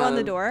a window on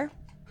the door?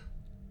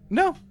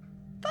 No.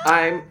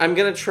 I'm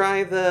gonna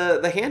try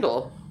the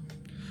handle.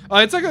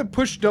 It's like a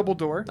push double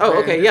door. Oh, And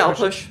okay. it Yeah, I'll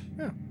pushes- push.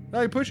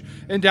 Yeah. You push,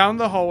 and down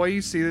the hallway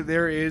you see that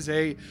there is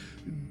a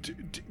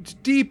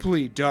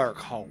deeply dark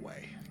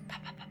hallway.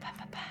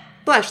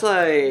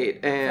 Flashlight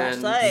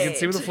and Flashlight. You can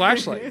see with a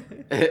flashlight.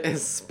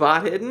 Is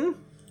spot hidden?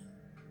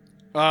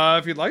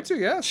 If you'd like to,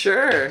 yes.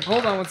 Sure.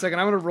 Hold on one second.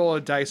 I'm going to roll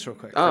a dice real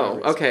quick. Oh,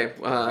 okay.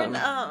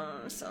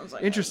 Sounds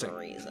like Interesting. there's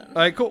a reason. All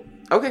right, cool.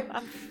 Okay.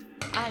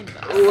 I'm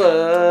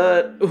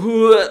What?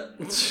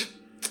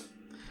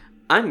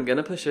 I'm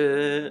gonna push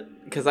it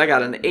because I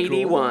got an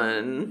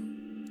 81.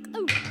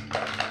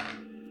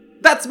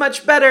 That's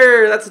much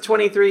better. That's a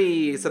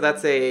 23, so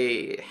that's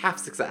a half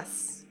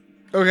success.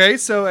 Okay,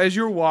 so as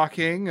you're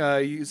walking,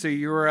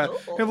 you're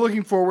kind of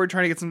looking forward,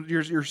 trying to get some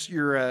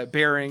your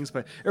bearings,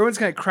 but everyone's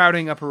kind of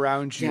crowding up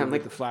around you Yeah, I'm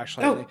with like, the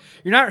flashlight. "Oh."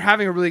 You're not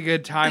having a really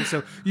good time,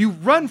 so you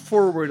run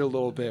forward a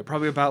little bit,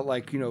 probably about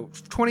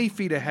 20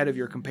 feet ahead of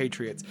your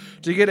compatriots,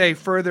 to get a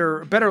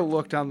better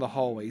look down the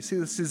hallway. You see,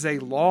 this is a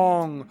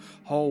long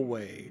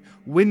hallway,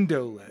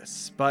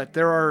 windowless, but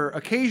there are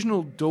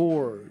occasional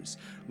doors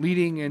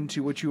leading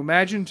into what you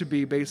imagine to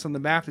be, based on the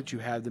map that you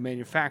have, the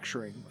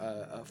manufacturing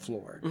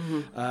floor.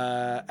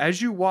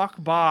 As you walk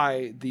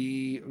by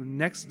the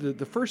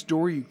first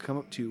door you come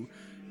up to,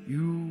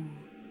 you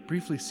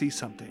briefly see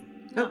something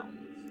Oh.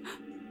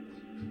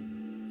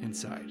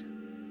 inside.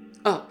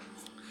 Oh.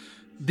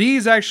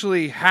 These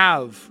actually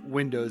have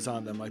windows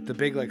on them, like the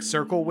big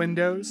circle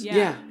windows.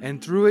 Yeah.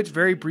 And through it,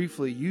 very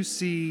briefly, you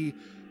see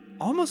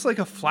almost like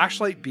a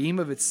flashlight beam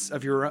of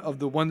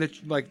the one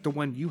that the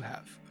one you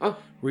have. Oh.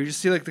 Where you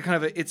just see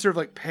it's sort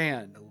of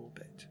panned a little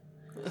bit.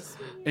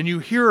 And you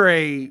hear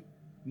a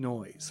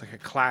noise, like a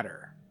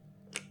clatter.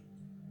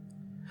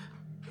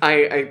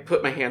 I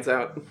put my hands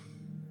out.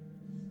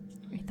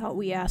 I thought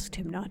we asked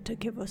him not to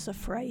give us a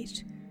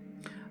fright.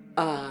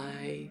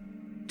 I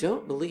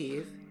don't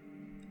believe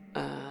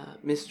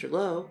Mr.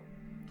 Lowe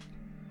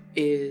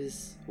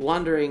is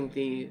wandering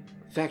the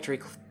factory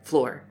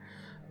floor.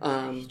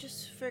 You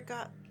just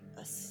forgot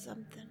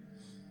something.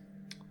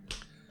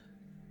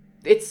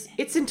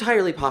 It's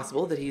entirely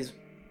possible that he's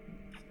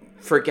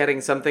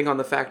forgetting something on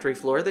the factory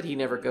floor that he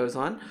never goes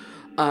on.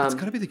 It's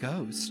gotta be the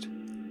ghost.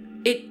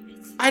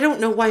 I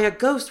don't know why a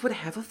ghost would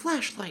have a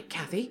flashlight,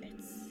 Kathy.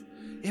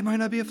 It might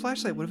not be a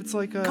flashlight. What if it's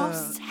like a...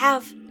 Ghosts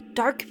have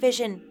dark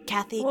vision,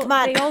 Kathy. Well, Come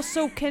on. they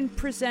also can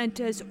present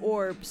as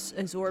orbs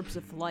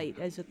of light,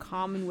 as a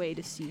common way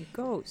to see a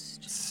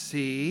ghost.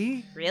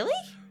 See? Really?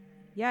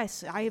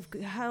 Yes, I have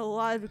had a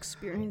lot of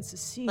experience of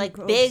seeing Like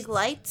ghosts. big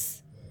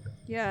lights?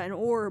 Yeah, an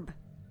orb.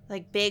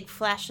 Like big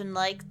flashing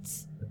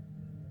lights?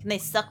 Can they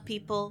suck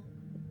people?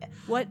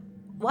 What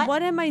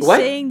What? am I What?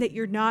 saying that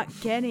you're not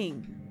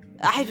getting?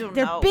 I don't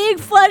They're know. big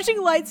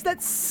flashing lights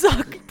that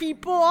suck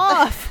people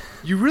off.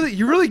 You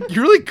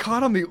really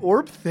caught on the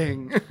orb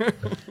thing.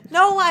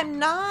 No, I'm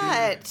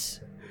not.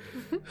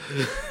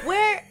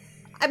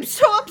 I'm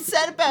so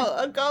upset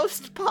about a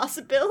ghost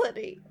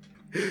possibility.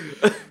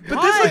 But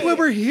that's like why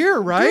we're here,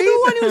 right? You're the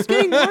one who's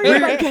getting worried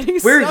about getting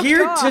We're sucked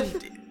here off.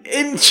 to.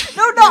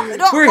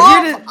 No, We're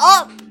here to.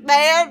 up,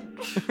 man.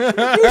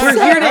 We're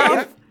here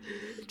to.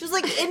 Just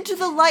like into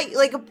the light,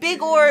 like a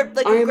big orb,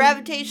 like a I'm-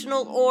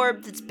 gravitational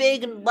orb that's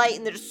big and light,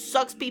 and that just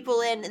sucks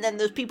people in, and then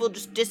those people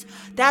just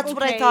That's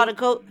what I Okay, thought a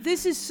ghost.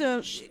 This is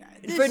some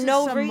for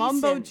no reason.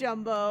 mumbo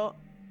jumbo.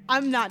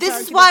 I'm not. This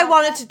is talking why I about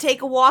wanted that. to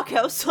take a walk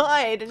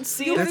outside and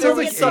see That if sounds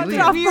we like get something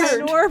aliens. Off by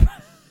an weird. orb.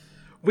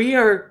 We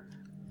are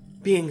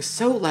being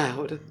so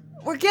loud.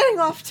 We're getting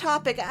off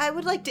topic. I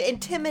would like to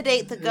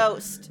intimidate the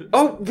ghost.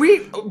 Oh,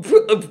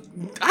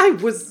 I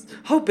was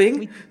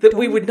hoping that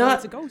we don't would know not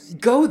it's a ghost.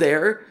 go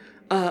there.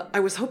 I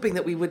was hoping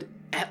that we would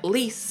at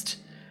least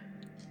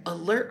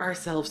alert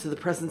ourselves to the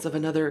presence of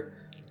another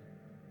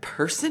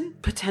person,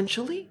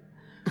 potentially,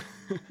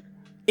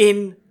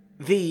 in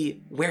the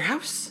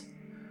warehouse.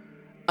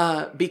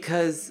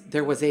 Because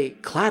there was a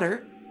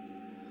clatter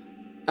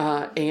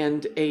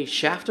and a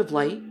shaft of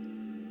light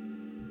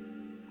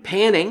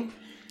panning,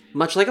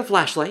 much like a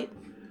flashlight.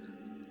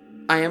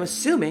 I am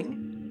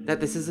assuming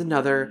that this is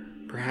another,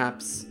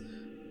 perhaps,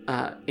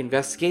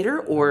 investigator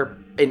or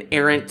an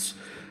errant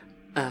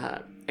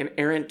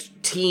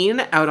teen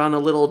out on a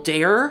little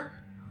dare.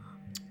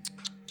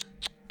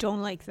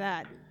 Don't like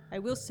that. I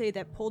will say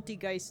that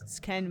poltergeists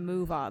can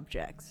move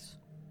objects,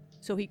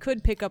 so he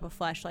could pick up a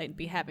flashlight and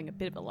be having a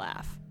bit of a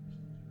laugh.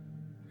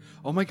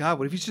 Oh my god,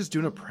 what if he's just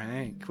doing a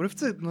prank? What if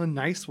it's a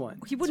nice one?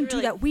 He wouldn't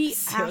really do that. We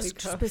silly asked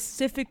ghost.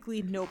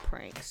 specifically no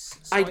pranks,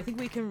 so I- I think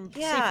we can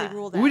Yeah. safely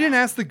rule that. We didn't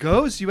out. ask the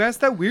ghost. You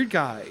asked that weird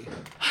guy.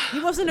 He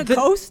wasn't a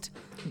ghost.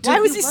 Why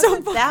was he so?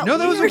 Wasn't that No,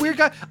 that was a weird? weird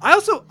guy.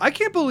 I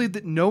can't believe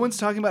that no one's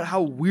talking about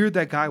how weird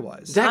that guy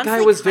was. That guy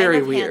Honestly, was kind very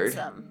of weird.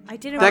 handsome. I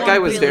didn't. That guy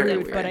want was to very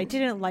believe, weird. but I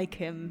didn't like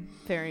him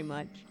very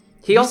much.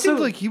 He He also seemed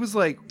like he was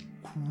like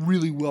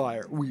really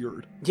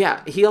weird.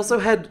 Yeah, he also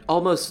had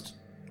almost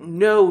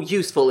no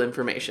useful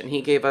information.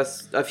 He gave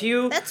us a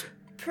few. That's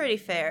pretty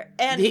fair.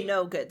 And He-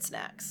 no good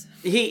snacks.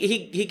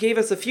 He gave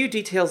us a few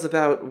details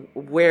about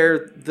where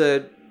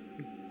the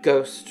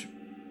ghost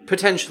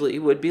potentially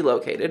would be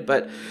located,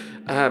 but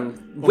Oh my god,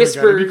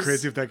 whispers. it'd be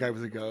crazy if that guy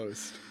was a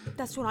ghost.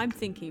 That's what I'm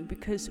thinking.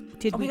 Because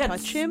did Oh we my God,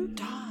 touch him?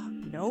 stop.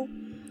 No.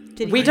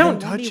 Did We he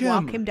don't normally touch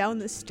walk him. him down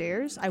the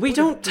stairs? I We would've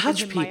don't given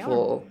touch him my arm.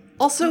 people.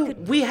 Also,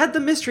 we had the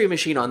mystery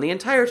machine on the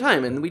entire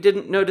time, and we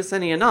didn't notice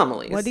any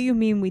anomalies. What do you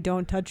mean we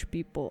don't touch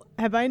people?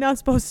 Have I not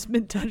supposed to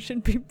been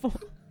touching people?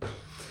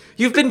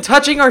 You've been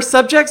touching our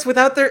subjects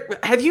without their.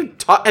 Have you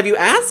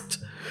asked?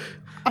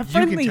 A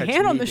friendly touch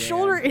hand on me, the Dan.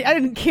 shoulder. I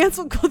didn't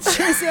cancel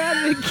culture's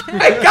ad again.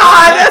 My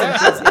God!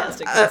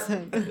 Enthusiastic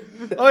consent.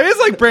 Oh, it is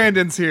like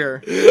Brandon's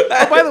here.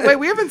 Oh, by the way,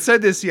 we haven't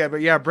said this yet, but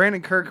yeah,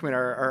 Brandon Kirkman,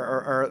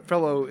 our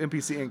fellow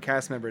NPC and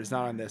cast member, is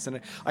not on this. And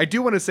I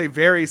do want to say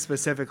very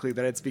specifically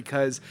that it's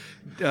because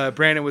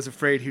Brandon was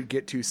afraid he'd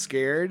get too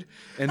scared,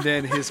 and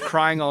then his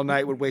crying all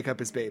night would wake up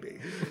his baby.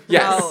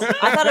 Yes. Oh,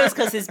 I thought it was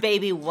because his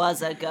baby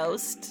was a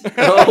ghost.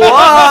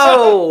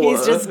 Whoa!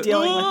 He's just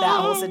dealing with that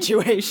whole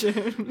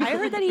situation. I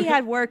heard that he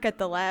had work at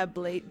the lab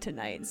late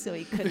tonight, so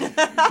he couldn't.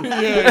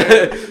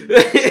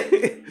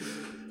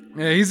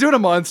 Yeah, he's doing a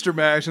monster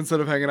mash instead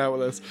of hanging out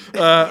with us.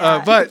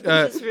 But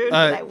It's just rude,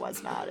 but I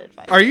was not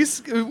invited.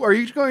 are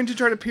you going to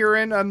try to peer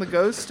in on the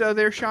ghost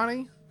there,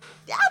 Shawnee?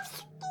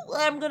 Absolutely,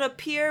 I'm gonna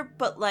peer,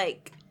 but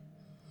like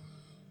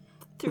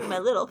through my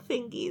little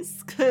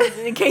fingies, 'cause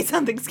in case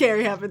something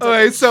scary happens. I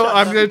Okay, can so shut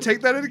I'm them. going to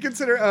take that into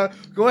consider.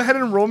 Go ahead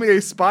and roll me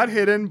a spot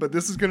hidden, but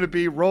this is going to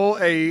be roll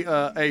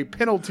a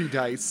penalty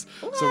dice.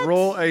 So What?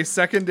 roll a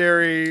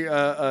secondary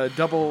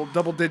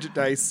double digit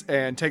dice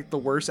and take the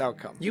worst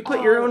outcome. You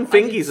put your own I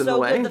did fingies in so the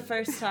way. good the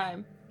first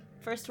time.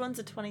 First one's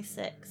a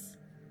 26.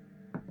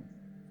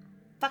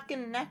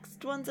 Fucking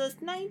next one's a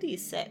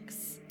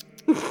 96.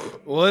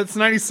 Well, it's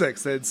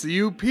 96 then. So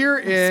you peer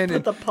in Put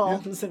and the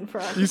palms in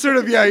front. you sort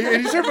of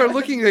and you sort of are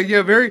looking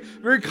very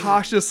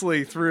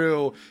cautiously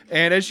through.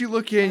 And as you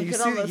look in, I you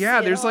could see almost yeah,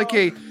 see it there's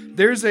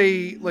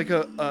like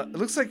all. it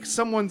looks like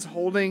someone's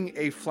holding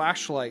a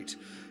flashlight,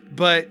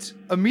 but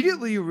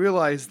immediately you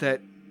realize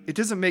that it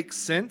doesn't make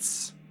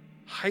sense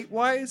height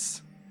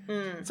wise.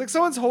 It's like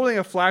someone's holding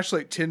a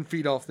flashlight 10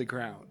 feet off the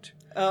ground.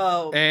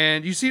 Oh.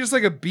 And you see just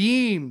like a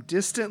beam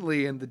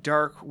distantly in the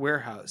dark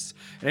warehouse.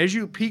 And as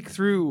you peek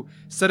through,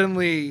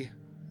 suddenly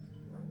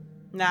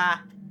Nah.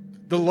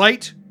 the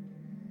light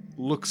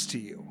looks to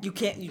you. You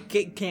can't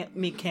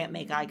make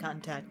eye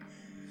contact.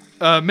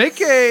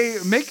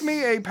 Make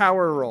me a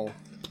power roll.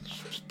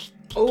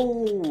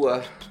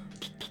 Oh.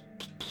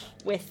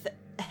 With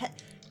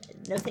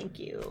no thank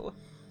you.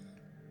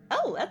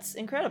 Oh, that's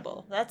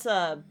incredible. That's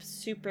a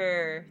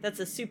super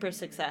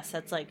success.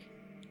 That's like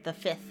the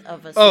fifth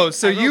of a Oh, six.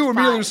 so I you rolled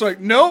immediately five. just like,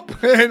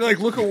 nope, and like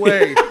look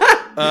away.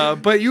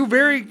 But you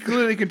very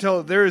clearly can tell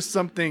that there is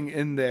something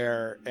in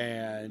there,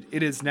 and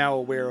it is now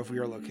aware of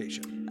your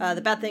location.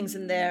 The bad thing's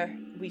in there.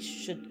 We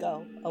should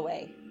go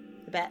away.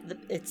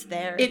 It's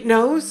there. It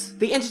knows?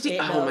 The entity?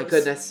 It Oh my knows.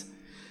 goodness.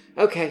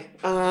 Okay,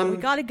 We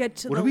gotta get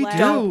to What the do we lab.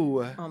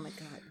 do? Oh my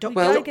god. We Don't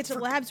Well- gotta get to the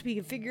lab so we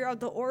can figure out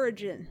the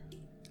origin.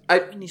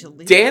 we need to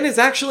leave. Dan is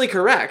actually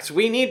correct.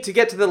 We need to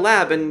get to the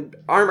lab and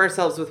arm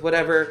ourselves with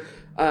whatever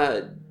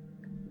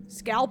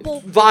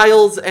Scalpel.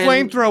 vials and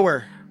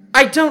Flamethrower.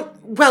 I don't.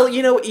 Well,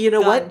 you know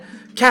Gun. what,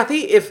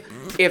 Kathy? If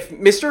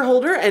Mr.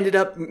 Holder ended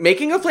up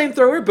making a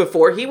flamethrower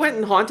before he went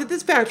and haunted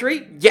this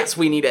factory, yes,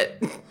 we need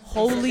it.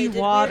 Holy They did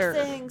weird water.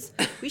 things.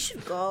 We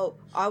should go.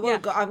 I will Yeah.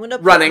 go. I'm gonna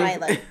put Running. my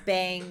like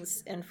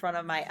bangs in front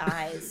of my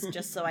eyes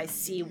just so I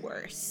see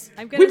worse.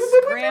 I'm gonna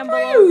scramble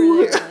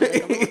over there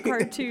like a little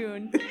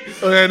cartoon.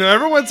 Okay, no,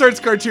 everyone starts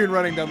cartoon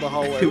running down the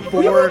hallway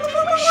for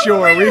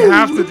sure. We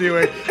have to do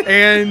it.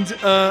 And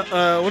what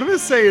I'm gonna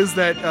say is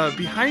that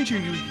behind you,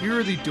 you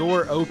hear the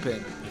door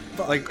open,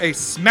 like a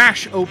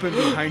smash open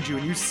behind you,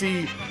 and you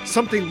see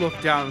something look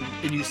down,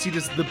 and you see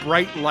the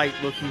bright light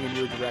looking in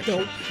your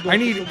direction. I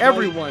need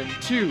everyone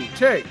to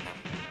take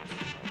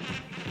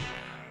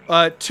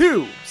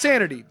 2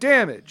 sanity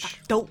damage.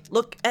 Don't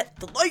look at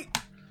the light.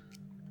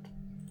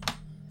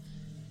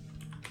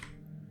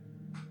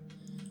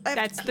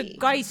 That's the FP.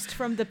 Geist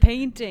from the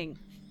painting.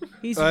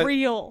 He's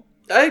real.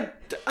 I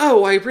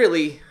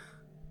really.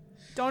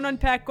 Don't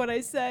unpack what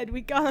I said.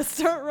 We gotta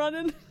start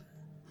running.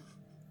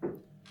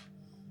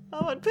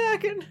 I'm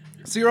unpacking.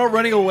 So you're all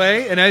running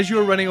away, and as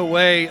you're running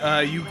away,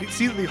 you can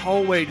see that the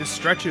hallway just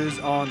stretches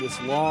on this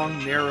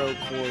long, narrow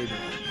corridor.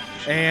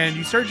 And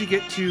you start to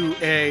get to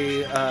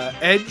a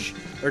edge,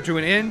 or to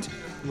an end,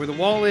 where the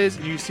wall is,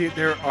 and you see that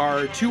there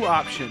are 2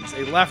 options,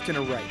 a left and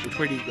a right. Which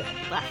way do you go?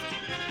 Left.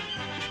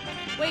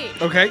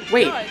 Wait. Okay.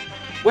 Wait. No,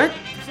 What?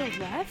 there's a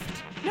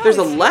left? No, There's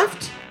a it's-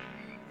 left?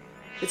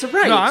 It's a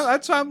right. No,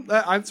 that's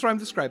what I'm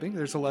describing.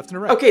 There's a left and a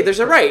right. Okay, there's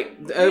a right.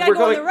 We gotta We're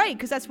go on going. the right,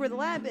 because that's where the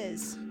lab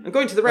is. I'm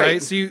going to the right.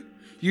 Right, so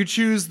you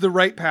choose the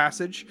right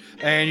passage,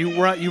 and you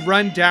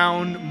run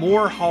down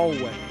more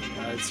hallway.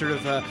 It's sort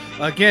of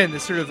again,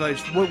 this sort of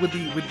with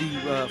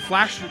the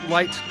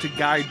flashlight to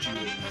guide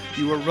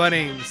you. You are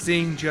running,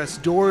 seeing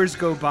just doors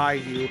go by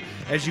you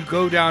as you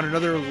go down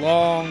another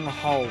long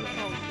hallway.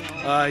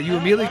 You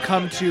immediately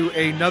come to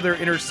another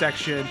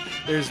intersection.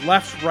 There's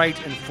left, right,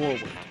 and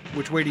forward.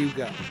 Which way do you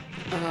go?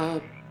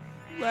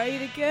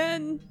 Right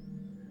again.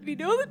 We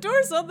know the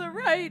door's on the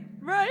right,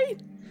 right?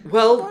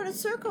 Well, Going in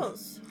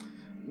circles.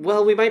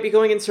 we might be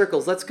going in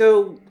circles. Let's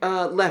go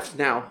left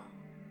now.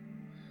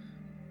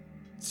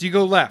 So you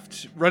go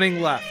left,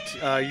 running left.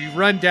 You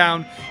run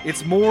down.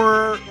 It's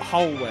more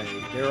hallway.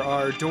 There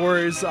are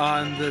doors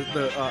on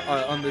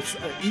on this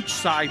each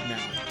side now.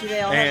 Do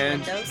they all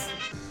And- have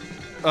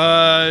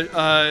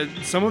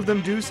windows? Some of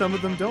them do, some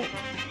of them don't.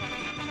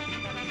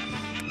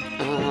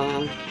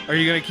 Um, Are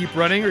you gonna keep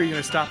running, or are you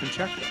gonna stop and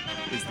check them?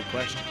 Is the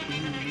question.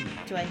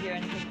 Do I hear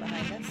anything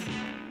behind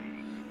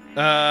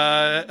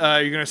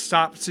us? You're gonna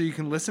stop so you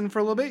can listen for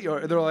a little bit,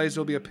 or otherwise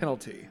there'll be a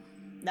penalty.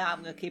 No, I'm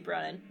gonna keep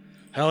running.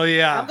 Hell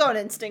yeah! I'm going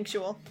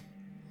instinctual.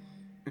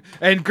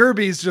 And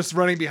Gerby's just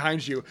running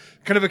behind you,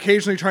 kind of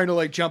occasionally trying to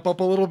like jump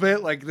up a little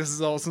bit, like this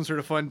is all some sort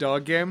of fun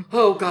dog game.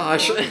 oh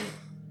gosh.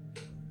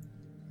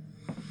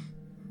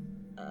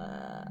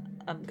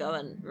 I'm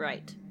going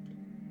right.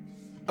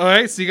 All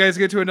right, so you guys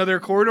get to another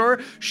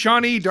corridor.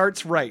 Shawnee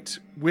darts right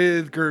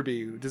with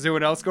Gerby. Does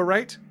anyone else go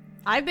right?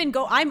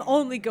 I'm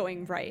only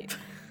going right.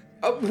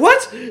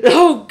 What?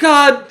 Oh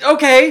god.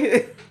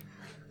 Okay.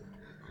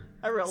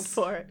 I rolled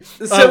for it.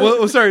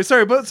 So, Sorry.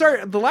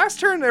 The last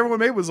turn everyone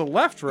made was a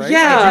left, right?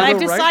 Yeah. And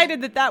Did you I've go right?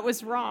 decided that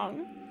was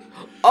wrong.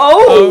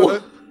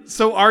 oh.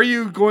 So are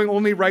you going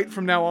only right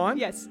from now on?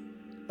 Yes.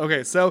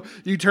 Okay, so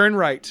you turn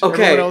right.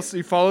 Okay. Everyone else,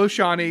 you follow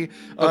Shawnee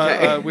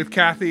Okay. with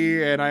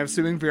Kathy, and I'm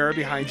assuming Vera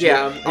behind you.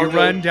 Yeah, You I'll go-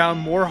 run down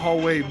more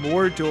hallway,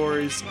 more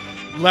doors,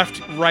 left,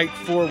 right,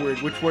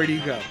 forward. Which way do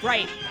you go?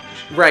 Right.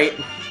 Right.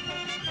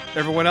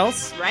 Everyone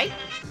else? Right?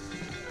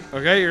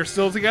 Okay, you're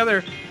still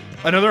together.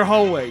 Another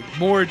hallway,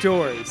 more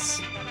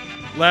doors.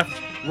 Left,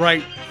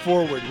 right,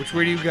 forward. Which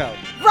way do you go?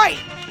 Right.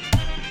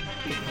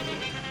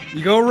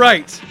 You go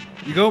right.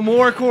 You go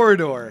more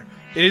corridor.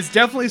 It is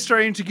definitely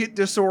starting to get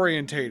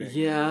disorientating.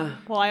 Yeah.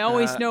 Well, I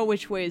always know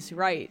which way is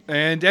right.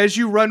 And as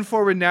you run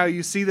forward now,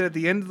 you see that at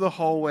the end of the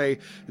hallway,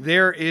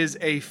 there is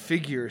a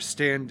figure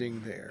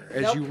standing there.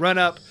 As Nope. you run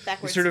up,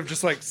 Backwards. you sort of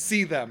just like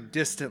see them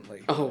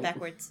distantly. Oh.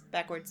 Backwards.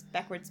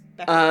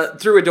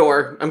 Through a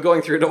door. I'm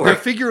going through a The door.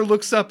 figure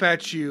looks up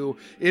at you.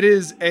 It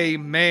is a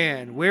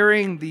man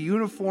wearing the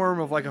uniform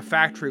of like a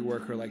factory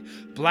worker, like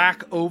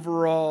black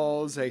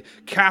overalls, a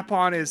cap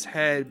on his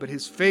head, but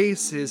his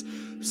face is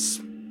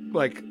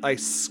like a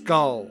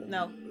skull.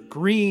 No.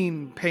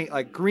 Green paint,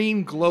 like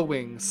green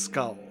glowing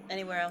skull.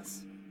 Anywhere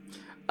else?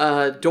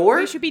 Door?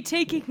 We should be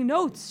taking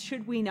notes,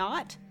 should we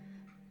not?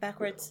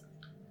 Backwards.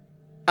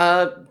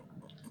 Left.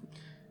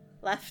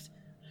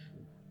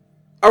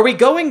 Are we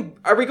going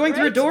through a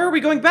Right. door or are we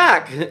going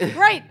back?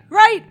 Right.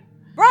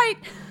 Right.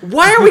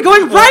 Why are we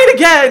going right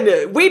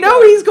again? We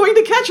know he's going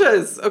to catch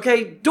us.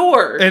 Okay,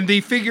 door. And the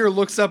figure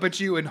looks up at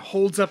you and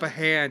holds up a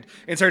hand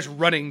and starts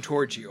running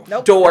towards you.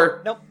 Nope.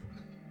 Door. Nope.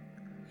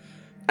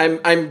 I'm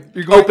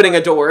You're going opening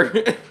a door.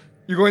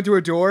 You're going through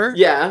a door?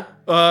 Yeah.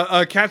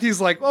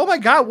 Kathy's like, oh my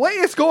god, what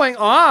is going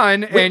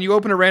on? And you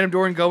open a random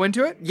door and go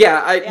into it?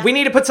 Yeah, we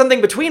need to put something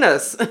between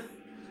us.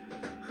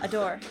 A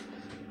door.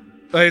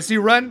 So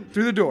you run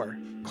through the door,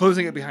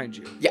 closing it behind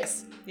you.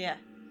 Yes. Yeah.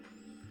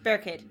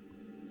 Barricade.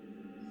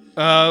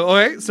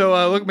 Okay,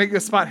 so make a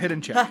spot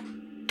hidden check.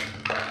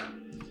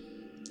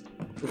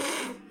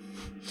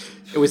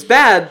 It was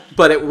bad,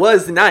 but it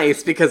was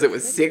nice because it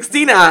was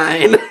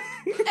 69.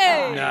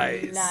 Hey.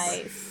 Nice.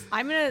 Nice.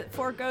 I'm gonna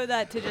forego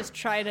that to just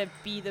try to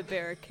be the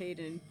barricade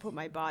and put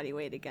my body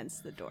weight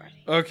against the door.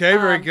 Okay,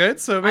 very good.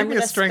 So make I'm me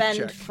gonna a strength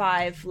spend check.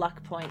 5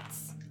 luck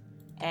points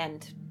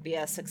and be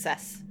a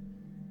success.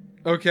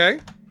 Okay.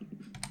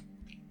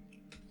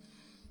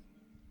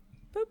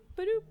 Boop,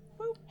 ba-doop,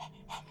 boop.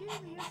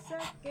 Give me a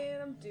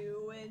second. I'm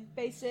doing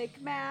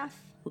basic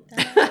math.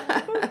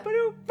 Boop,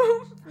 ba-doop,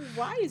 boop.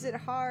 Why is it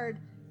hard?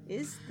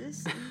 Is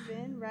this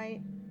even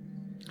right?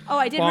 Oh,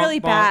 I did Bonk, really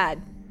bonk.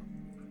 bad.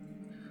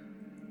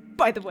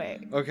 By the way,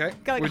 Okay.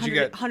 got like What'd you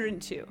 100, get?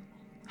 102.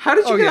 How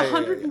did you Oh, get yeah, yeah,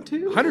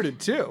 102?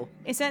 102.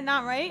 Is that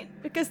not right?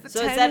 Because the So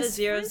 10 is that a is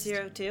 0, first?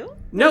 0, 2?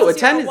 No, a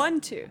 10 is... 1,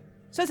 2.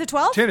 So it's a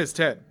 12? 10 is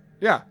 10.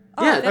 Yeah.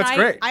 Oh, Yeah, then that's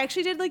great. I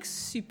actually did like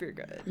super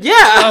good. Yeah!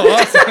 Oh,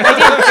 awesome.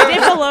 I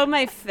did below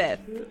my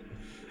 5th.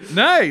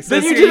 Nice.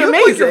 Then So you see, did look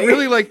like you're amazing.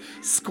 really like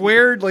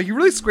squared, like you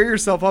really square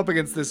yourself up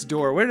against this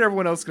door. What did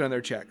everyone else get on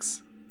their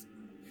checks?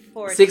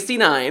 40.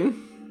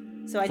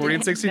 69. So I 40 did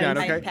and 69.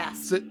 I Okay.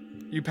 passed. So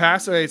you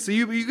pass. Okay. So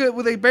you get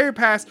with a bare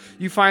pass.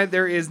 You find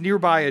there is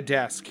nearby a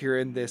desk here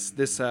in this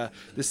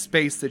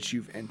space that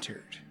you've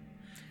entered,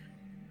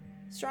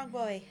 Strong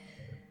boy.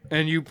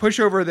 and you push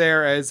over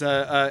there as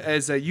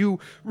you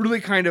really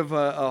kind of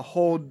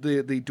hold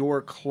the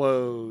door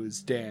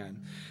closed,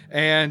 Dan,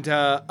 and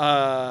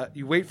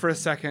you wait for a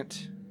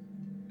second,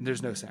 and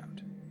there's no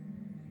sound.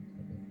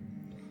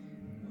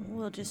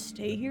 We'll just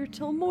stay here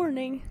till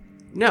morning.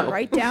 No.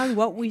 Write down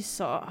what we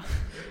saw.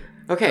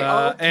 Okay.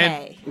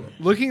 Okay. And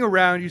looking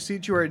around, you see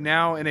that you are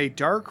now in a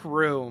dark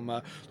room.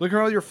 Looking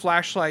around with your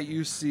flashlight,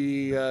 you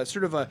see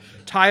sort of a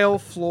tile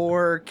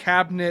floor,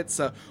 cabinets,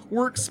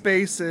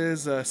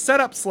 workspaces,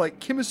 setups like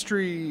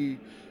chemistry,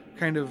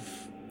 kind of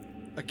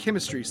a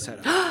chemistry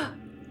setup,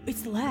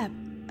 It's the lab.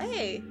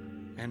 Hey.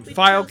 and We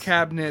file just-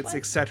 cabinets, what?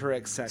 etc.,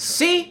 etc.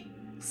 See,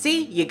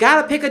 you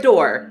gotta pick a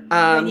door.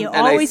 And you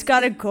I- always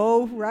gotta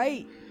go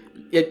right.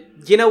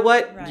 you know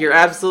what? Right. You're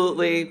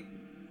absolutely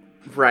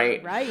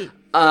right. Right.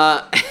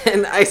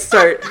 And I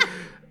start,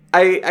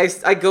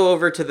 I go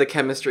over to the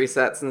chemistry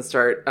sets and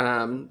start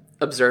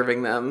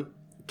observing them.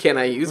 Can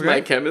I use my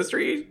Okay.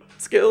 chemistry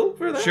skill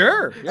for that?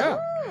 Sure, yeah,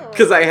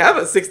 Because I have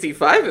a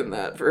 65 in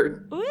that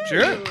for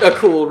sure. a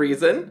cool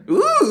reason.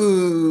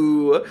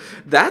 Ooh,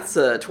 that's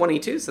a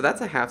 22, so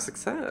that's a half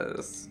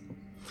success.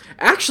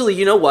 Actually,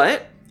 you know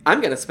what?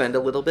 I'm going to spend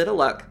a little bit of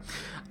luck.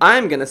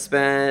 I'm going to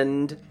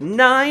spend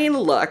 9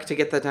 luck to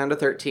get that down to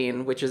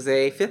 13, which is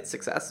a 5th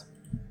success.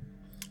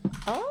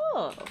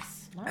 Oh.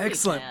 smarty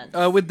Excellent.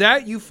 pants. With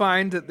that, you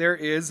find that there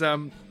is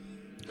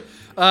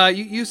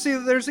you see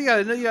that there's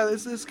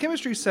there's this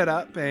chemistry set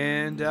up,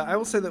 and I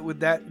will say that with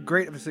that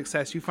great of a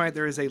success, you find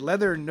there is a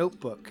leather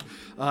notebook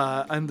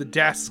on the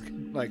desk,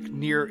 like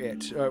near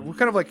it. We're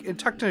kind of like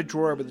tucked in a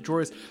drawer, but the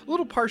drawer is a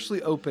little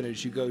partially open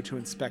as you go to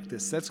inspect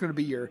this. That's going to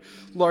be your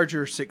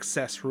larger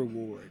success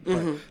reward.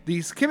 But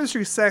these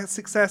chemistry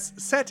success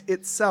set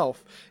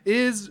itself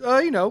is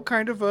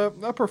kind of a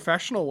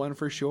professional one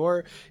for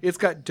sure. It's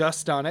got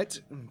dust on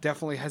it.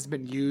 Definitely hasn't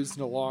been used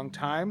in a long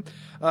time.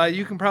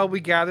 You can probably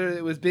gather that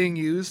it was being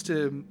used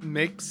to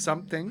make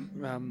something,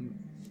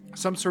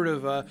 some sort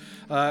of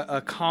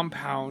a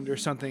compound or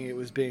something it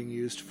was being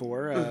used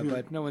for,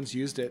 but no one's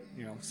used it,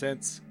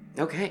 since.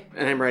 Okay,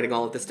 and I'm writing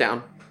all of this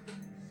down.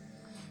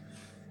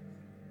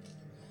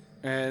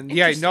 And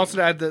yeah, you can also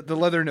add the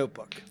leather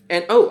notebook.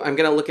 And I'm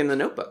going to look in the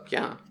notebook,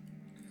 yeah.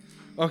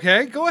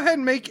 Okay, go ahead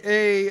and make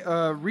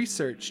a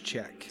research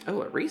check.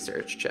 Oh, a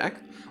research check.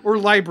 Or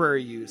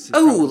library use. is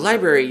Oh, probably-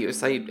 library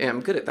use. I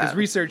am good at Because that.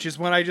 research is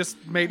one I just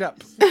made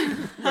up.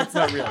 That's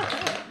not real.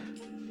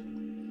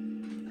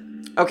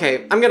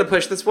 Okay, I'm going to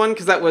push this one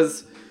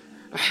because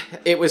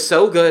it was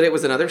so good. It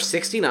was another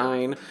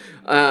 69.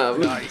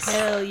 Nice.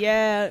 Hell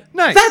yeah.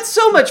 Nice. That's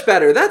so much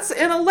better. That's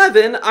an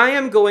 11. I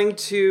am going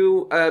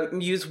to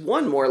use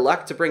one more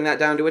luck to bring that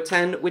down to a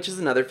 10, which is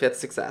another 5th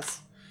success.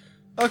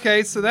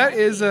 Okay, so that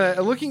is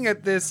looking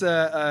at this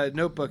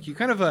notebook. You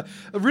kind of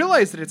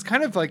realize that it's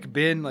kind of like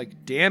been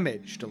like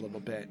damaged a little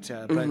bit,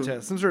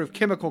 but some sort of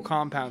chemical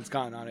compound's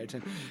gone on it.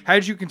 And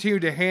had you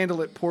continued to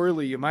handle it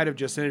poorly, you might have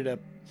just ended up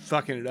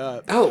fucking it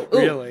up. Oh, ooh.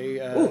 really?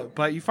 Ooh.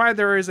 But you find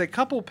there is a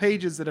couple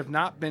pages that have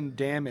not been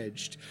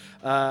damaged,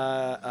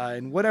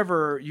 and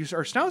whatever you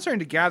are now starting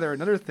to gather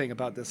another thing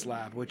about this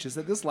lab, which is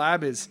that this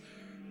lab is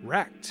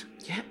wrecked.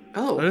 Yeah. But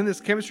Oh. in this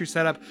chemistry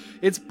setup,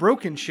 it's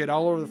broken shit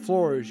all over the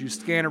floor as you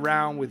scan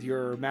around with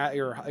your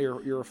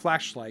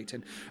flashlight.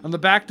 And on the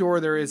back door,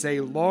 there is a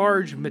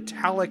large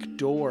metallic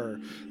door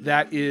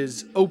that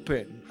is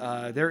open.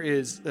 There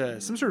is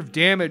some sort of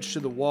damage to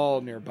the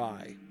wall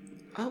nearby.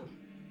 Oh.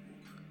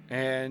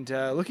 And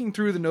looking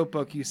through the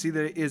notebook, you see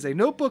that it is a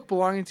notebook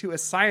belonging to a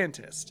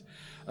scientist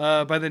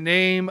by the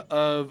name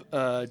of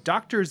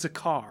Dr.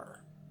 Zakar.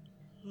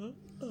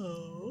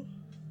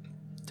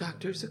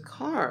 Dr.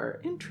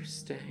 Zakar.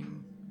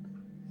 Interesting.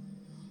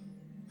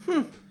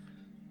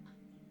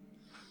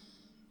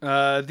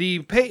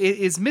 It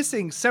is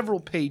missing several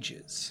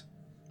pages,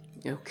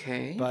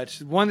 Okay.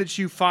 but one that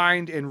you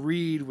find and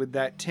read with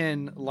that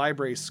 10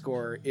 library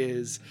score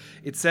is,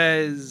 it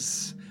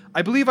says,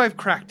 I believe I've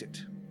cracked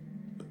it.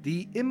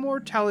 The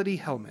Immortality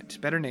Helmet.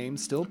 Better name,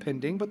 still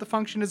pending, but the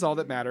function is all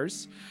that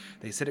matters.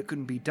 They said it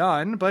couldn't be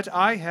done, but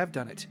I have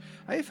done it.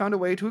 I have found a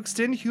way to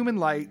extend human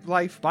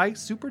life by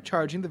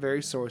supercharging the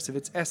very source of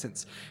its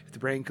essence. If the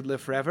brain could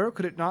live forever,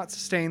 could it not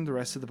sustain the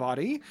rest of the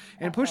body?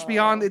 And push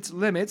beyond its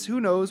limits,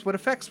 who knows what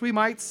effects we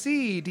might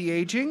see?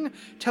 De-aging,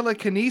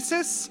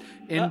 telekinesis,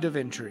 end of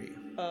entry.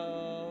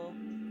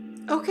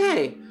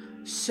 Okay.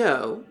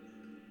 So,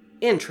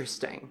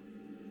 interesting.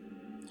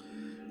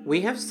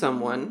 We have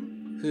someone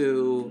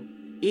who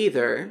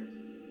either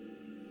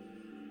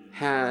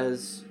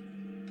has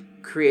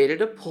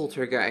created a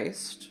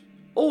poltergeist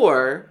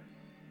or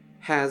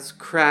has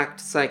cracked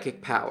psychic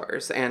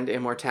powers and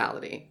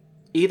immortality.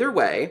 Either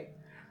way,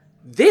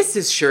 this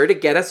is sure to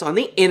get us on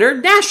the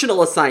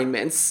international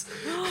assignments.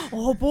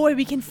 Oh boy,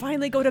 we can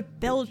finally go to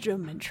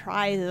Belgium and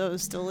try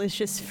those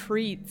delicious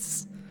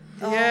frites.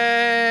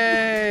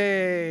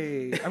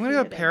 Yay! I'm gonna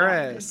go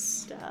Paris.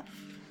 Stuff.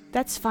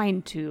 That's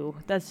fine too.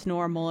 That's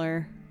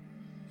normaler.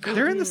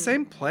 They're in the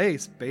same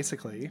place,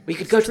 basically. We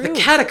could go to the True.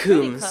 Pretty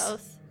catacombs.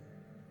 close.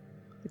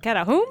 The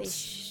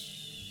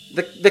catacombs?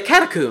 The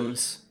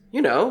catacombs.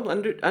 You know,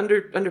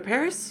 under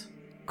Paris.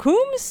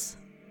 Coombs?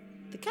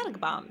 The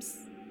catacombs.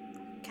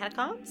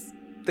 Catacombs?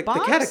 The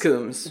Bombs?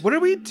 catacombs. What are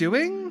we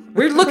doing?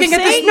 We're looking at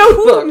this Saying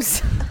notebook.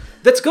 Coombs.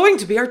 That's going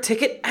to be our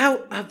ticket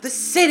out of the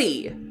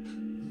city.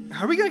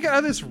 How are we gonna get out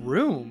of this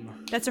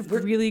room? That's a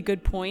really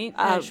good point.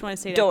 I just want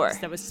to say door.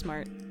 that was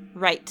smart.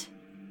 Right.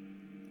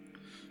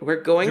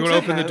 We're going Do you to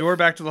want to open the have- door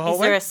back to the Is there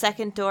hallway? a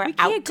second door We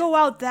out? can't go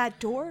out that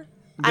door.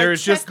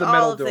 There's just the all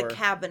metal of door. the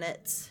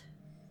cabinets.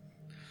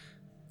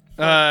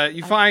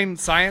 You find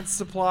science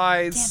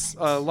supplies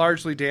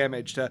largely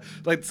damaged.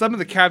 Like some of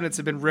the cabinets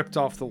have been ripped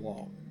off the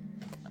wall.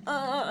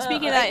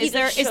 Speaking of I that, eat a is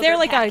there sugar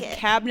like a packet.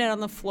 cabinet on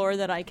the floor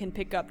that I can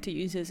pick up to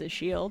use as a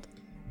shield?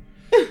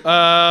 Go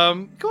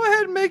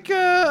ahead and make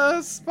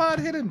a spot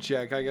hidden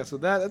check, I guess,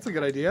 with that. That's a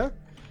good idea.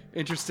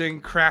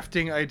 Interesting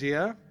crafting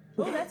idea.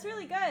 Oh, that's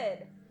really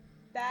good.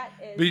 That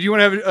But do you want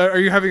to have? Are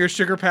you having a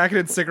sugar packet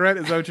and cigarette?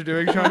 Is that what you're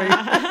doing, Shawnee?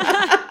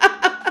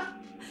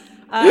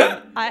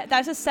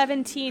 That's a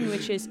 17,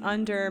 which is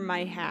under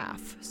my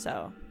half,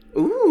 so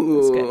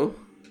Ooh.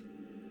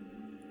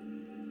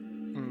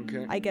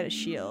 Okay. I get a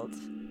shield.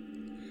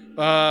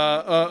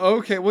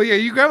 Okay. Well, yeah.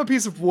 You grab a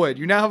piece of wood.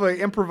 You now have an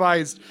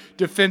improvised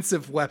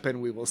defensive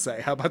weapon. We will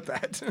say. How about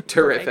that?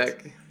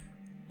 Terrific.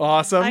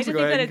 Awesome. I just So think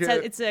go that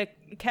ahead it's a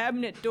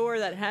cabinet door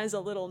that has a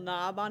little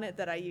knob on it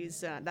that I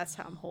use. That's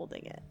how I'm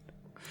holding it.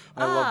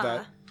 I love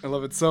that. I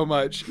love it so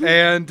much.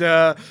 And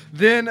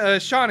then,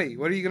 Shawnee,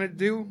 what are you gonna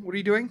do? What are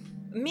you doing?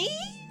 Me?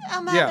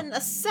 I'm Yeah. having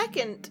a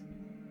second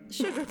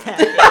sugar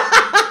packet.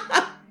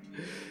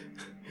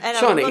 And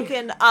Shawnee. I'm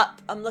looking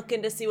up. I'm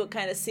looking to see what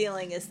kind of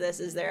ceiling is this.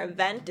 Is there a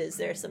vent? Is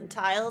there some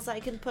tiles I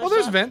can push Oh,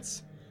 there's up?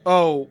 vents.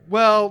 Oh,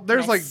 well,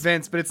 there's like Nice.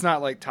 vents, but it's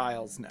not like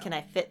tiles. No. Can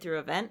I fit through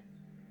a vent?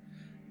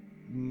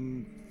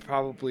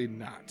 Probably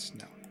not.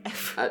 No.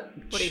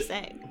 What are you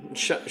saying?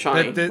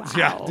 Shawnee.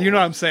 Yeah, you know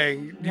what I'm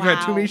saying. You've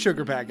had too Wow. many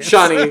sugar packets.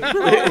 Shawnee.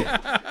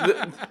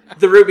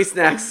 the ruby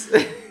snacks.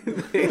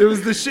 It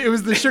was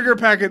the sugar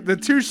packet, the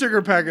 2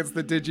 sugar packets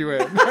that did you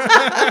in.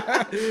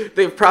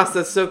 They've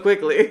processed so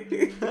quickly.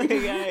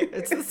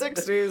 It's the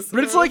 60s.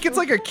 But it's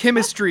like a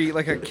chemistry,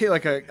 like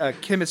a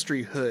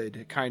chemistry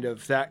hood kind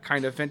of, that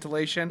kind of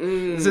ventilation.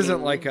 This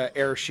isn't like a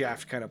air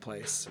shaft kind of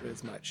place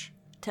as much.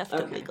 Tough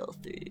to wiggle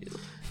through.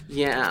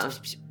 Yeah.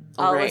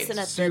 I'll All right. listen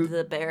at So-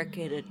 the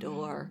barricaded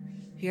door.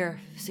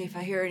 Here, see if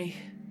I hear any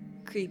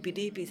creepy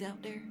deepies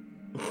out there.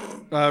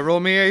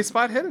 Roll me a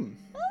spot hidden.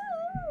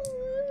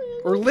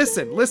 Or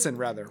listen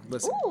rather.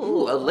 Listen.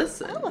 Ooh, a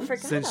listen. Oh, I forgot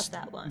Since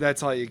about that one.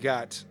 that's all you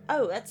got.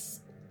 Oh,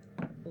 that's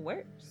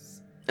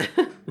worse.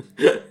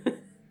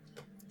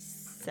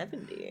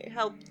 70.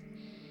 Help.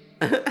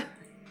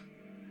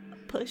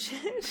 Push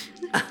it.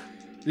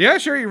 Yeah,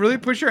 sure. You really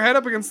push your head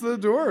up against the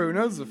door. Who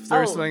knows if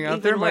there's something out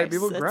even there might be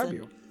able worse. to grab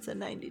you. It's a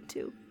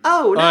 92.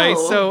 Oh,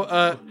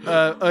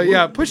 no.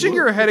 Yeah, pushing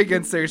your head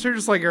against there, you're sort of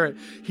just like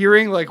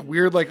hearing like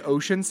weird like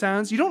ocean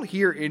sounds. You don't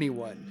hear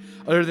anyone.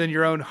 other than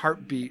your own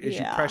heartbeat as you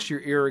Yeah. press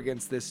your ear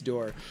against this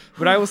door.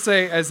 But I will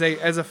say, as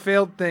a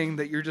failed thing,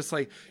 that you're just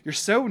like, you're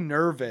so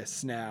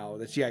nervous now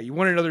that you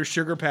want another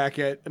sugar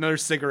packet, another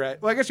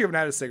cigarette. Well, I guess you haven't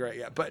had a cigarette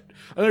yet, but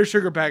another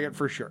sugar packet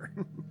for sure.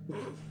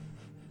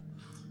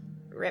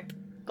 Rip.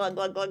 Glug,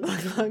 glug, glug,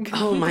 glug, glug.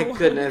 Oh my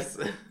goodness.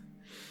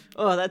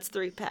 Oh, that's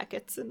 3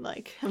 packets, and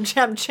like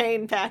I'm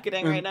chain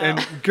packeting right now. And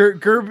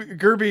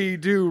Gerby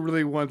do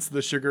really wants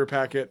the sugar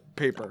packet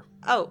paper.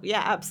 Oh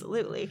yeah,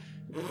 absolutely.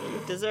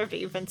 You deserved it.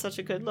 You've been such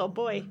a good little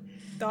boy.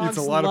 Dogs It's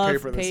a lot of love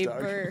paper, this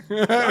paper.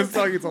 dog. This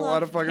dog eats a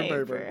lot of Love fucking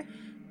paper.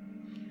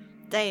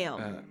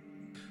 Damn.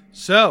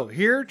 So,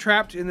 here,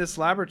 trapped in this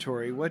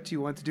laboratory, what do you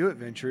want to do,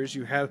 adventurers?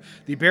 You have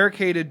the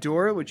barricaded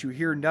door, which you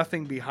hear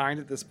nothing behind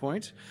at this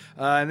point,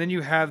 and then you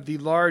have the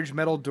large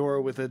metal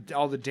door with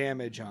all the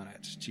damage on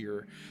it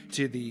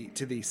to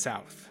the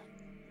south.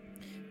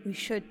 We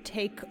should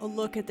take a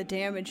look at the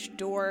damaged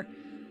door.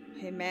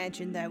 I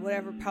imagine that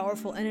whatever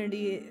powerful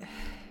entity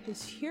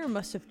is here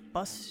must have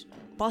bust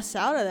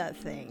out of that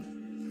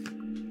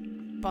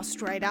thing.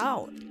 Bust right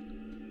out.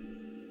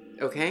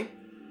 Okay.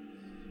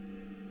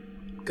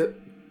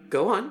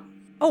 Go on.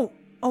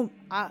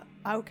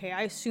 Okay.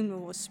 I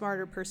assumed a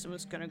smarter person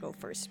was going to go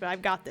first, but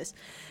I've got this.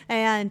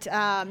 And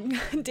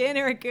Dan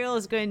Eric Gale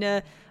is going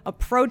to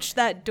approach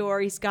that door.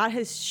 He's got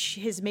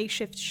his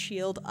makeshift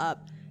shield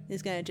up.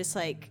 He's going to just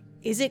like,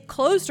 is it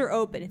closed or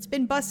open? It's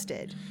been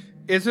busted.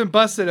 It's been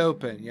busted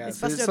open, yes. It's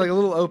busted It's like a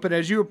open. little open.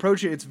 As you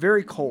approach it, it's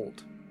very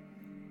cold.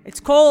 It's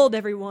cold,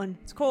 everyone.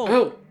 It's cold.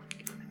 Oh,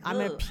 I'm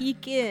going to Ugh.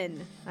 peek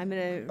in. I'm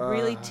going to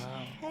really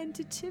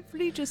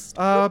tentatively just...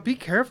 Be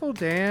careful,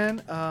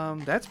 Dan.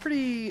 That's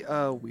pretty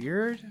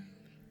weird.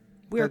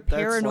 We're that's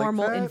like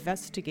paranormal that?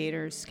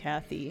 investigators,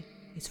 Kathy.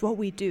 It's what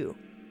we do.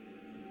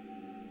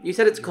 you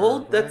said it's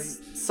cold? right.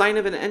 That's sign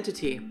of an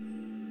entity.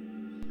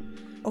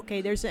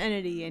 Okay, there's an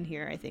entity in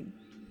here, I think.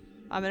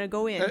 I'm going to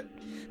go in.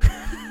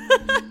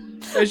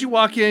 As you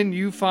walk in,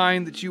 you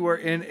find that you are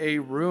in a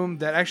room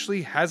that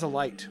actually has a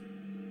light.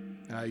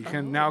 You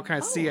can now kind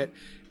of see it.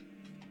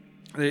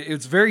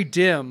 It's very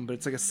dim, but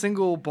it's like a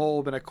single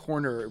bulb in a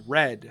corner,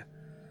 red,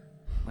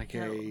 like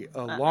a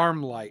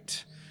alarm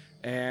light.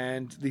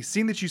 And the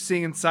scene that you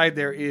see inside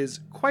there is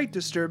quite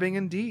disturbing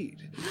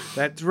indeed.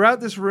 That throughout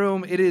this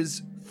room, it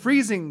is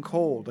freezing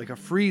cold, like a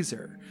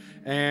freezer.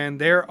 And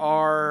there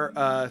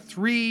are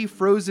 3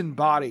 frozen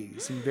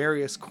bodies in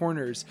various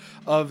corners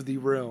of the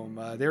room.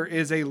 There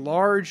is a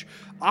large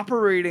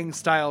operating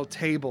style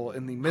table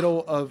in the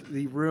middle of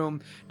the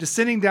room.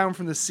 Descending down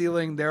from the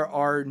ceiling, there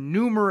are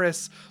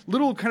numerous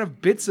little kind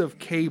of bits of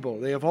cable.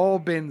 They have all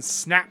been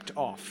snapped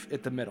off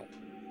at the middle.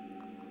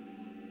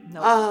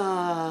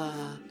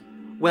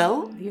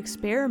 Well, The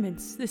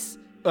experiments. This...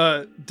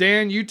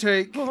 Dan, you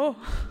take Oh,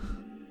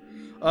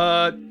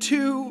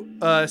 2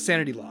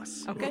 sanity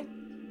loss. okay.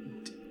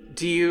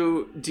 do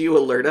you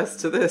alert us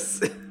to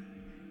this?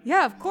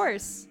 Yeah, of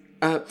course.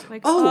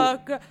 Like, oh,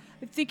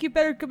 I think you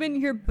better come in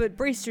here, but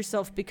brace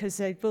yourself because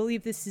I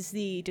believe this is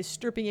the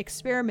disturbing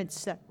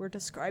experiments that were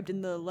described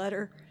in the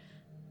letter.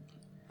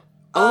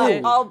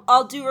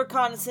 I'll do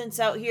reconnaissance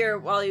out here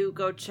while you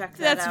go check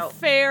that That's out.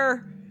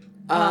 fair.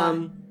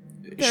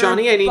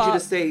 Shawnee, I need you bo- to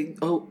stay.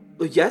 Oh,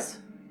 yes?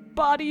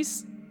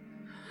 Bodies.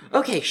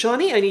 Okay,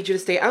 Shawnee, I need you to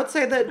stay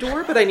outside that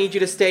door, but I need you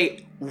to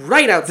stay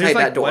right outside There's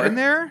like that door. what in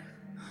there?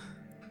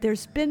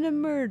 There's been a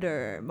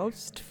murder,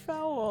 most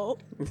foul.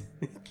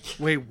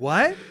 Wait,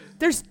 what?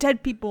 There's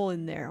dead people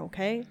in there,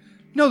 okay?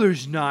 No,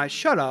 there's not.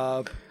 Shut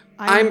up.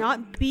 I'm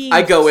not being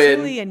I go in.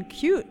 silly and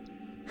cute.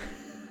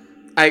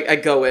 I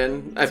go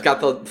in. I've got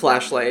the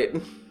flashlight.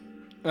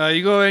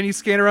 You go in, you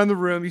scan around the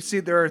room. You see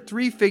there are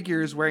 3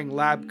 figures wearing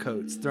lab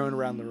coats thrown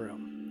around the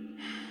room.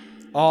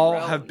 All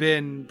have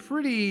been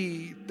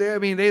pretty. They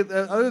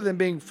other than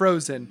being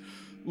frozen,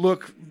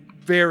 look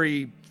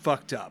very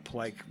fucked up.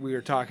 Like we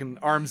were talking,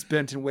 arms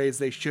bent in ways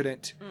they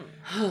shouldn't.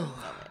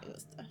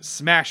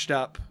 Smashed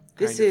up kind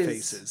This of is-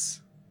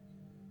 faces.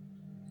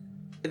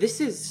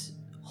 This is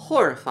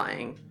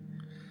horrifying.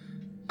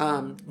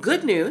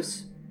 Good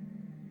news.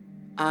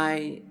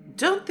 I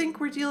don't think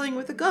we're dealing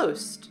with a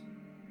ghost.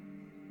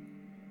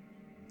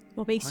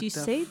 What makes What you the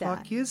say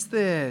fuck that? is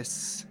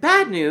this?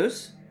 Bad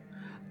news.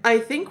 I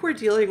think we're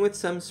dealing with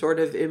some sort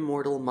of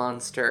immortal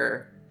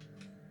monster.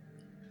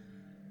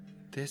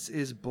 This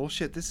is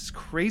bullshit. This is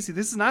crazy.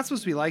 This is not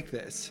supposed to be like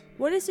this.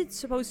 What is it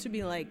supposed to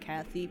be like,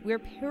 Kathy? We're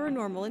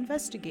paranormal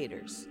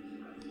investigators.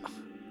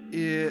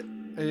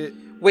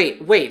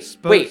 Wait,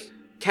 Suppose-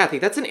 Kathy,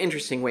 that's an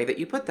interesting way that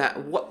you put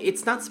that. What?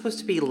 It's not supposed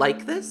to be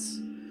like this?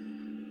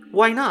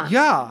 Why not?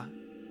 Yeah.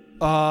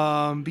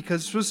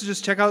 Because we're supposed to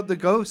just check out the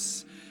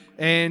ghosts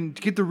and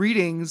get the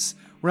readings.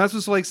 We're not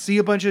supposed to like see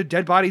a bunch of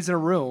dead bodies in a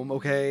room,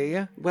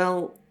 okay?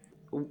 Well,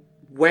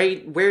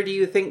 where do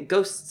you think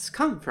ghosts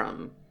come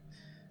from?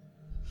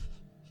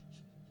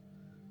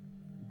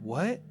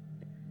 What?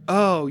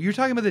 Oh, you're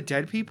talking about the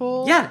dead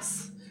people?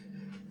 Yes.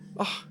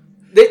 Oh,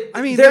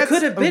 I mean, mean, there that's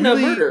could have been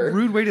really a murder.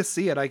 rude way to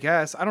see it, I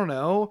guess. I don't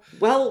know.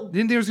 Well, Didn't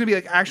think there was gonna be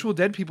like actual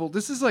dead people.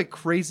 This is like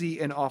crazy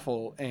and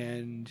awful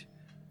and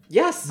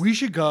Yes. We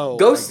should go.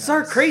 Ghosts I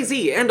are guess.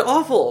 crazy and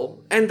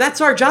awful, and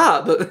that's our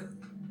job.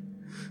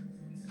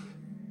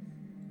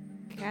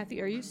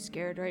 Kathy, are you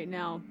scared right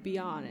now? Be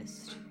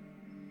honest.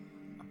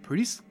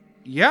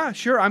 Yeah,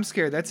 sure. I'm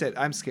scared. That's it.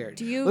 I'm scared.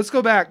 Do you- Let's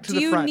go back to Do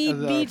the you front need of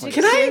the me to place.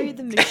 Can I- carry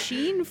the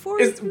machine for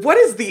you? What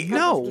is the...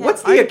 No.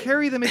 What's I the...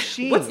 carry the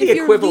machine. What's the If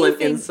you're equivalent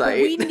leaving, insight?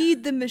 But we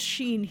need the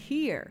machine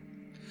here.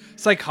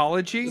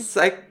 Psychology?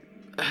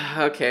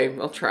 Okay,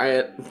 I'll try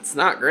it. It's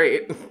not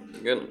great.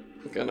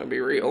 Gonna be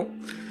real.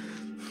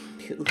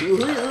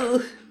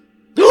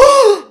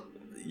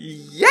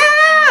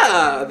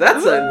 Yeah!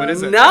 That's a What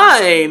is it?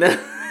 9!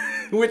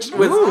 Which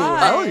was...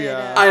 Oh,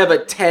 yeah. I have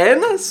a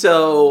 10,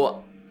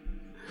 so...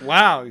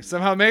 Wow, you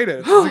somehow made it.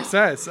 It's a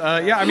success.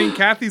 Yeah, I mean,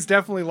 Kathy's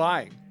definitely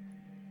lying.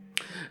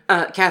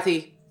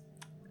 Kathy,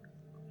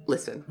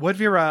 listen. What,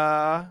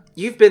 Vera?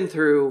 You've been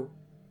through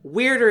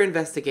weirder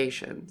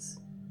investigations.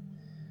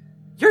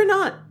 You're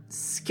not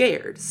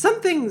scared.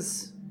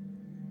 Something's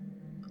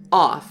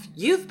off.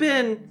 You've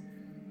been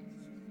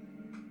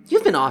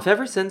off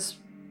ever since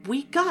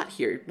we got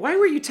here. Why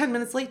were you 10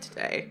 minutes late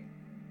today?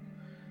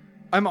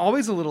 I'm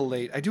always a little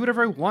late. I do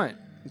whatever I want.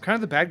 I'm kind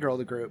of the bad girl of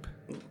the group.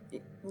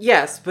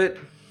 Yes, but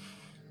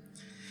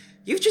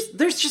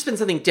there's just been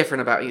something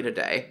different about you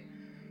today.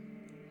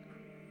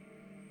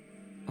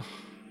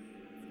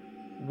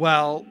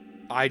 Well,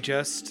 I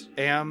just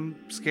am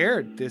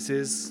scared. This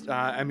is,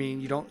 I mean,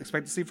 you don't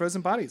expect to see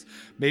frozen bodies.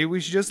 Maybe we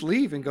should just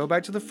leave and go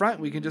back to the front.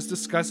 We can just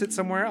discuss it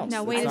somewhere else.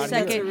 Now, That's wait a not That's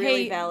here. a second.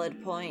 really Hey,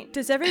 valid point.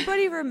 Does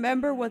everybody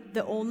remember what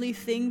the only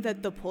thing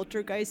that the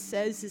poltergeist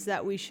says is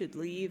that we should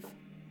leave?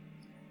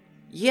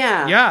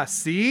 Yeah. Yeah,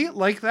 see?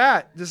 Like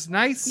that. Just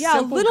nice, Yeah, a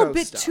simple little ghost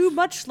bit stuff. too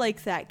much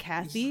like that,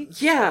 Kathy.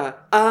 Yeah.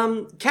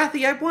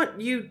 Kathy, I want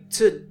you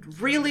to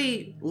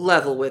really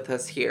level with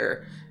us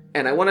here,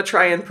 and I want to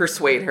try and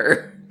persuade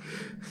her.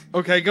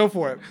 Okay, go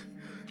for it.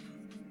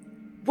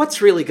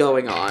 What's really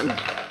going on?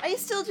 Are you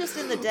still just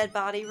in the dead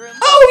body room?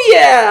 Oh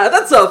yeah,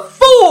 that's a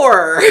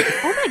 4!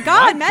 Oh my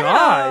God, My Meadow!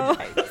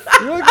 God.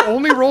 You're like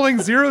only rolling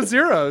 0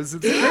 zeros.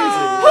 It's crazy.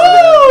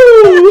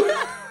 Woo!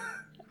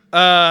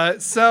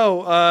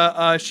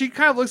 She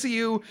kind of looks at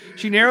you.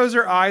 She narrows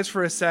her eyes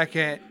for a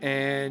second,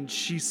 and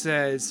she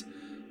says,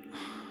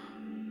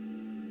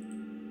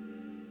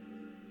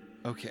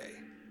 "Okay,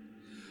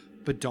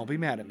 but don't be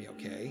mad at me,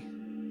 okay?"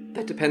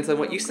 That depends on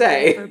what you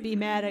say. Or be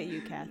mad at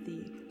you,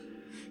 Kathy.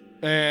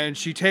 And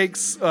she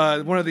takes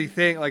one of the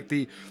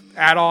the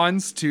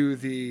add-ons to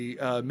the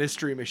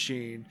mystery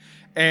machine,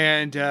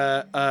 and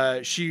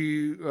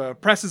she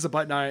presses a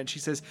button on it, and she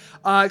says,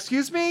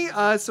 "Excuse me.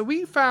 So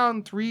we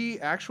found 3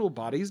 actual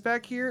bodies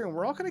back here, and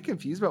we're all kind of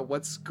confused about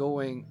what's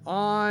going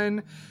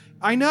on.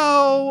 I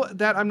know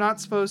that I'm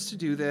not supposed to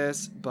do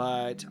this,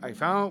 but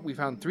we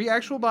found 3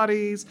 actual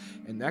bodies,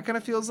 and that kind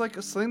of feels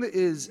like something that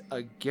is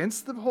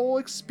against the whole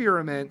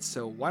experiment.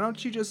 So why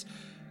don't you just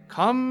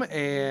come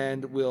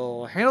and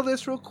we'll handle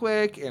this real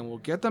quick, and we'll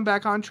get them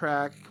back on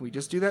track. Can we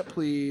just do that,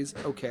 please?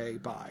 Okay,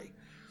 bye."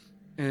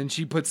 And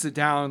she puts it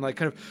down, like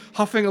kind of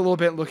huffing a little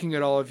bit, looking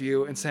at all of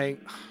you and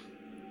saying,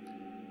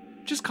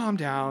 "Just calm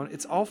down.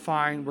 It's all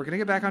fine. We're going to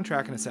get back on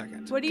track in a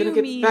second." What do Gonna you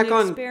get mean, back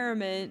on-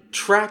 experiment?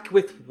 Track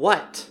with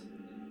what?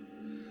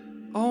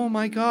 Oh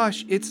my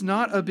gosh, it's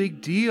not a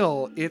big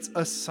deal. It's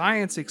a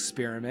science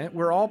experiment.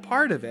 We're all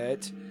part of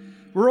it.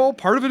 We're all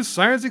part of a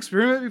science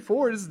experiment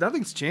before.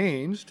 Nothing's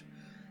changed.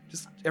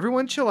 Just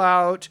everyone chill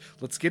out.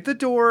 Let's get the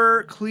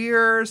door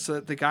clear so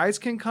that the guys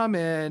can come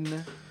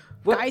in.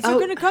 What? Guys oh, are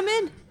gonna come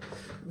in?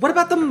 What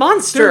about the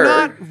monster?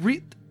 They're not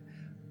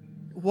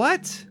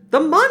What? The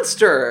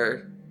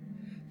monster!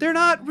 They're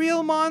not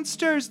real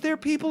monsters. They're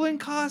people in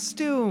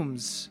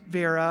costumes,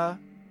 Vera.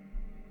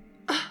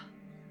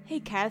 Hey,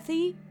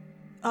 Kathy?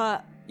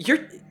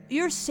 You're...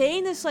 You're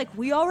saying this like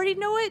we already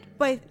know it,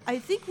 but I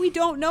think we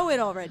don't know it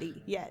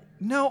already yet.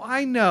 No,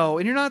 I know,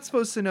 and you're not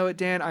supposed to know it,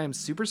 Dan. I am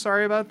super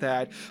sorry about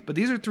that, but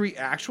these are 3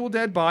 actual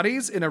dead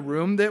bodies in a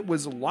room that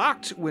was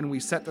locked when we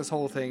set this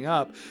whole thing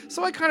up.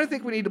 So I kind of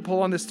think we need to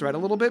pull on this thread a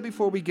little bit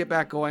before we get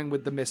back going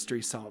with the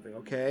mystery solving,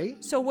 okay?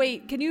 So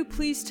wait, can you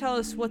please tell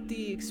us what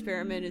the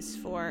experiment is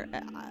for?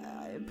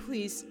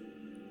 Please.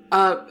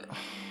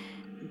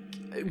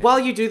 While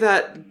you do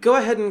that, go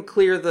ahead and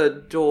clear the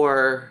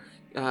door.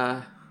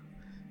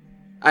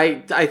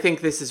 I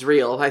think this is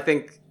real. I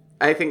think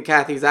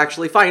Kathy's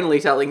actually finally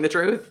telling the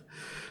truth.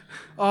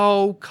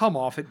 Oh, come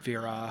off it,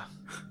 Vera.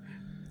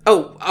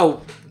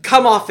 Oh,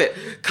 come off it.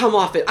 Come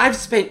off it. I've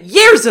spent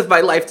years of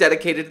my life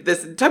dedicated to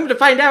this, and time to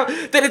find out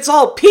that it's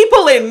all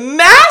people in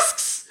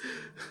masks?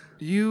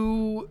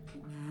 You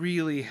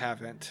really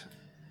haven't.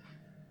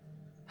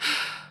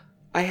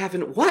 I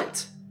haven't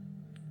what?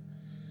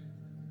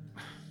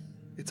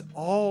 It's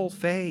all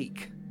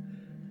fake.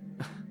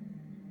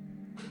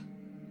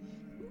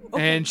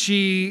 And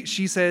she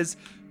says,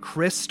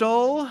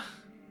 Crystal?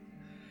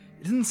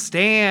 It doesn't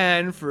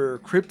stand for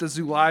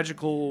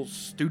Cryptozoological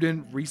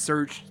Student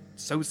Research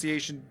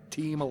Association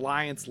Team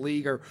Alliance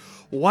League or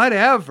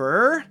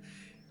whatever.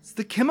 It's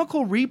the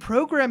Chemical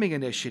Reprogramming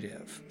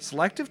Initiative,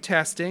 Selective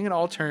Testing and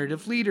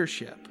Alternative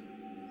Leadership.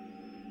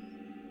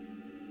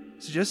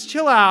 So just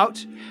chill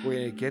out. We're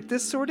going to get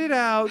this sorted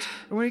out,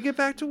 and we're going to get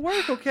back to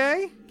work,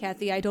 okay?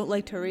 Kathy, I don't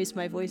like to raise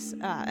my voice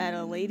at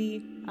a lady,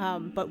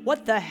 but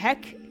what the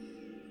heck?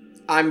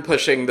 I'm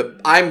pushing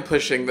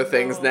the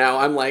things now.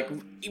 I'm like,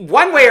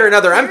 one way or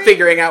another, I'm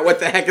figuring out what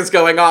the heck is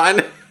going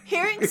on.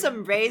 Hearing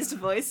some raised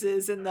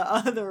voices in the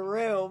other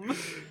room,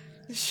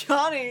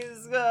 Shawnee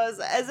goes,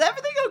 "Is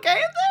everything okay in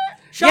there?"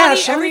 Shawnee,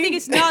 Shawnee- everything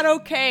is not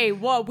okay.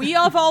 Well, we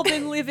have all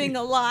been living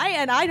a lie,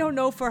 and I don't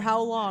know for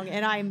how long.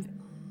 And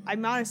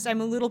I'm honest,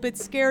 I'm a little bit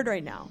scared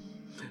right now.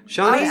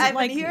 Shawnee,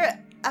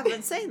 I've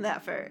been saying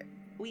that for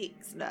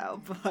weeks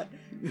now, but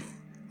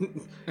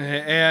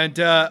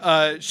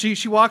And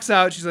she walks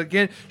out. She's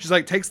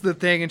like takes the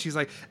thing and she's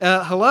like,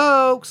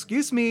 "Hello,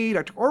 excuse me,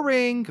 Dr.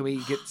 Orring. Can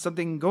we get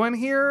something going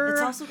here?"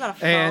 it's also got a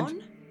phone.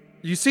 And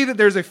you see that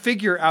there's a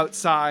figure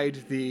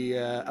outside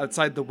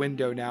the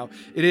window now.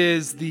 It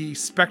is the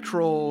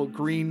spectral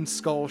green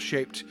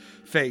skull-shaped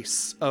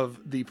face of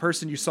the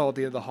person you saw at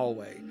the end of the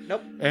hallway.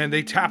 Nope. And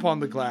they tap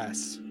on the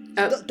glass.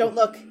 Don't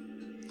look.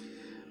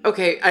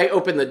 okay, I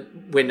open the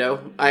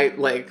window.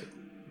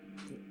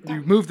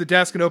 You move the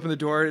desk and open the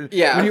door.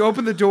 Yeah. When you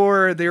open the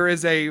door, there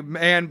is a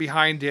man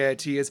behind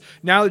it. He is,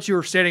 now that you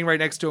are standing right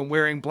next to him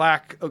wearing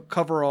black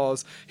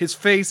coveralls, his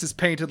face is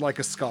painted like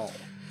a skull.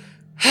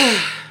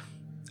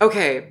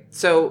 Okay,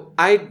 so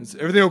Is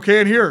everything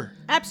okay in here?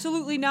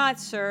 Absolutely not,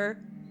 sir.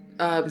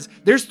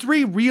 There's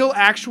 3 real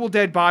actual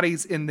dead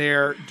bodies in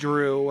there,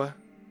 Drew.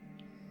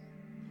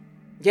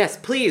 yes,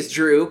 please,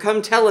 Drew,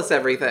 come tell us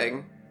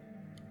everything.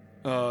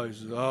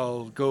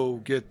 I'll go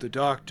get the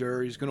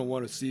doctor. He's going to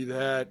want to see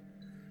that.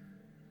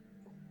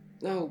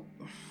 Oh.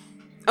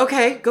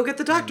 Okay, go get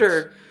the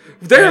doctor.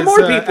 There are more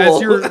people.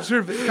 As you're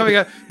sort of coming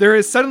out, there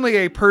is suddenly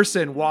a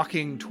person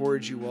walking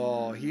towards you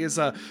all. He is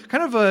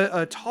kind of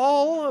a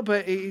tall,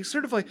 but a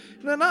sort of like,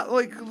 not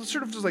like,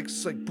 sort of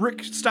just like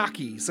brick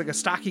stocky. He's like a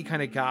stocky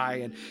kind of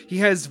guy. And he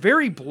has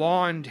very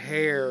blonde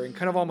hair and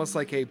kind of almost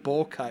like a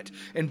bowl cut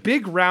and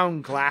big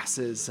round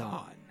glasses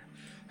on.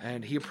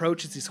 And he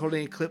approaches, he's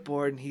holding a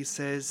clipboard, and he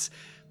says,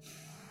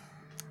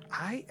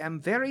 "I am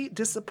very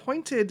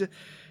disappointed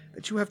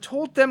that you have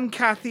told them,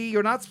 Kathy.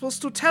 You're not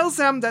supposed to tell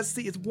them. That's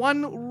the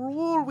one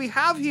rule we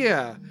have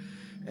here."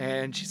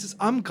 And she says,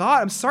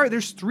 God, I'm sorry.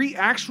 There's 3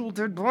 actual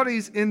dead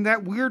bodies in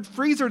that weird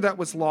freezer that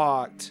was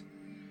locked.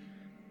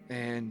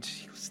 And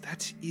he goes,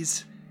 "That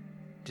is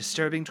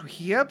disturbing to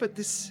hear, but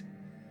this...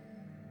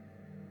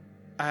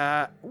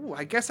 I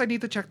guess I need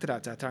to check that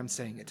out after I'm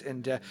saying it."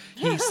 And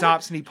he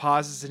stops and he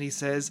pauses and he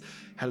says,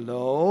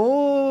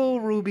 "Hello,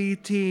 Ruby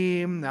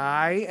team.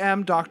 I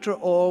am Dr.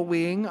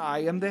 Orwing. I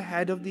am the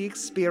head of the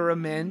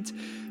experiment.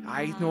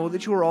 I know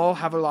that you all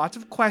have a lot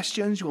of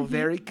questions. You're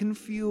very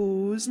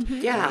confused.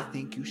 Yeah. I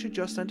think you should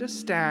just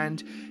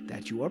understand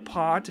that you are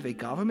part of a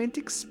government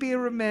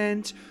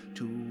experiment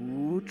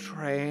to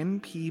train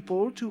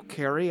people to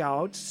carry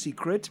out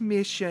secret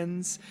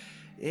missions.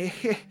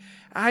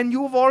 And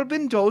you have all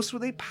been dosed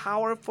with a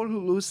powerful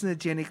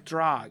hallucinogenic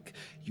drug.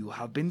 You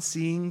have been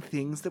seeing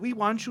things that we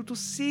want you to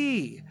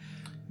see.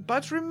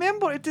 But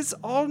remember, it is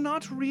all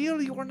not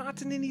real. You are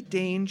not in any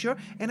danger.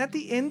 And at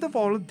the end of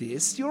all of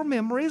this, your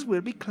memories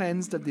will be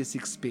cleansed of this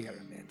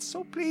experiment.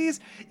 So please,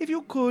 if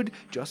you could,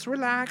 just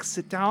relax,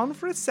 sit down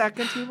for a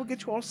second. We will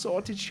get you all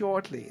sorted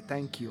shortly.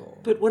 Thank you."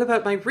 But what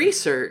about my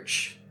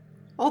research?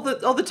 All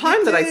the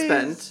time that I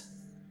spent.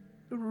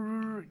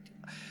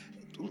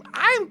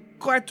 I'm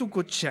going to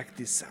go check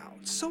this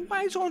out. So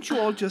why don't you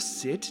all just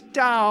sit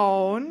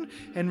down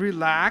and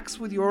relax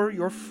with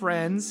your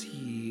friends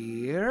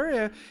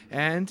here,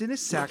 and in a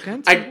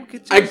second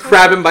I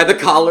grab him by the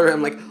collar.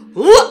 I'm like,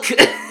 "Look!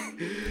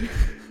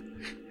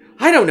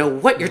 I don't know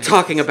what you're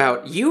talking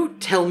about. You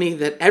tell me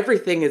that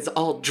everything is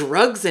all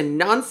drugs and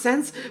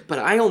nonsense, but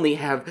I only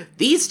have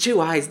these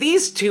 2 eyes,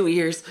 these 2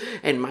 ears,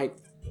 and my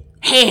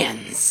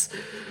hands.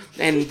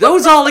 And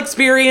those all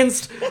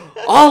experienced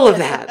all of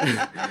that.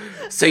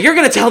 So you're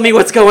going to tell me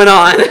what's going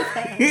on."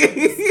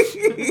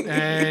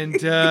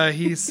 And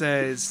he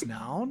says,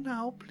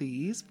 now,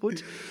 please,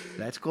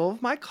 let go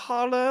of my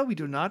collar. We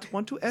do not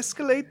want to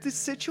escalate this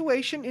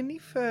situation any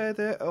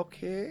further,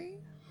 okay?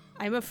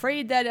 I'm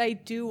afraid that I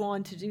do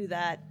want to do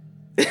that.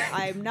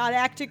 I'm not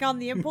acting on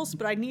the impulse,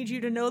 but I need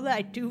you to know that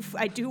I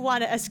do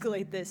want to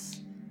escalate this.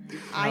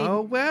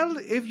 Oh, well,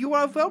 if you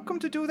are welcome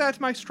to do that,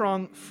 my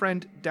strong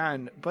friend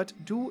Dan. But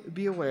do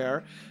be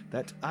aware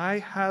that I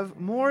have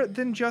more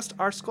than just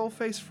our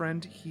skull-face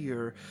friend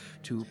here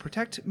to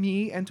protect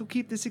me and to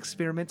keep this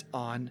experiment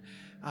on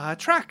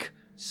track.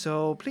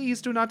 So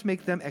please do not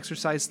make them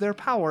exercise their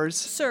powers.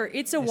 Sir,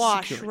 it's a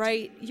wash,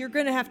 right? You're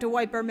gonna have to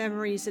wipe our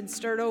memories and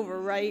start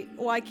over, right?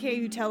 Why can't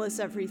you tell us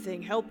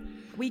everything?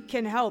 We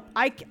can help.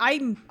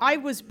 I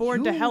was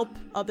born to help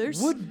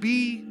others. Would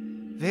be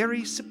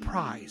very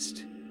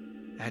surprised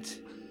at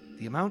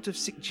the amount of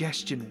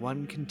suggestion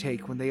one can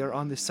take when they are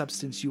on the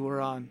substance you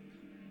are on.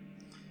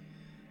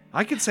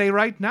 I can say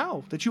right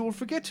now that you will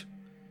forget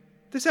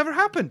this ever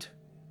happened.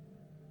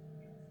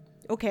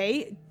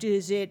 Okay,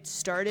 does it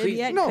started Please,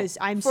 yet? no. Because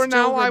I'm For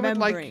still now,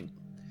 remembering.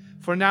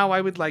 For now, I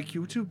would like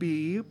you to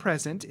be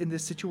present in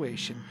this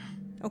situation.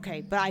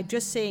 Okay, but I'm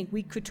just saying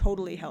we could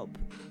totally help.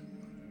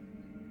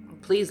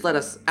 Please let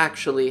us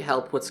actually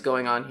help what's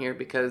going on here,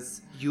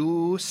 because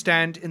You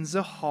stand in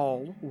the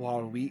hall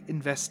while we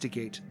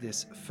investigate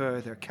this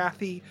further.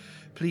 Kathy,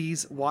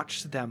 please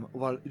watch them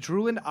while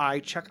Drew and I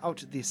check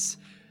out this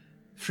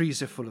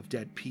freezer full of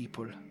dead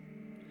people.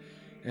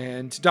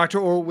 And Dr.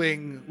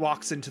 Orwing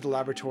walks into the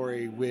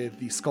laboratory with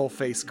the skull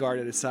face guard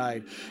at his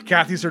side.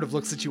 Kathy sort of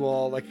looks at you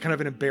all, like kind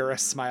of an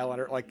embarrassed smile on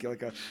her, like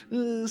a,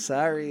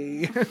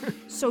 sorry.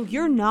 So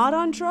you're not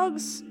on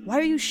drugs? Why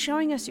are you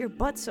showing us your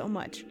butt so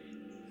much?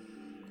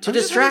 to I'm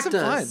just having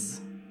distract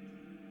some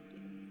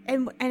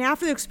us. And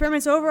after the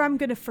experiment's over, I'm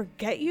gonna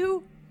forget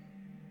you?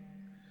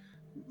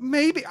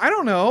 Maybe. I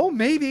don't know.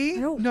 Maybe.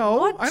 I don't No,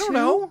 want I don't to.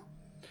 know.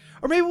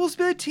 Or maybe we'll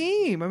split a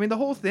team. I mean, the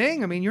whole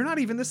thing. I mean, you're not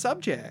even the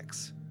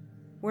subjects.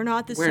 We're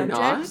not the We're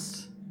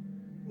subjects?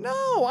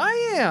 No, I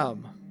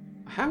am. not?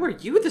 How are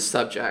you the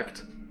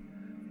subject?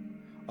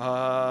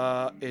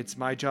 It's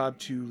my job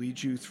to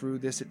lead you through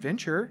this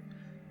adventure.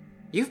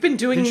 You've been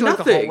doing Didn't you like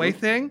nothing. the hallway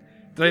thing?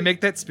 Did I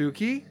make that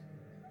spooky?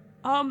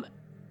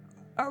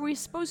 Are we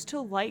supposed to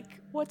like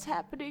what's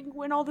happening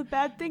when all the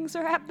bad things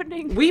are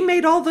happening? We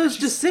made all those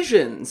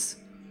decisions.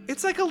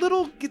 It's like a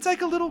little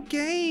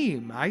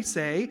game, I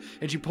say.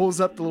 And she pulls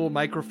up the little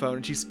microphone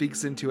and she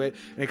speaks into it,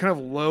 and a kind of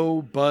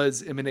low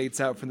buzz emanates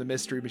out from the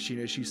mystery machine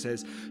as she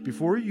says,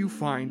 "Before you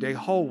find a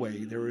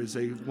hallway, there is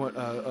a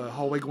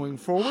hallway going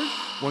forward,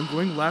 one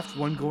going left,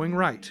 one going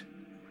right."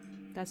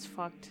 That's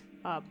fucked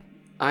up.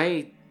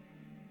 I'm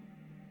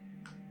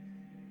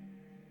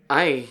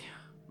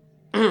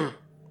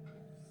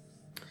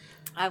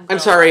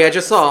sorry, I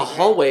just saw a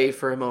hallway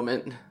for a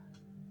moment.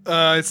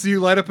 So you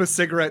light up a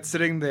cigarette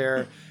sitting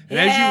there, and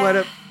as you light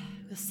up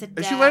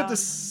the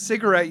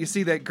cigarette, you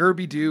see that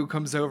Gerby Doo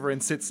comes over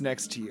and sits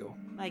next to you.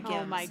 I give Oh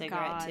him my a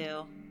cigarette God.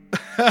 too.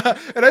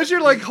 And as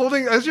you're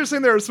as you're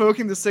sitting there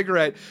smoking the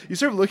cigarette, you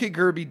sort of look at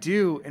Gerby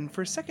Doo, and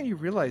for a second you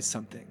realize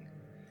something.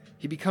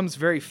 He becomes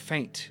very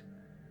faint,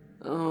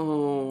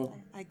 Oh.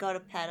 I go to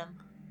pet him.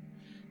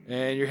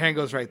 and your hand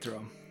goes right through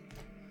him.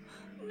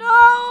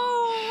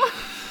 No!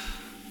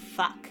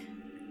 Fuck.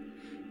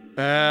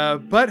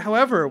 But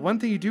however, one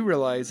thing you do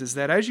realize is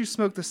that as you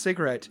smoke the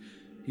cigarette,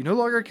 you no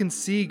longer can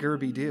see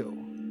Gerby Doo.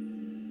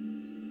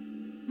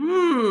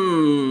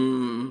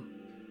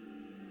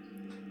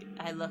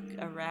 I look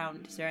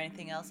around. Is there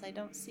anything else I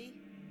don't see?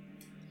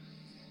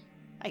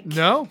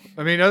 No,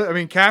 I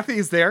mean, Kathy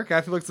is there.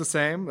 Kathy looks the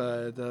same.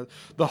 The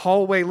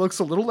hallway looks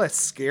a little less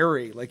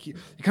scary. Like you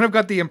kind of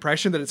got the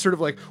impression that it sort of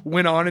like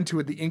went on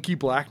into the inky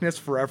blackness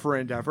forever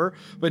and ever.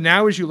 But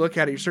now, as you look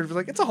at it, you're sort of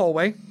like, it's a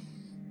hallway.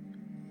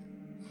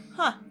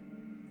 Huh.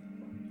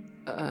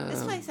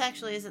 This place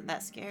actually isn't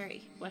that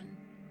scary when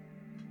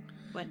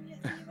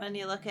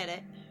you look at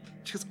it.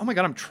 She goes, "Oh my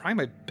god, I'm trying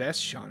my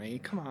best, Shawnee.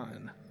 Come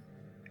on."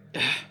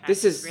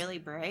 This is really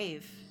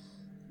brave.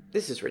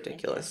 This is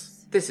ridiculous.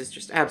 This is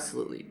just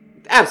absolute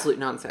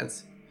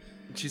nonsense.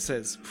 She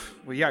says,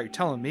 "Well, yeah, you're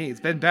telling me. It's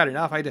been bad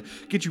enough. I had to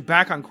get you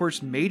back on course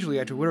majorly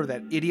after whatever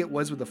that idiot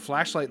was with the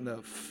flashlight in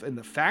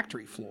the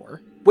factory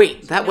floor."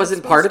 Wait, that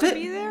wasn't part of Supposed to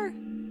it? be there?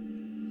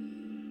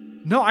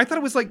 No, I thought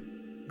it was like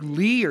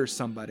Lee or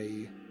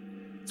somebody.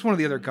 It's one of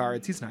the other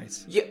guards. He's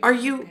nice. Are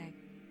you Okay.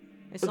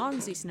 As long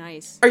as he's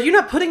nice.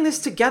 not putting this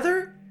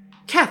together?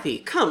 Kathy,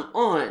 come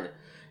on.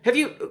 Have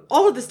you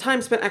all of this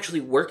time spent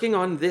actually working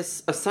on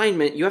this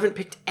assignment? You haven't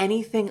picked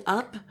anything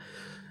up?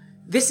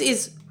 This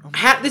is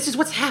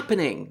what's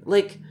happening.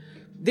 Like,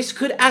 this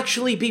could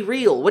actually be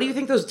real. What do you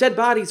think those dead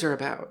bodies are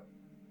about?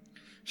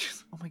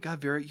 She's, "Oh my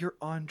god, Vera, you're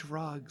on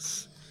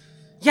drugs."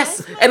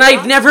 Yes, and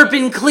I've never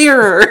been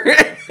clearer.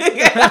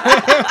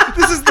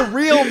 This is the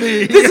real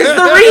me. This is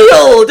the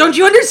real. Don't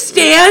you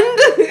understand?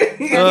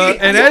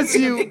 And as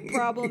you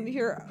Problem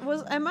here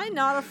am I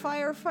not a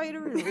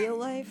firefighter in real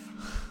life?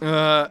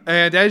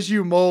 and as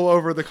you mull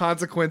over the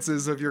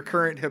consequences of your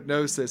current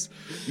hypnosis,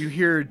 you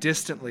hear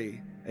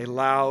distantly a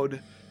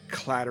loud,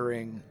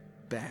 clattering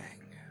bang.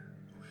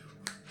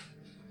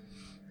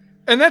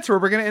 And that's where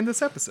we're going to end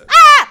this episode.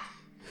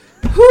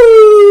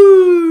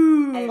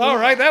 All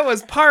right, that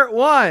was part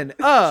one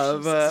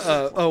of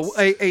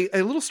a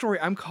little story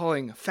I'm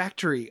calling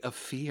Factory of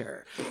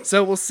Fear.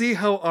 So we'll see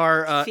how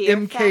our Fear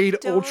MK'd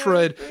Factory.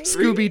 Ultra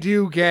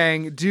Scooby-Doo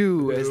gang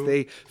do as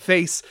they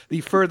face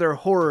the further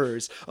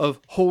horrors of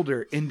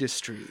Holder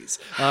Industries.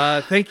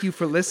 Thank you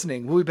for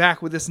listening. We'll be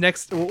back with this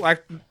next. We'll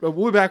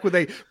be back with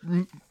a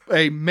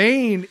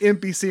main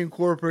NPC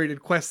Incorporated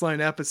questline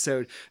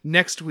episode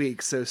next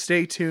week, so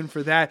stay tuned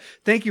for that.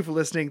 Thank you for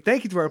listening.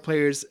 Thank you to our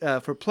players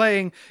for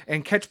playing,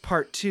 and catch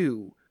part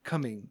 2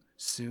 coming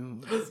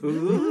soon.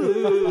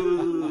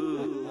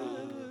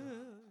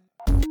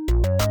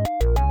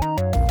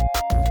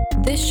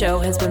 This show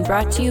has been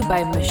brought to you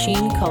by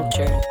Machine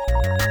Culture.